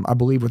 I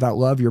believe without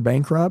love, you're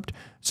bankrupt.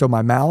 So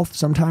my mouth,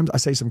 sometimes I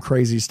say some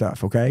crazy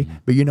stuff, okay?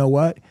 But you know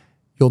what?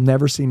 You'll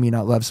never see me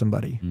not love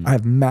somebody. I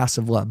have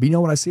massive love. But you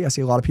know what I see? I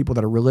see a lot of people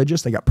that are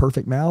religious. They got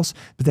perfect mouths,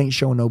 but they ain't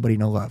showing nobody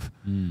no love,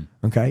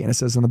 okay? And it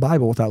says in the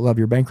Bible, without love,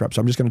 you're bankrupt.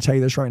 So I'm just going to tell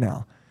you this right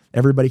now.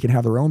 Everybody can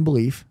have their own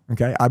belief,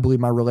 okay? I believe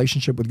my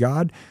relationship with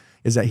God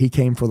is that he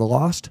came for the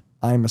lost.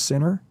 I am a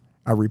sinner.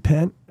 I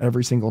repent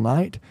every single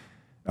night.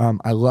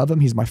 I love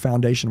him. He's my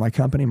foundation, my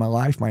company, my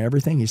life, my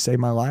everything. He saved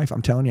my life.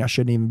 I'm telling you, I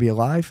shouldn't even be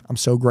alive. I'm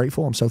so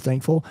grateful. I'm so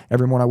thankful.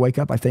 Every morning I wake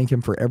up, I thank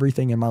him for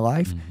everything in my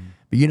life.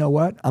 But you know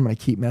what? I'm going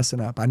to keep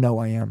messing up. I know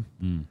I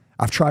am.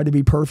 I've tried to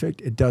be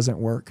perfect. It doesn't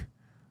work.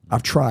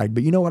 I've tried.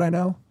 But you know what I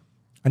know?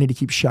 I need to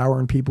keep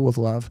showering people with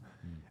love.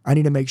 I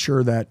need to make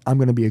sure that I'm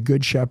going to be a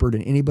good shepherd,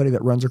 and anybody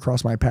that runs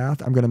across my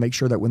path, I'm going to make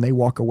sure that when they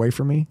walk away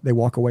from me, they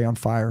walk away on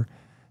fire.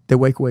 They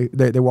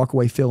walk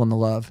away feeling the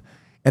love.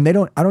 And I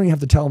don't even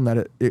have to tell them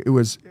that it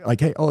was like,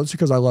 hey, oh, it's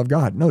because I love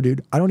God. No,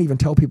 dude, I don't even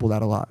tell people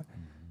that a lot.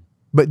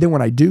 But then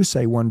when I do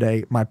say one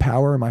day, my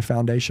power and my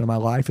foundation of my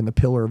life and the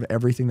pillar of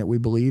everything that we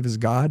believe is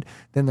God,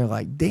 then they're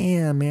like,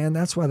 damn, man,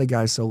 that's why the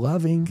guy's so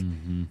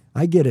loving.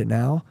 I get it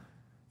now.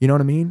 You know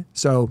what I mean?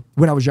 So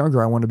when I was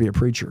younger, I wanted to be a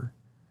preacher,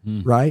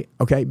 right?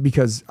 Okay,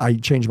 because I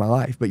changed my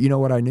life. But you know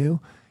what I knew?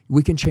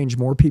 We can change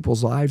more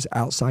people's lives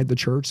outside the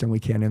church than we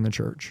can in the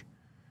church.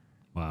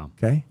 Wow.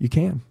 Okay, you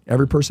can.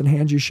 Every person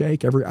hand you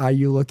shake, every eye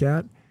you look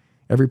at,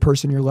 every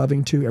person you're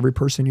loving to, every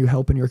person you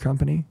help in your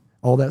company,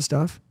 all that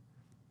stuff.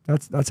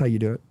 That's how you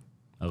do it.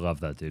 I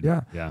love that, dude.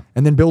 Yeah. Yeah.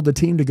 And then build a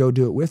team to go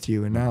do it with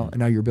you. And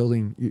now you're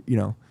building,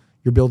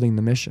 you're building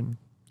the mission.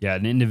 Yeah.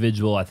 An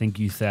individual, I think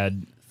you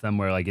said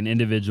somewhere, like an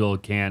individual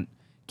can't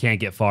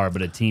get far,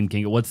 but a team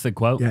can. What's the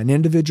quote? Yeah. An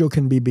individual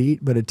can be beat,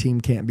 but a team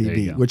can't be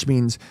beat, which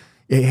means,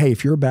 hey,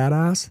 if you're a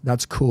badass,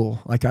 that's cool.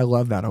 Like, I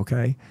love that.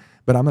 Okay.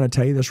 But I'm going to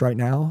tell you this right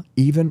now.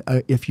 Even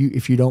if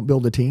you don't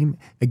build a team,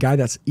 a guy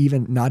that's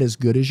even not as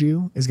good as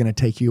you is going to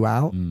take you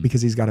out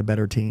because he's got a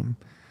better team.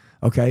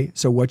 Okay,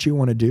 so what you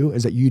want to do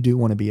is that you do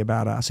want to be a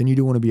badass and you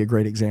do want to be a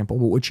great example.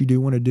 But what you do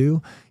want to do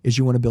is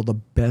you want to build the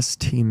best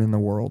team in the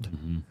world.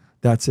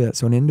 That's it.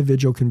 So an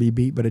individual can be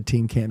beat, but a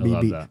team can't be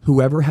beat.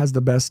 Whoever has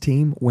the best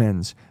team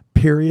wins.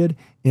 Period.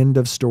 End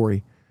of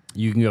story.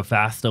 You can go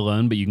fast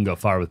alone, but you can go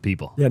far with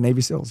people. Yeah,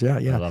 Navy SEALs. Yeah.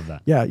 I love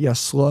that. Yeah.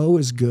 Slow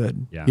is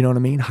good. Yeah. You know what I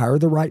mean? Hire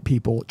the right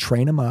people,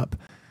 train them up,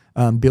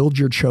 build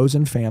your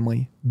chosen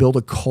family, build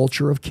a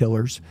culture of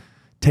killers.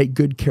 Take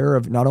good care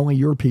of not only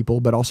your people,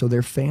 but also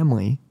their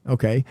family,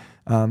 okay,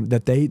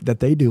 that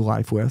they do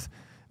life with.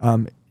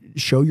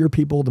 Show your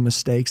people the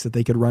mistakes that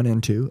they could run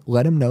into.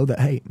 Let them know that,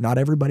 hey, not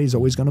everybody's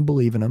always going to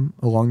believe in them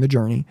along the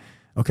journey,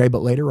 okay,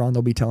 but later on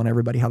they'll be telling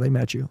everybody how they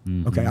met you,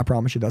 okay? I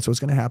promise you that's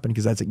what's going to happen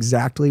because that's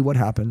exactly what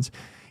happens.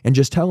 And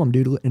just tell them,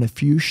 dude, in a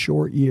few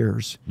short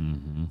years,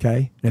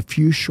 okay, in a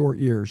few short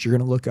years, you're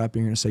going to look up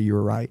and you're going to say you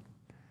were right.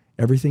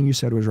 Everything you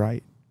said was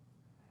right.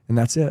 And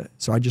that's it.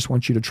 So I just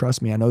want you to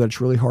trust me. I know that it's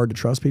really hard to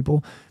trust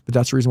people, but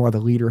that's the reason why the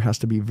leader has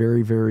to be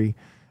very, very,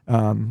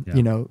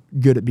 you know,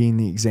 good at being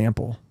the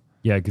example.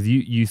 Yeah, because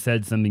you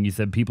said something. You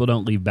said people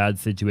don't leave bad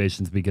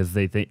situations because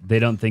they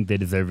don't think they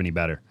deserve any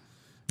better,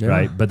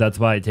 right? But that's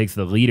why it takes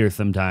the leader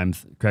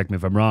sometimes. Correct me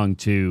if I'm wrong.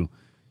 To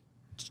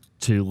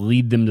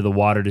lead them to the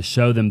water, to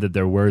show them that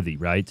they're worthy,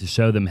 right? To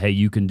show them, hey,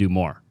 you can do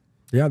more.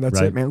 Yeah, that's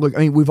it, man. Look,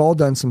 I mean, we've all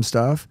done some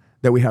stuff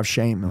that we have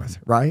shame with,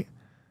 right?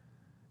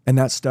 And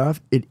that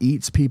stuff, it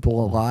eats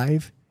people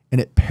alive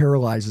and it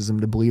paralyzes them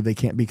to believe they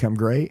can't become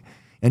great.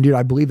 And dude,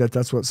 I believe that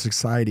that's what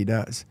society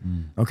does.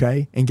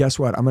 Okay. And guess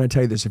what? I'm going to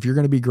tell you this. If you're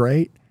going to be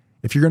great,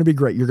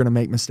 you're going to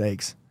make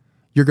mistakes.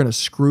 You're going to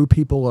screw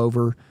people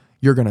over.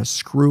 You're going to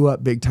screw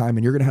up big time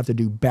and you're going to have to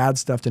do bad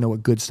stuff to know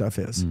what good stuff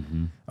is.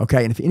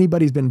 Okay. And if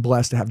anybody's been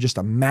blessed to have just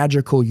a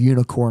magical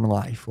unicorn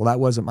life, well,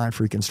 that wasn't my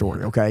freaking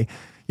story. Okay.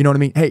 You know what I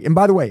mean? Hey, and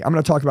by the way, I'm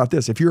going to talk about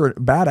this. If you're a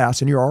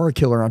badass and you are a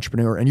killer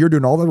entrepreneur and you're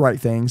doing all the right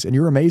things and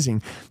you're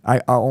amazing, I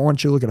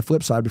want you to look at a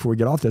flip side before we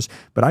get off this,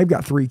 but I've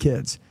got 3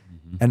 kids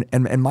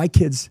and my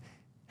kids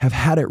have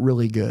had it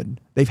really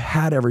good. They've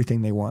had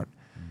everything they want,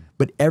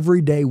 but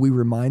every day we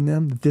remind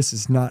them that this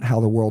is not how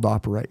the world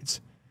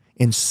operates.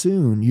 And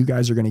soon you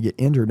guys are going to get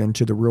entered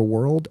into the real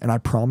world. And I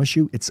promise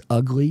you, it's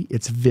ugly.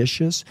 It's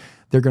vicious.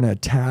 They're going to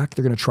attack.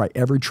 They're going to try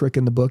every trick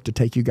in the book to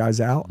take you guys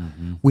out.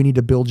 We need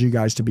to build you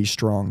guys to be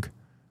strong.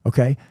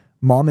 Okay.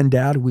 Mom and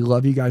dad, we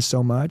love you guys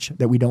so much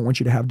that we don't want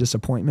you to have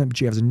disappointment, but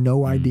you have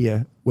no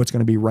idea what's going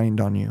to be rained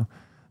on you.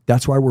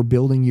 That's why we're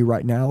building you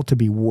right now to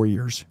be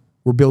warriors.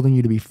 We're building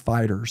you to be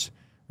fighters.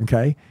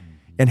 Okay.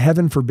 And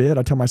heaven forbid,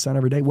 I tell my son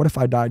every day, what if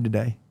I died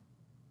today?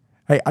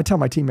 Hey, I tell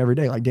my team every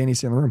day, like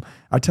Danny's in the room,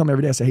 I tell him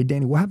every day, I say, hey,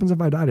 Danny, what happens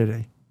if I die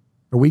today?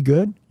 Are we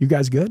good? You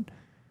guys good?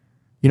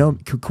 You know,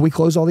 can we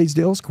close all these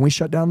deals? Can we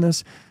shut down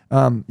this,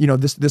 you know,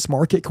 this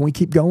market? Can we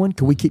keep going?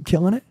 Can we keep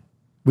killing it?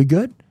 We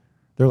good?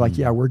 They're like,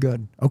 yeah, we're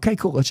good. Okay,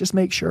 cool. Let's just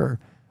make sure.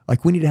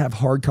 Like, we need to have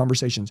hard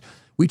conversations.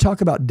 We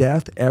talk about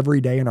death every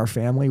day in our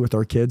family with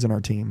our kids and our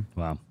team.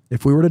 Wow.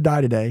 If we were to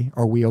die today,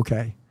 are we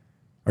okay?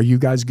 Are you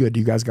guys good? Do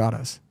you guys got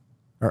us?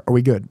 Are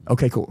we good?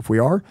 Okay, cool. If we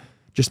are,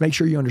 just make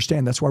sure you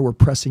understand that's why we're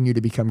pressing you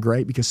to become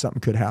great because something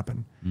could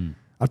happen.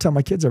 I tell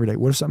my kids every day,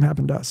 what if something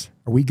happened to us?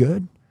 Are we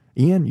good?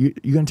 Ian, you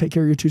going to take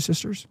care of your 2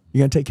 sisters? You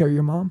going to take care of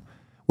your mom?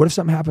 What if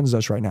something happens to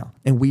us right now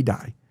and we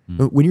die?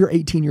 When you're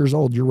 18 years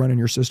old, you're running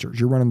your sisters,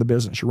 you're running the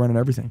business, you're running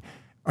everything.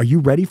 Are you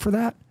ready for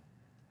that?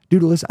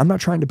 Dude, listen, I'm not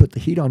trying to put the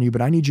heat on you,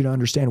 but I need you to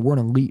understand we're an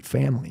elite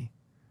family,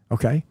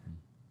 okay?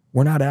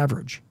 We're not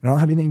average. And I don't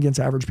have anything against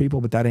average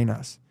people, but that ain't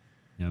us,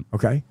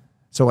 okay?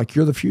 So, like,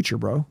 you're the future,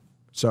 bro.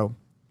 So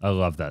I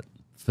love that.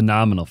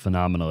 Phenomenal,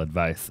 phenomenal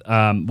advice.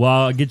 Well,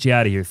 I'll get you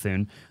out of here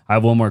soon. I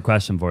have one more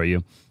question for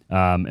you.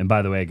 And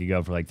by the way, I could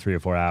go for like 3 or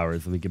 4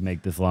 hours. We could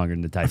make this longer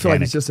than the Titanic. I feel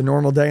like it's just a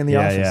normal day in the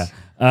office.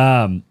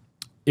 Yeah.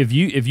 If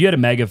you had a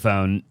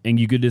megaphone and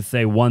you could just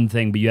say one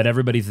thing, but you had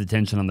everybody's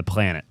attention on the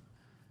planet,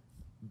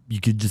 you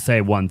could just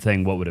say one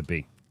thing, what would it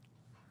be?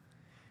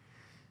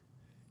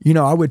 You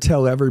know, I would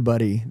tell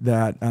everybody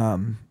that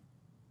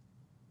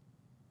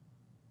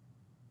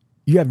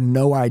you have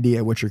no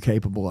idea what you're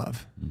capable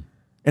of.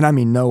 And I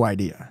mean no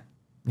idea,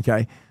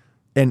 okay?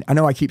 And I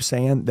know I keep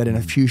saying that in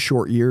a few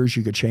short years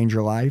you could change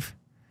your life,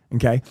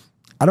 okay?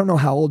 I don't know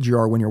how old you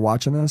are when you're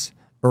watching this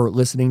or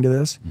listening to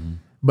this,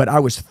 but I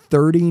was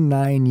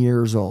 39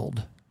 years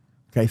old,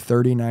 okay?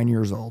 39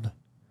 years old.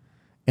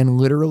 And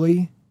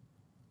literally,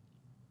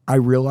 I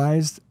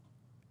realized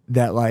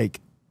that,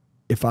 like,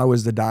 if I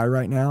was to die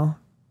right now,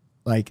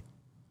 like,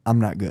 I'm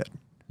not good.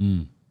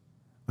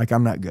 Like,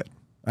 I'm not good.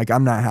 Like,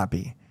 I'm not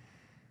happy.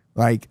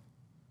 Like,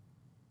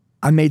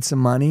 I made some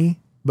money,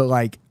 but,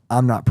 like,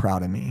 I'm not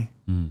proud of me.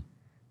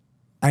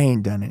 I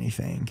ain't done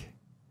anything.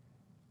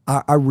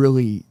 I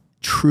really,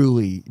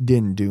 truly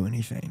didn't do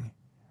anything.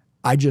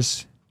 I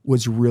just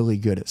was really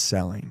good at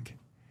selling.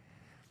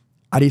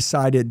 I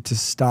decided to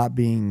stop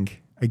being,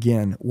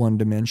 again,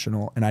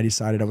 one-dimensional, and I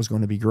decided I was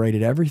going to be great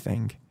at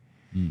everything.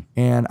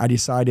 And I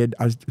decided,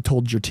 I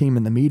told your team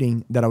in the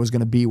meeting that I was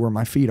going to be where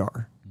my feet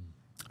are.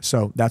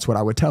 So that's what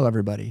I would tell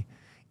everybody.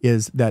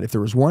 is that if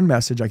there was one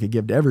message I could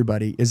give to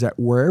everybody is that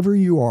wherever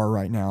you are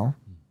right now,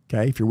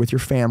 okay, if you're with your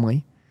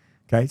family,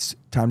 okay, it's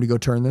time to go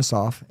turn this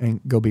off and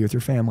go be with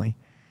your family,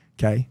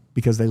 okay,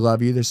 because they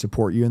love you, they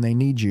support you, and they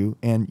need you,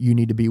 and you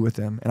need to be with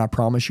them. And I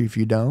promise you, if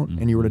you don't,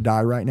 and you were to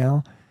die right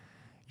now,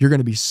 you're going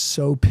to be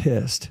so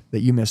pissed that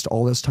you missed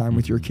all this time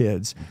with your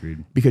kids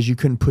because you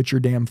couldn't put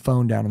your damn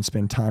phone down and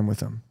spend time with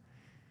them.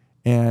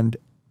 And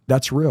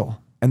that's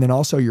real. And then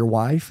also your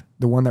wife,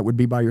 the one that would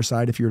be by your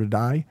side if you were to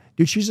die,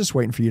 dude, she's just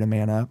waiting for you to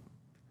man up.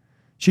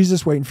 She's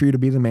just waiting for you to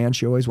be the man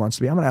she always wants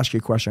to be. I'm going to ask you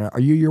a question. Are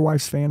you your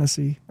wife's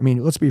fantasy? I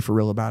mean, let's be for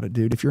real about it,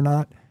 dude. If you're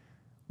not,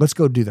 let's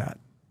go do that,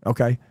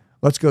 okay?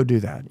 Let's go do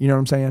that. You know what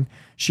I'm saying?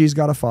 She's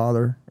got a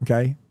father,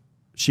 okay?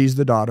 She's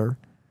the daughter.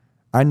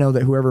 I know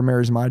that whoever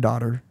marries my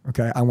daughter,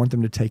 okay, I want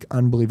them to take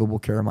unbelievable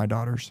care of my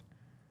daughters.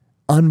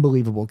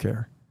 Unbelievable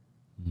care.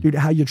 Dude,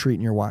 how you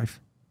treating your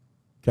wife,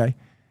 okay?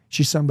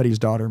 She's somebody's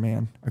daughter,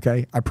 man,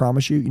 okay? I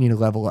promise you, you need to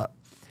level up.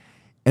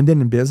 And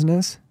then in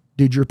business,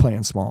 dude, you're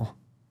playing small.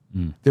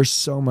 There's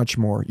so much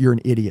more. You're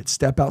an idiot.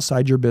 Step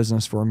outside your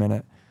business for a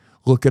minute.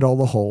 Look at all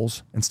the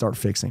holes and start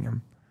fixing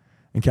them,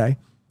 okay?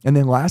 And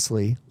then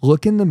lastly,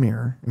 look in the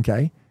mirror,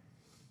 okay?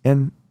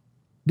 And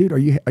dude, are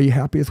you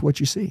happy with what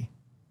you see?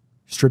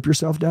 Strip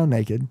yourself down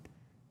naked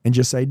and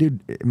just say,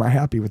 dude, am I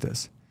happy with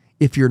this?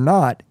 If you're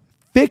not,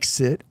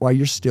 fix it while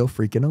you're still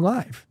freaking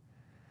alive.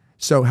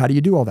 So how do you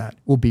do all that?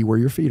 Well, be where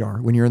your feet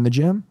are. When you're in the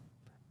gym,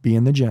 be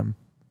in the gym.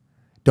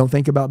 Don't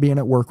think about being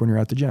at work when you're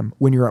at the gym.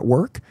 When you're at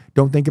work,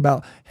 don't think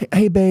about,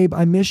 hey, babe,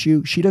 I miss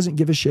you. She doesn't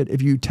give a shit if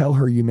you tell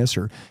her you miss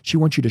her. She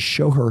wants you to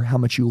show her how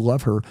much you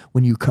love her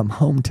when you come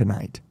home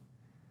tonight.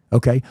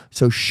 Okay?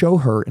 So show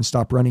her and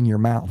stop running your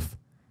mouth.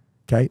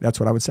 Okay? That's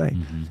what I would say.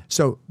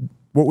 So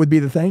what would be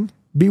the thing?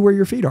 Be where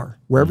your feet are.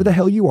 Wherever the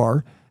hell you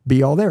are,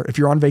 be all there. If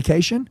you're on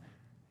vacation,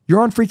 you're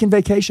on freaking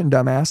vacation,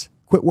 dumbass.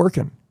 Quit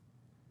working.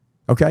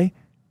 Okay?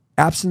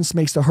 Absence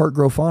makes the heart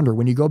grow fonder.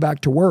 When you go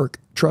back to work,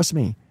 trust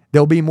me,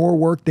 there'll be more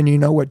work than you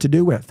know what to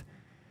do with.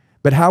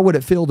 But how would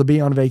it feel to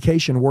be on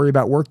vacation, worry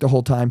about work the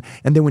whole time,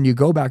 and then when you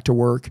go back to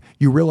work,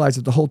 you realize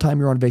that the whole time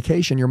you're on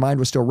vacation, your mind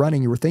was still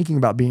running, you were thinking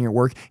about being at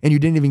work, and you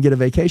didn't even get a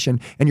vacation,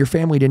 and your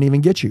family didn't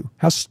even get you.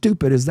 How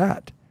stupid is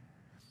that?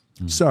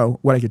 So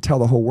what I could tell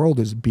the whole world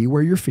is be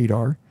where your feet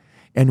are,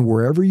 and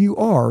wherever you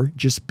are,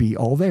 just be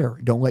all there.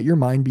 Don't let your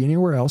mind be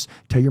anywhere else.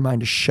 Tell your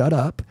mind to shut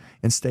up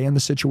and stay in the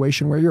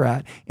situation where you're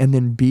at, and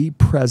then be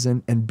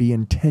present and be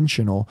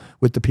intentional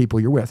with the people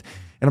you're with.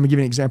 And I'm gonna give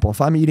you an example.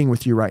 If I'm eating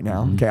with you right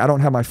now, okay, I don't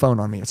have my phone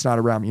on me. It's not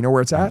around me. You know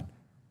where it's at?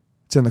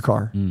 It's in the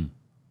car. You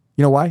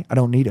know why? I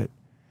don't need it.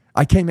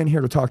 I came in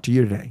here to talk to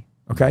you today,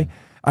 okay?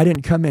 I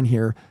didn't come in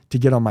here to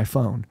get on my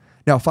phone.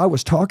 Now, if I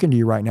was talking to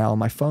you right now and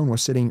my phone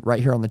was sitting right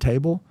here on the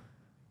table,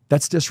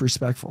 that's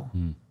disrespectful.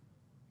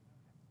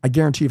 I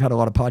guarantee you've had a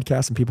lot of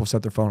podcasts and people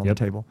set their phone on the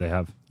table. They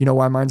have. You know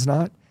why mine's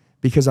not?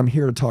 Because I'm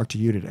here to talk to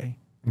you today,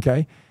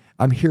 okay?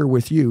 I'm here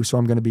with you, so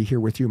I'm going to be here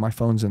with you. My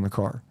phone's in the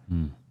car.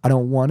 I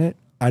don't want it.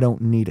 I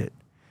don't need it.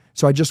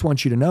 So I just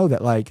want you to know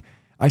that, like,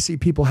 I see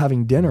people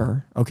having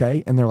dinner,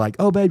 okay? And they're like,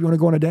 oh, babe, you want to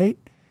go on a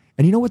date?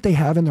 And you know what they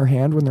have in their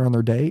hand when they're on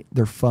their date?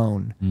 Their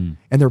phone.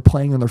 And they're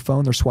playing on their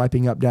phone. They're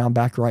swiping up, down,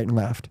 back, right, and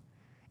left.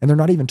 And they're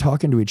not even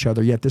talking to each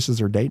other yet. This is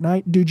their date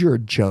night. Dude, you're a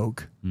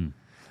joke. And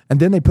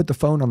then they put the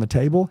phone on the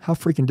table. How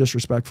freaking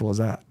disrespectful is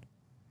that?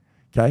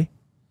 Okay?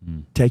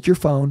 Take your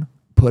phone,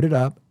 put it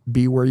up,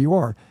 be where you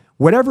are.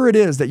 Whatever it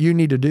is that you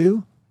need to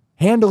do,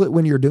 handle it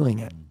when you're doing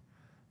it.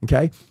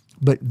 Okay?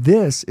 But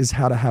this is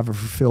how to have a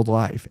fulfilled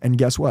life. And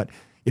guess what?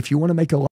 If you want to make a